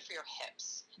it's really good for your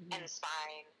hips and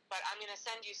spine. But I'm going to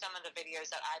send you some of the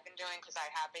videos that I've been doing because I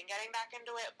have been getting back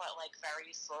into it, but like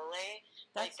very slowly.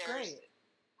 That's great.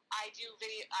 I do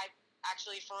video. I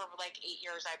actually for like 8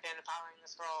 years I've been following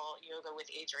this girl Yoga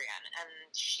with Adrienne, and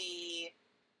she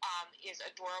is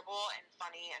adorable and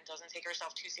funny and doesn't take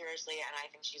herself too seriously, and I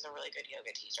think she's a really good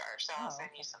yoga teacher. So I'll send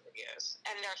you some videos,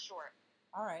 and they're short.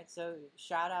 All right, so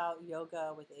shout out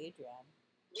Yoga with Adrienne.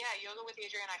 Yeah, Yoga with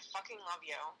Adrienne. I fucking love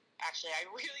you. Actually, I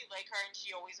really like her, and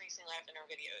she always makes me laugh in her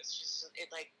videos. It's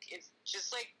just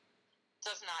like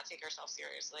does not take herself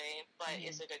seriously, but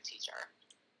is a good teacher.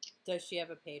 Does she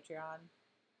have a Patreon?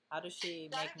 How does she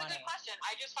make money? That's a good question.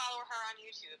 I just follow her on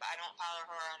YouTube. I don't follow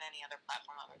her on any other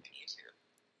platform other than YouTube.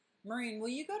 Maureen, will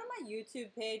you go to my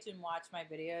YouTube page and watch my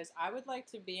videos? I would like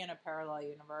to be in a parallel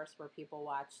universe where people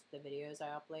watch the videos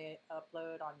I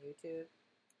upload on YouTube.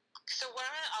 So what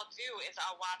I'll do is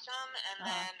I'll watch them,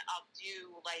 and then I'll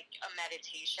do like a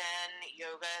meditation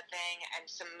yoga thing and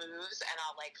some moves, and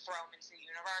I'll like throw them into the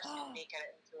universe and make it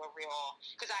into a real,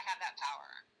 because I have that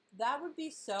power. That would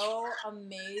be so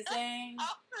amazing.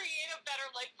 I'll create a better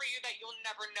life for you that you'll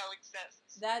never know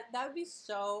exists. That would be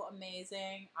so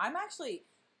amazing. I'm actually...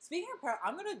 Speaking of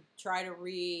I'm going to try to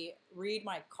read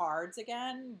my cards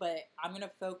again, but I'm going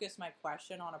to focus my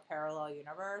question on a parallel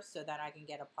universe so that I can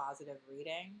get a positive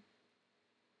reading.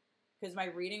 Because my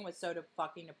reading was so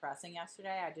fucking depressing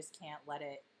yesterday, I just can't let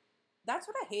it... That's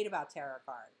what I hate about tarot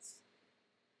cards.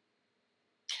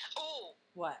 Oh.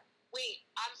 What? Wait,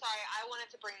 I'm sorry. I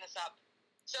wanted to bring this up.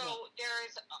 So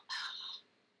there's...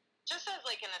 just as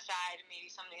like an aside, maybe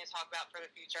something to talk about for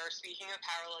the future, speaking of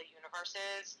parallel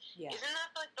universes, isn't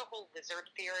that like the whole lizard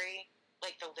theory?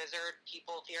 Like the lizard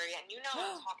people theory? And you know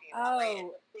what I'm talking about, right?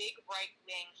 It's a big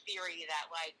right-wing theory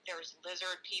that like there's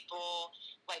lizard people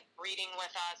like breeding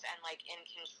with us and like in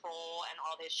control and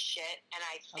all this shit. And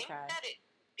I think that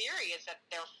theory is that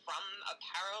they're from a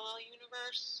parallel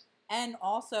universe. And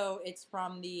also, it's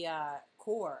from the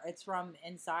core. It's from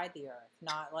inside the Earth,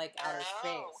 not like outer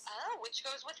space. Oh, which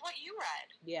goes with what you read.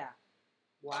 Yeah.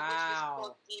 Wow. Which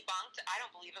was debunked. I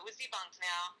don't believe it was debunked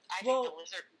now. I think the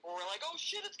lizard people were like, "Oh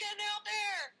shit, it's getting out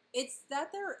there." It's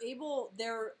that they're able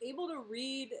to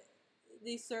read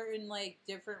these certain like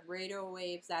different radio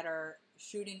waves that are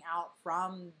shooting out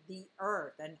from the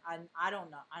Earth, and I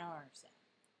don't know. I don't understand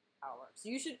how it works. So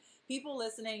people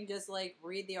listening, just like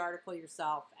read the article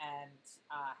yourself and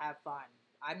have fun.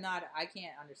 I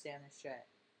can't understand this shit.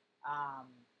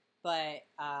 But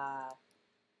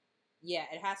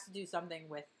it has to do something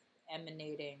with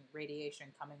emanating radiation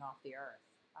coming off the Earth.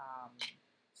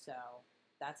 So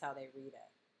that's how they read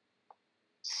it.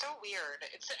 So weird.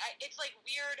 It's like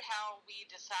weird how we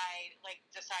decide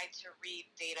to read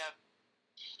data.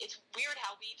 It's weird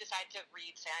how we decide to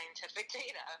read scientific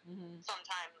data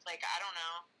sometimes. Like, I don't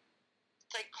know.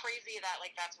 It's like crazy that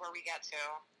like that's where we get to.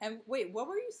 And wait, what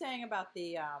were you saying about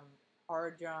the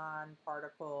hydrogen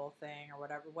particle thing or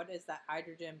whatever? What is that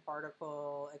hydrogen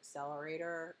particle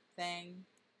accelerator thing?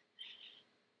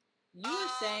 You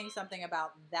were saying something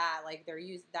about that, like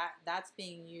that's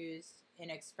being used in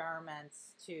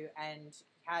experiments and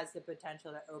has the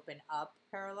potential to open up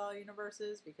parallel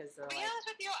universes because they're to be honest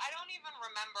with you, I don't even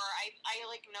remember. I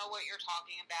like know what you're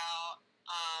talking about,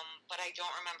 but I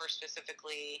don't remember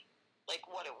specifically like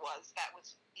what it was that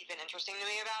was even interesting to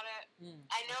me about it.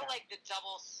 I know like the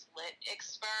double slit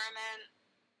experiment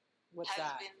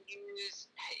has been used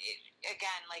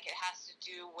again, like it has to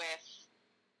do with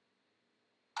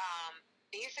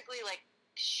basically like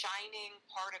shining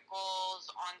particles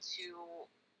onto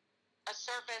a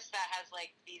surface that has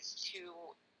like these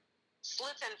two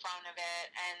slits in front of it,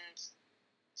 and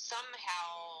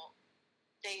somehow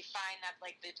they find that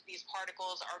like these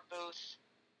particles are both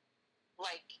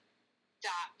like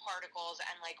dot particles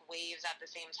and like waves at the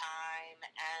same time,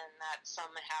 and that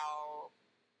somehow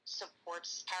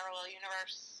supports parallel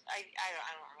universe. I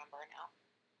don't remember now.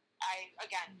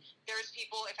 There's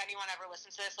people, if anyone ever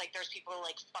listens to this, like there's people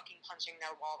like fucking punching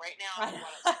their wall right now and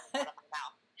what it's coming out of my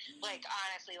mouth. Like,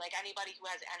 honestly, like anybody who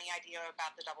has any idea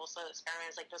about the double slit experiment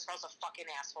is like, this girl's a fucking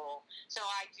asshole. So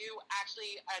I do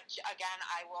actually, again,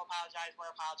 I will apologize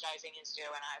where apologizing is due,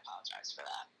 and I apologize for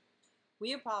that.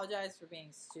 We apologize for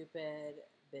being stupid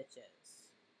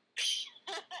bitches.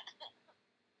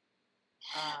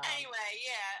 Anyway,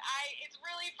 it's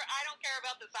really, I don't care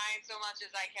about the science so much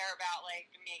as I care about like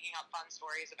making up fun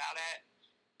stories about it.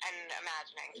 and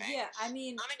imagining things. Yeah, I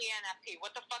mean, I'm an ENFP.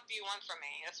 What the fuck do you want from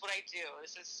me? That's what I do.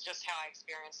 This is just how I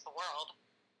experience the world.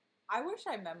 I wish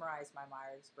I memorized my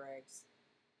Myers-Briggs.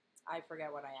 I forget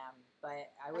what I am,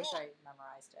 but I wish I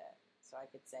memorized it so I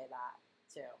could say that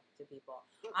too to people.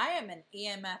 I am an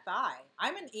EMFI.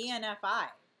 I'm an ENFI.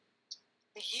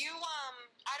 You,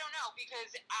 I don't know,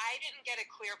 because I didn't get a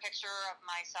clear picture of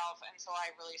myself until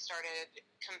I really started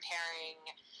comparing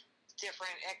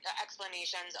different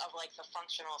explanations of, like, the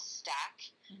functional stack.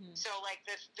 Mm-hmm. So, like,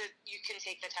 you can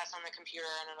take the test on the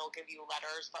computer and it'll give you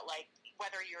letters, but, like,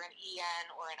 whether you're an EN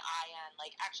or an IN,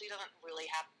 like, actually doesn't really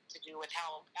have to do with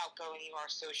how outgoing you are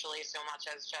socially so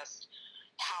much as just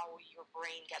how your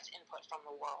brain gets input from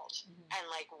the world and,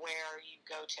 like, where you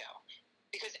go to.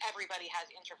 Because everybody has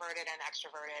introverted and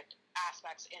extroverted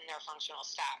aspects in their functional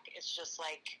stack. It's just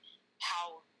like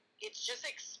how it's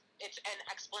an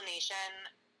explanation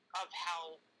of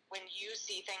how when you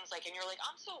see things like, and you're like,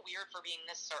 I'm so weird for being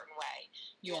this certain way.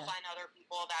 You'll find other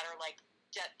people that are like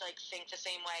think the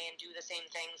same way and do the same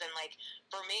things. And like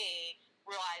for me,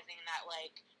 realizing that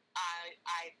like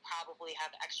I probably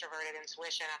have extroverted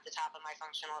intuition at the top of my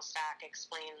functional stack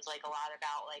explains like a lot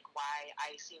about like why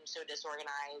I seem so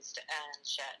disorganized and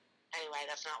shit. Anyway,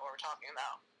 that's not what we're talking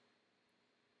about.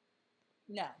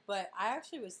 No, but I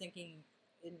actually was thinking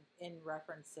in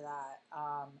reference to that,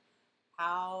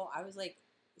 how I was like,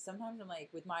 sometimes I'm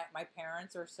like, with my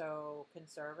parents are so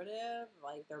conservative,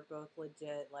 like they're both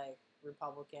legit like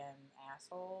Republican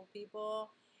asshole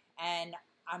people, and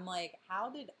I'm like, how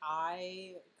did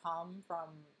I come from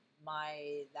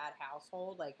that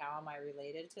household? Like, how am I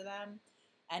related to them?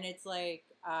 And it's like,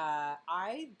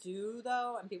 I do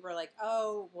though, and people are like,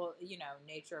 oh, well, you know,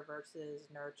 nature versus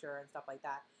nurture and stuff like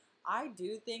that. I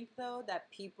do think though that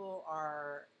people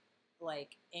are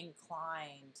like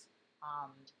inclined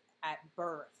at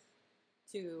birth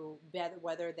to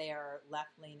whether they are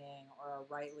left leaning or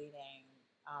a right leaning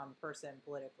person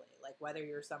politically. Like whether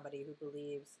you're somebody who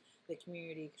believes the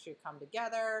community should come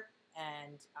together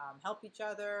and help each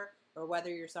other, or whether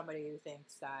you're somebody who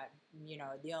thinks that, you know,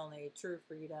 the only true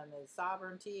freedom is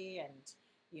sovereignty and,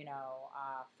 you know,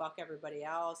 fuck everybody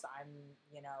else. I'm,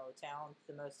 you know,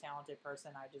 the most talented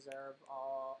person. I deserve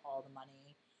all the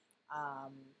money.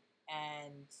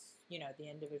 And, you know, the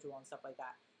individual and stuff like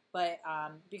that. But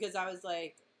because I was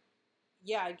like,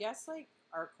 yeah, I guess like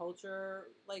our culture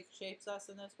like shapes us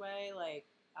in this way, like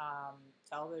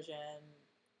television,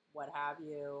 what have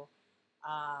you,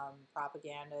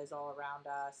 propaganda is all around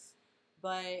us.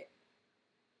 But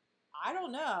I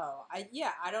don't know. I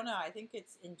don't know. I think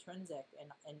it's intrinsic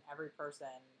in every person,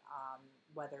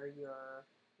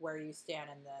 where you stand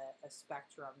in the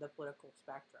spectrum, the political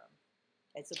spectrum.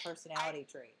 It's a personality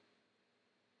trait,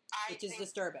 which is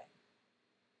disturbing.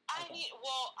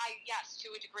 Yes, to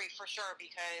a degree for sure,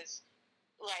 because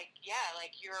like, yeah,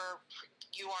 like you are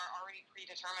already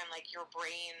predetermined, like your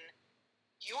brain,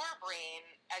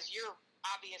 as you're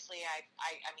obviously, I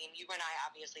mean, you and I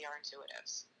obviously are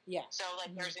intuitives. Yeah. So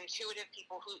like, there's intuitive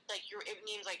people who like it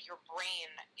means like your brain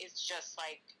is just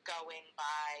like going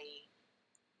by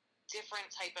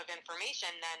different type of information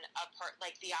than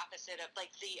like the opposite of,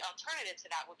 like, the alternative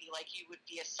to that would be like you would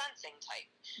be a sensing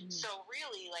type. So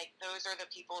really, like, those are the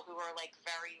people who are like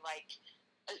very like,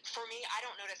 for me, I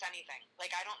don't notice anything.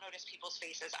 Like, I don't notice people's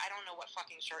faces. I don't know what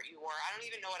fucking shirt you wore. I don't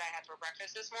even know what I had for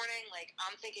breakfast this morning. Like,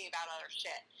 I'm thinking about other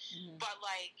shit. But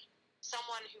like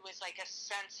someone who is like a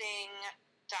sensing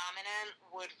dominant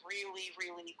would really,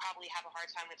 really probably have a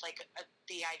hard time with like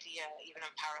the idea even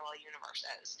of parallel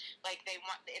universes. Like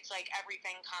it's like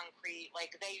everything concrete.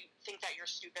 Like they think that you're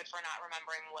stupid for not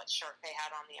remembering what shirt they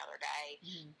had on the other day,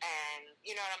 and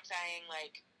you know what I'm saying?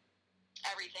 Like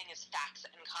everything is facts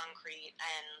and concrete,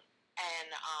 and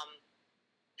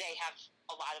they have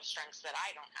a lot of strengths that I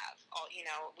don't have. You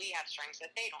know, we have strengths that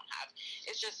they don't have.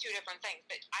 It's just two different things.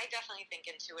 But I definitely think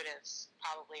intuitives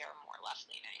probably are more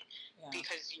left-leaning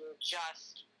because you're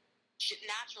just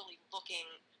naturally looking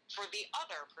for the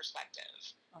other perspective.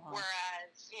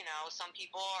 Whereas, you know, some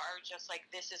people are just like,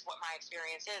 this is what my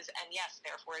experience is. And yes,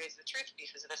 therefore it is the truth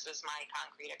because this is my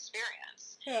concrete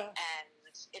experience. Yeah. And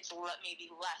it's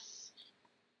maybe less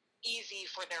easy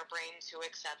for their brain to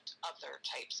accept other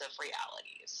types of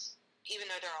realities, even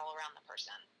though they're all around the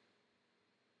person.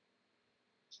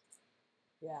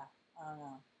 Yeah, I don't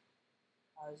know.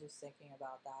 I was just thinking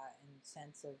about that in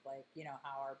sense of like, you know,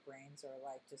 how our brains are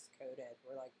like just coded.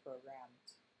 We're like programmed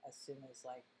as soon as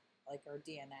like our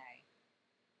DNA.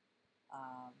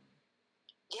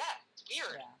 Yeah, it's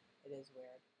weird. Yeah, it is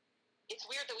weird. It's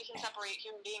weird that we can separate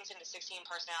human beings into 16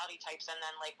 personality types and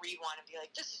then, like, read one and be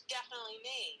like, this is definitely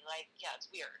me. Like, yeah, it's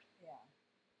weird. Yeah.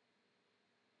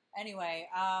 Anyway,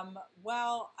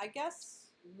 well, I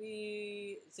guess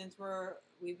we've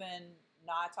been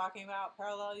not talking about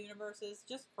parallel universes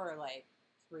just for like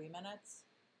 3 minutes.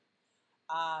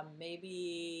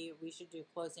 Maybe we should do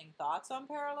closing thoughts on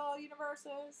parallel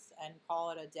universes and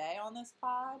call it a day on this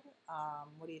pod.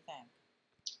 What do you think?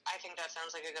 I think that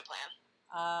sounds like a good plan.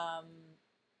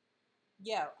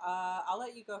 Yeah, I'll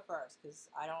let you go first because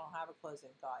I don't have a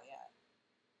closing thought yet.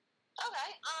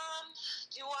 Okay.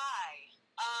 Do I?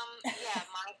 Yeah,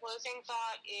 my closing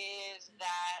thought is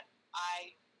that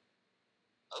I,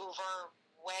 over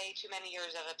way too many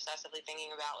years of obsessively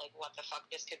thinking about, like, what the fuck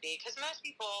this could be, because most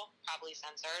people, probably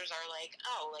censors, are like,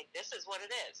 oh, like, this is what it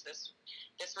is. This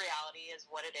reality is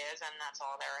what it is, and that's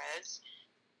all there is.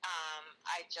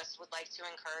 I just would like to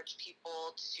encourage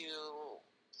people to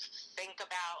think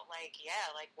about, like, yeah,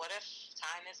 like, what if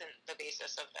time isn't the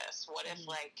basis of this? What if,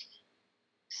 like,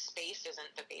 space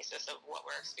isn't the basis of what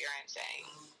we're experiencing?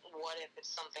 What if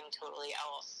it's something totally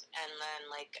else? And then,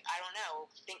 like, I don't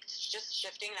know, think just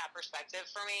shifting that perspective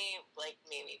for me, like,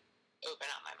 made me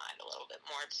open up my mind a little bit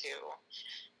more to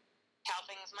how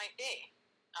things might be.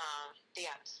 The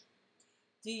end.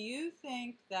 Do you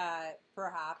think that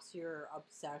perhaps your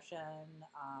obsession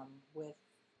with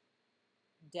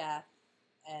death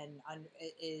and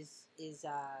is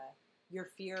your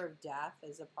fear of death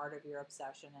is a part of your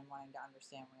obsession and wanting to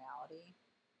understand reality?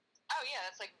 Oh yeah,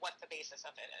 that's like what the basis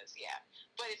of it is. Yeah,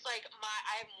 but it's like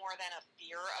I have more than a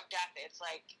fear of death. It's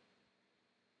like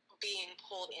being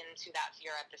pulled into that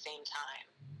fear at the same time.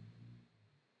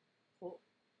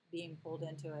 Being pulled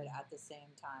into it at the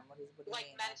same time. What do you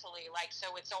like mean? Mentally, like,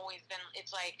 so it's always been,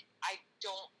 it's like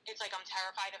it's like I'm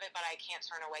terrified of it, but I can't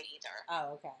turn away either.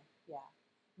 Oh, okay. Yeah.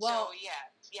 Well, so yeah,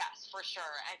 yes, for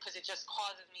sure. And because it just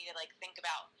causes me to, like, think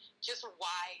about just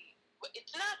why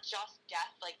it's not just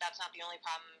death. Like, that's not the only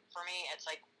problem for me. It's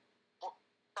like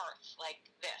birth, like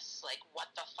this, like,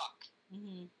 what the fuck?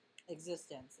 Mm-hmm.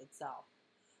 Existence itself.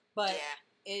 But yeah.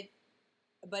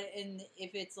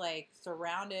 if it's like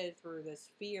surrounded through this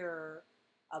fear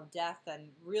of death, then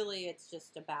really it's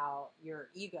just about your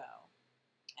ego,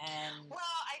 and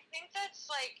well, I think that's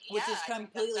like, which is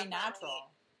completely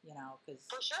natural, you know, because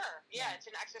for sure, yeah, it's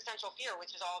an existential fear,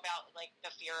 which is all about, like,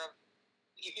 the fear of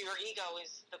your ego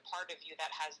is the part of you that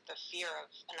has the fear of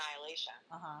annihilation.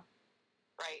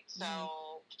 Right.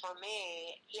 So for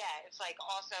me, yeah, it's like,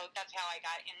 also that's how I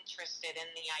got interested in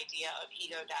the idea of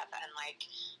ego death, and like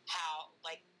how,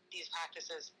 like, these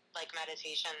practices like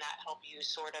meditation that help you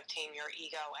sort of tame your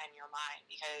ego and your mind,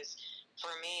 because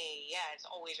for me, yeah, it's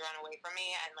always run away from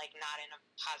me, and like not in a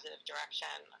positive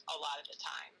direction a lot of the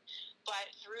time.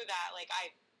 But through that, like,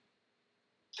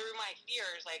 through my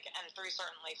fears, like, and through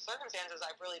certain life circumstances,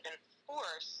 I've really been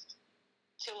forced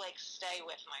to, like, stay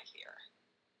with my fear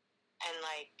and,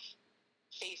 like,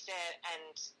 face it,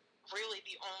 and really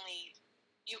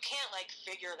you can't, like,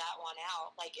 figure that one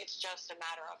out. Like, it's just a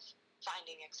matter of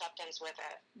finding acceptance with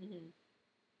it.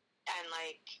 And,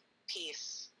 like,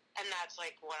 peace. And that's,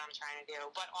 like, what I'm trying to do.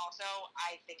 But also,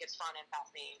 I think it's fun and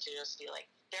fascinating to just be like,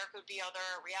 there could be other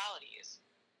realities.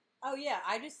 Oh, yeah.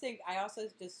 I also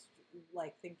just,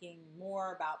 like, thinking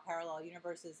more about parallel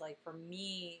universes. Like, for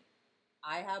me,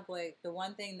 I have, like, the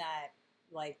one thing that,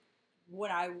 like, when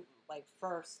I, like,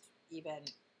 first even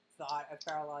thought of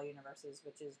parallel universes,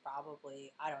 which is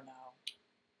probably, I don't know,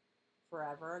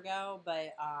 forever ago,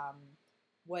 but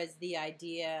was the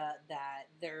idea that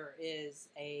there is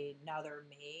another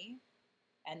me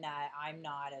and that I'm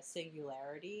not a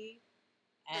singularity.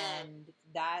 And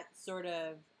that sort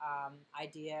of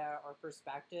idea or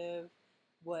perspective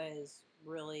was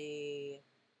really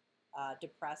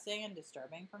depressing and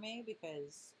disturbing for me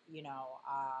because, you know,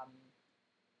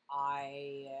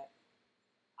 I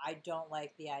don't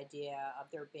like the idea of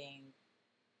there being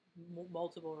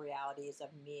multiple realities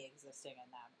of me existing in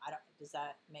them. Does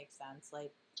that make sense?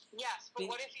 Like, yes, but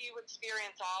what if you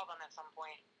experience all of them at some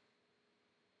point?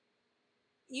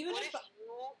 What if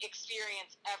you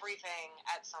experience everything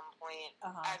at some point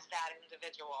as that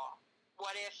individual?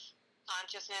 What if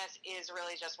consciousness is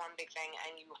really just one big thing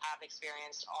and you have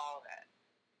experienced all of it?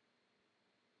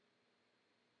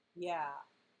 Yeah.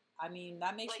 I mean,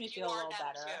 that makes me feel a little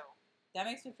better. That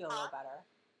makes me feel a little better.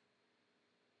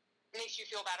 Makes you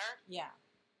feel better? Yeah.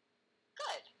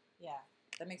 Good. Yeah.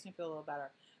 That makes me feel a little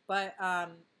better. But, I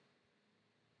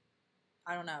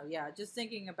don't know. Yeah. Just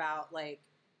thinking about, like,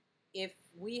 if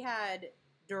we had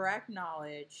direct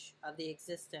knowledge of the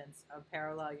existence of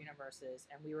parallel universes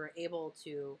and we were able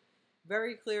to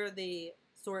very clearly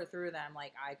sort through them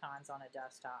like icons on a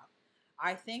desktop,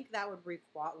 I think that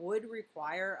would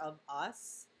require of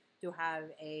us to have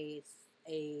a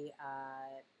a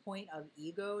point of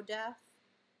ego death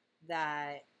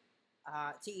that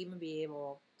to even be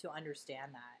able to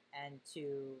understand that and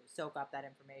to soak up that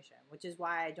information, which is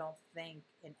why I don't think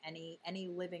in any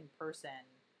living person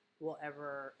will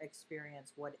ever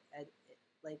experience what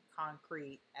like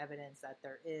concrete evidence that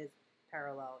there is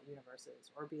parallel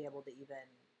universes or be able to even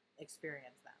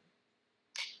experience them.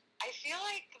 I feel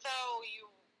like though you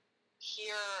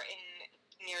hear in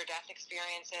near-death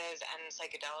experiences and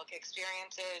psychedelic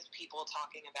experiences people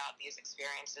talking about these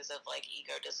experiences of like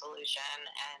ego dissolution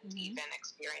and even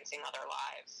experiencing other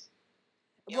lives.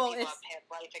 You know, people have past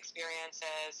life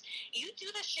experiences. You do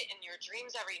this shit in your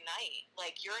dreams every night.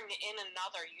 Like you're in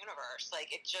another universe. Like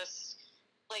it just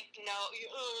like no,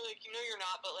 like you know you're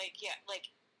not, but like yeah, like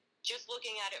just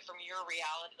looking at it from your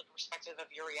reality, the perspective of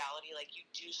your reality, like you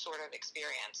do sort of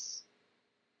experience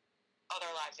other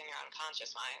lives in your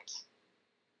unconscious mind.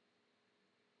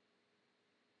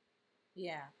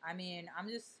 Yeah, I mean, I'm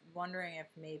just wondering if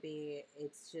maybe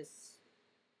it's just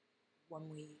when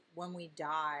we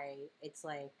die, it's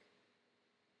like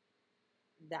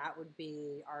that would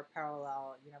be our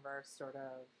parallel universe sort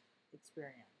of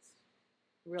experience.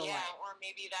 Real life. Or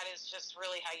maybe that is just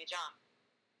really how you jump.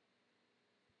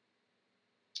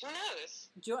 Who knows?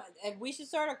 We should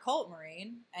start a cult,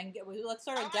 Maureen, and let's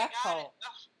start a death cult.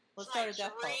 Let's start a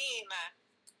death cult.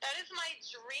 That is my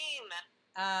dream.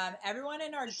 Everyone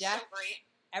in our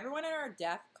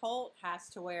death cult has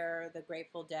to wear the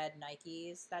Grateful Dead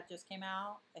Nikes that just came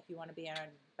out. If you want to be in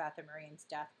Beth and Marine's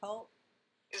death cult.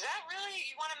 Is that really?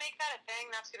 You want to make that a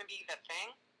thing? That's going to be the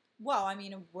thing? Well, I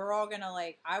mean, we're all gonna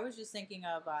like. I was just thinking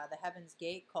of the Heaven's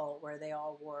Gate cult where they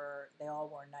all wore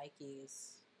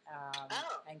Nikes.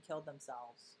 And killed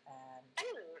themselves. And I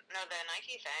didn't know the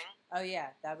Nike thing. Oh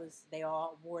yeah, they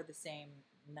all wore the same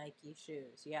Nike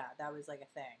shoes. Yeah, that was like a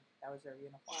thing. That was their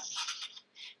uniform.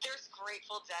 There's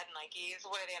Grateful Dead Nikes.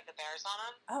 What do they have, the bears on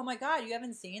them? Oh my god, you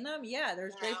haven't seen them? Yeah,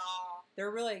 they're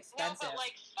really expensive. No, but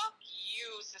like, fuck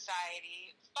you,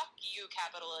 society. Fuck you,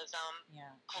 capitalism.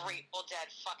 Yeah. Grateful Dead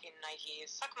fucking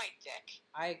Nikes. Suck my dick.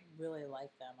 I really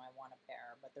like them. I want a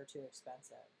pair, but they're too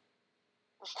expensive.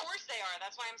 Of course they are.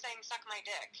 That's why I'm saying suck my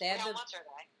dick. How much are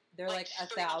they? They're like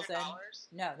 $1,000.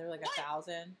 No, they're like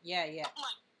 $1,000. Yeah. Oh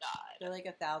my god. They're like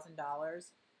 $1,000,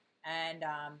 and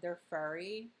they're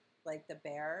furry, like the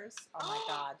bears. Oh my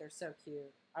god, they're so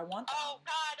cute. I want them. Oh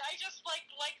god, I just like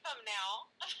them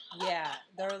now. Yeah,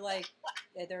 they're great.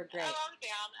 Oh, I'm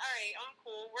down. All right, I'm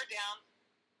cool. We're down.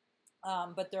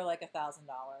 But they're like $1,000,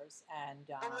 and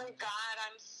oh my god,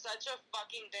 I'm such a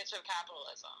fucking bitch of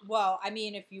capitalism. Well, I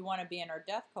mean, if you want to be in our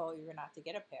death cult, you're gonna have to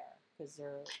get a pair because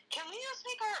they're. Can we just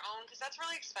make our own? Because that's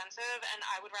really expensive, and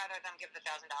I would rather them give the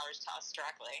 $1,000 to us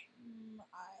directly.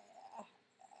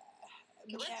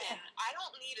 Listen, I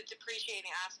don't need a depreciating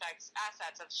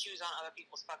assets of shoes on other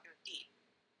people's fucking feet.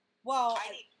 Well,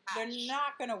 they're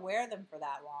not gonna wear them for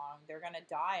that long. They're gonna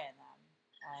die in them.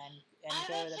 And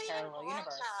go to the parallel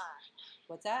universe.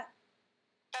 What's that?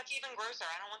 That's even grosser.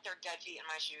 I don't want their dead feet in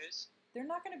my shoes. They're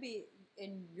not going to be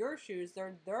in your shoes.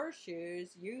 They're their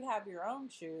shoes. You have your own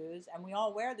shoes, and we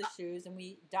all wear the shoes, and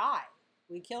we die.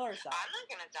 We kill ourselves. I'm not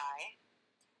going to die.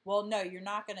 Well, no, you're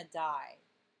not going to die.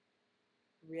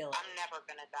 Really. I'm never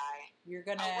going to die. You're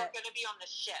going to... Oh, we're going to be on the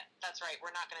ship. That's right.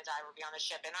 We're not going to die. We'll be on the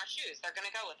ship in our shoes. They're going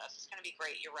to go with us. It's going to be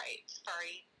great. You're right.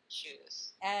 Furry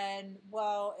shoes. And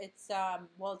it's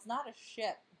not a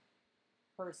ship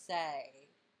per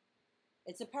se.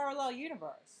 It's a parallel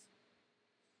universe.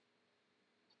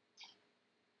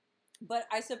 But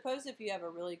I suppose if you have a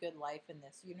really good life in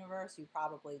this universe, you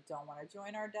probably don't want to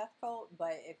join our death cult.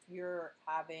 But if your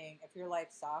life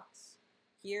sucks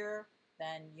here,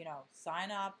 then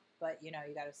sign up. But you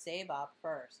got to save up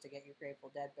first to get your Grateful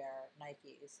Dead Bear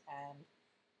Nikes,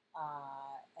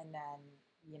 and then.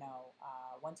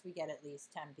 Once we get at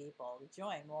least 10 people to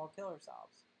join, we'll all kill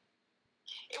ourselves.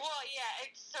 Well, yeah,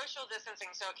 it's social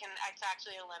distancing, so it's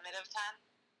actually a limit of 10.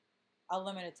 A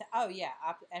limit of 10. Oh, yeah,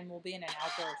 and we'll be in an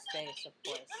outdoor space, of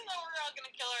course. Even though we're all going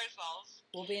to kill ourselves.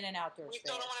 We'll be in an outdoor space. We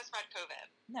still don't want to spread COVID.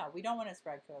 No, we don't want to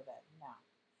spread COVID, no.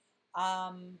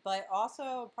 But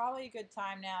also probably a good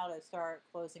time now to start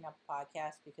closing up the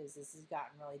podcast because this has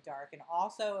gotten really dark. And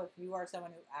also, if you are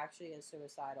someone who actually is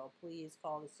suicidal, please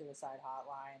call the suicide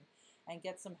hotline and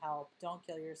get some help. Don't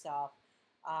kill yourself.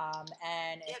 Don't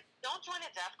join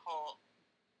a death cult.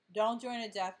 Don't join a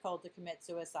death cult to commit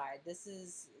suicide. This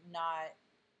is not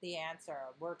the answer.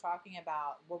 What we're talking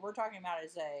about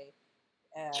is a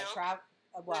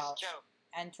joke.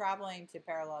 And traveling to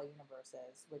parallel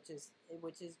universes, which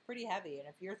is pretty heavy. And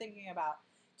if you're thinking about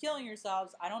killing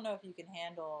yourselves, I don't know if you can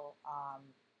handle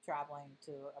traveling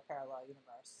to a parallel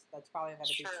universe. That's probably going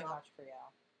to be too True. much for you.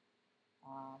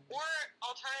 Or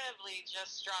alternatively,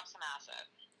 just drop some acid.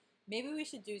 Maybe we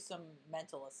should do some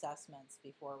mental assessments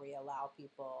before we allow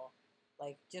people.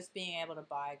 Like, just being able to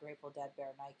buy Grateful Dead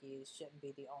Bear Nikes shouldn't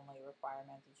be the only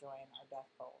requirement to join our death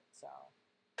cult. So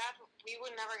That we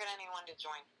would never get anyone to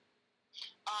join.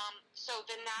 So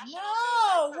the National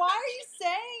no, Suicide why are you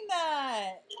saying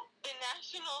that? The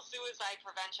National Suicide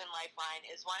Prevention Lifeline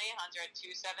is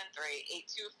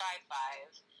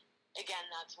 1-800-273-8255. Again,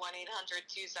 that's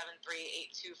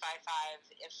 1-800-273-8255.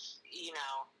 If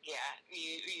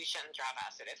you shouldn't drop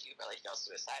acid if you really feel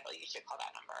suicidal. You should call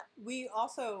that number. We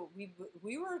also we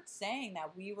were saying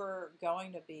that we were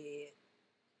going to be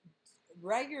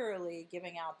regularly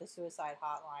giving out the suicide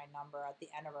hotline number at the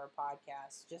end of our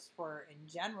podcast, just for in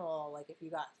general, like if you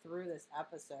got through this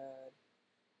episode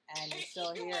and you're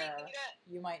still here,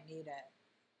 you might need it.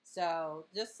 So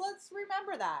just let's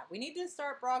remember that we need to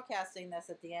start broadcasting this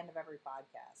at the end of every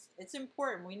podcast. It's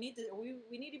important. We need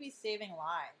to be saving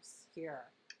lives here.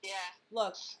 Yeah.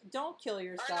 Look, don't kill Our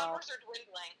yourself. numbers are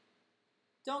dwindling.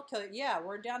 Don't kill. Yeah,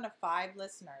 we're down to 5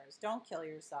 listeners. Don't kill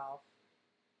yourself.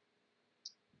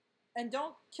 And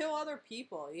don't kill other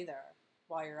people either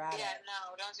while you're at Yeah, it.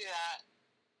 no, don't do that.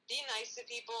 Be nice to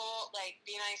people. Like,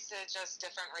 be nice to just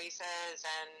different races.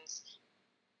 And,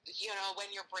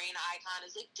 when your brain icon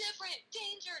is like, different,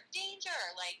 danger, danger.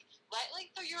 Like, let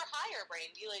your higher brain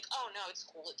be like, oh, no, it's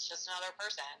cool. It's just another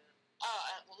person. Oh,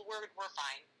 we're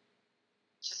fine.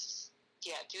 Just,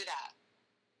 do that.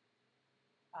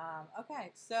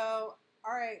 Okay, so,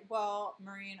 all right. Well,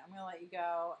 Maureen, I'm going to let you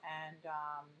go. And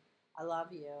I love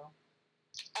you.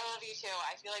 I love you too.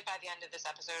 I feel like by the end of this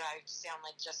episode, I sound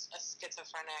like just a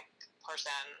schizophrenic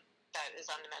person that is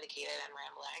unmedicated and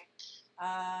rambling.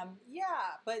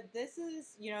 Yeah, but this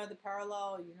is, the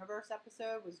parallel universe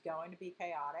episode was going to be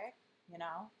chaotic,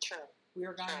 True. We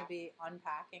were going True. to be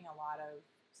unpacking a lot of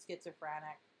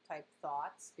schizophrenic type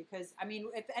thoughts because, I mean,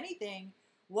 if anything,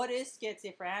 what is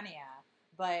schizophrenia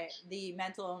but the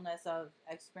mental illness of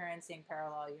experiencing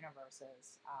parallel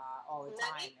universes all the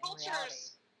time in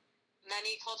reality?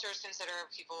 Many cultures consider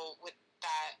people with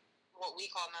that, what we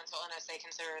call mental illness, they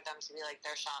consider them to be like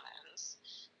their shamans.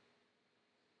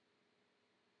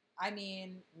 I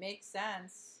mean, makes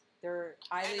sense. They're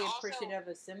highly And also, appreciative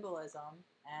of symbolism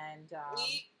and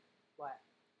what?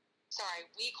 Sorry,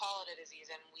 we call it a disease,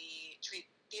 and we treat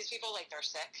these people like they're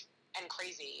sick and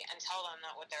crazy, and tell them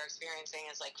that what they're experiencing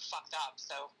is like fucked up.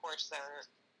 So of course they're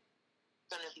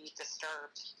gonna be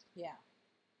disturbed. Yeah.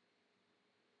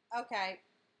 Okay.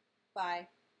 Bye,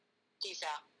 Peace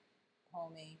out.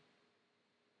 homie.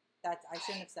 I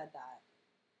shouldn't have said that.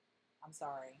 I'm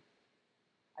sorry.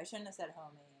 I shouldn't have said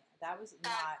homie. That was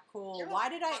not cool. you're Why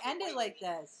did I fucking end it like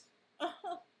this?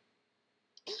 Goodbye.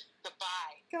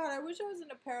 God, I wish I was in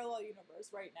a parallel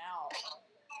universe right now.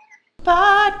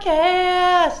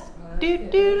 Podcast. Do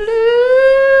do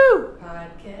do.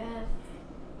 Podcast.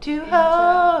 Two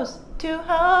hoes.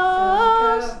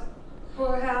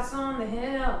 Whorehouse on the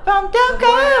hill. From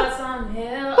Whorehouse on the hill.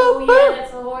 Boop, Oh boop. yeah,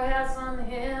 it's a whorehouse on the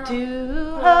hill.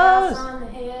 Two Whorehouse on the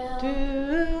hill.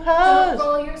 Two Don't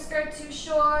roll your skirt too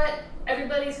short.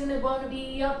 Everybody's gonna wanna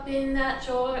be up in that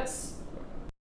shorts.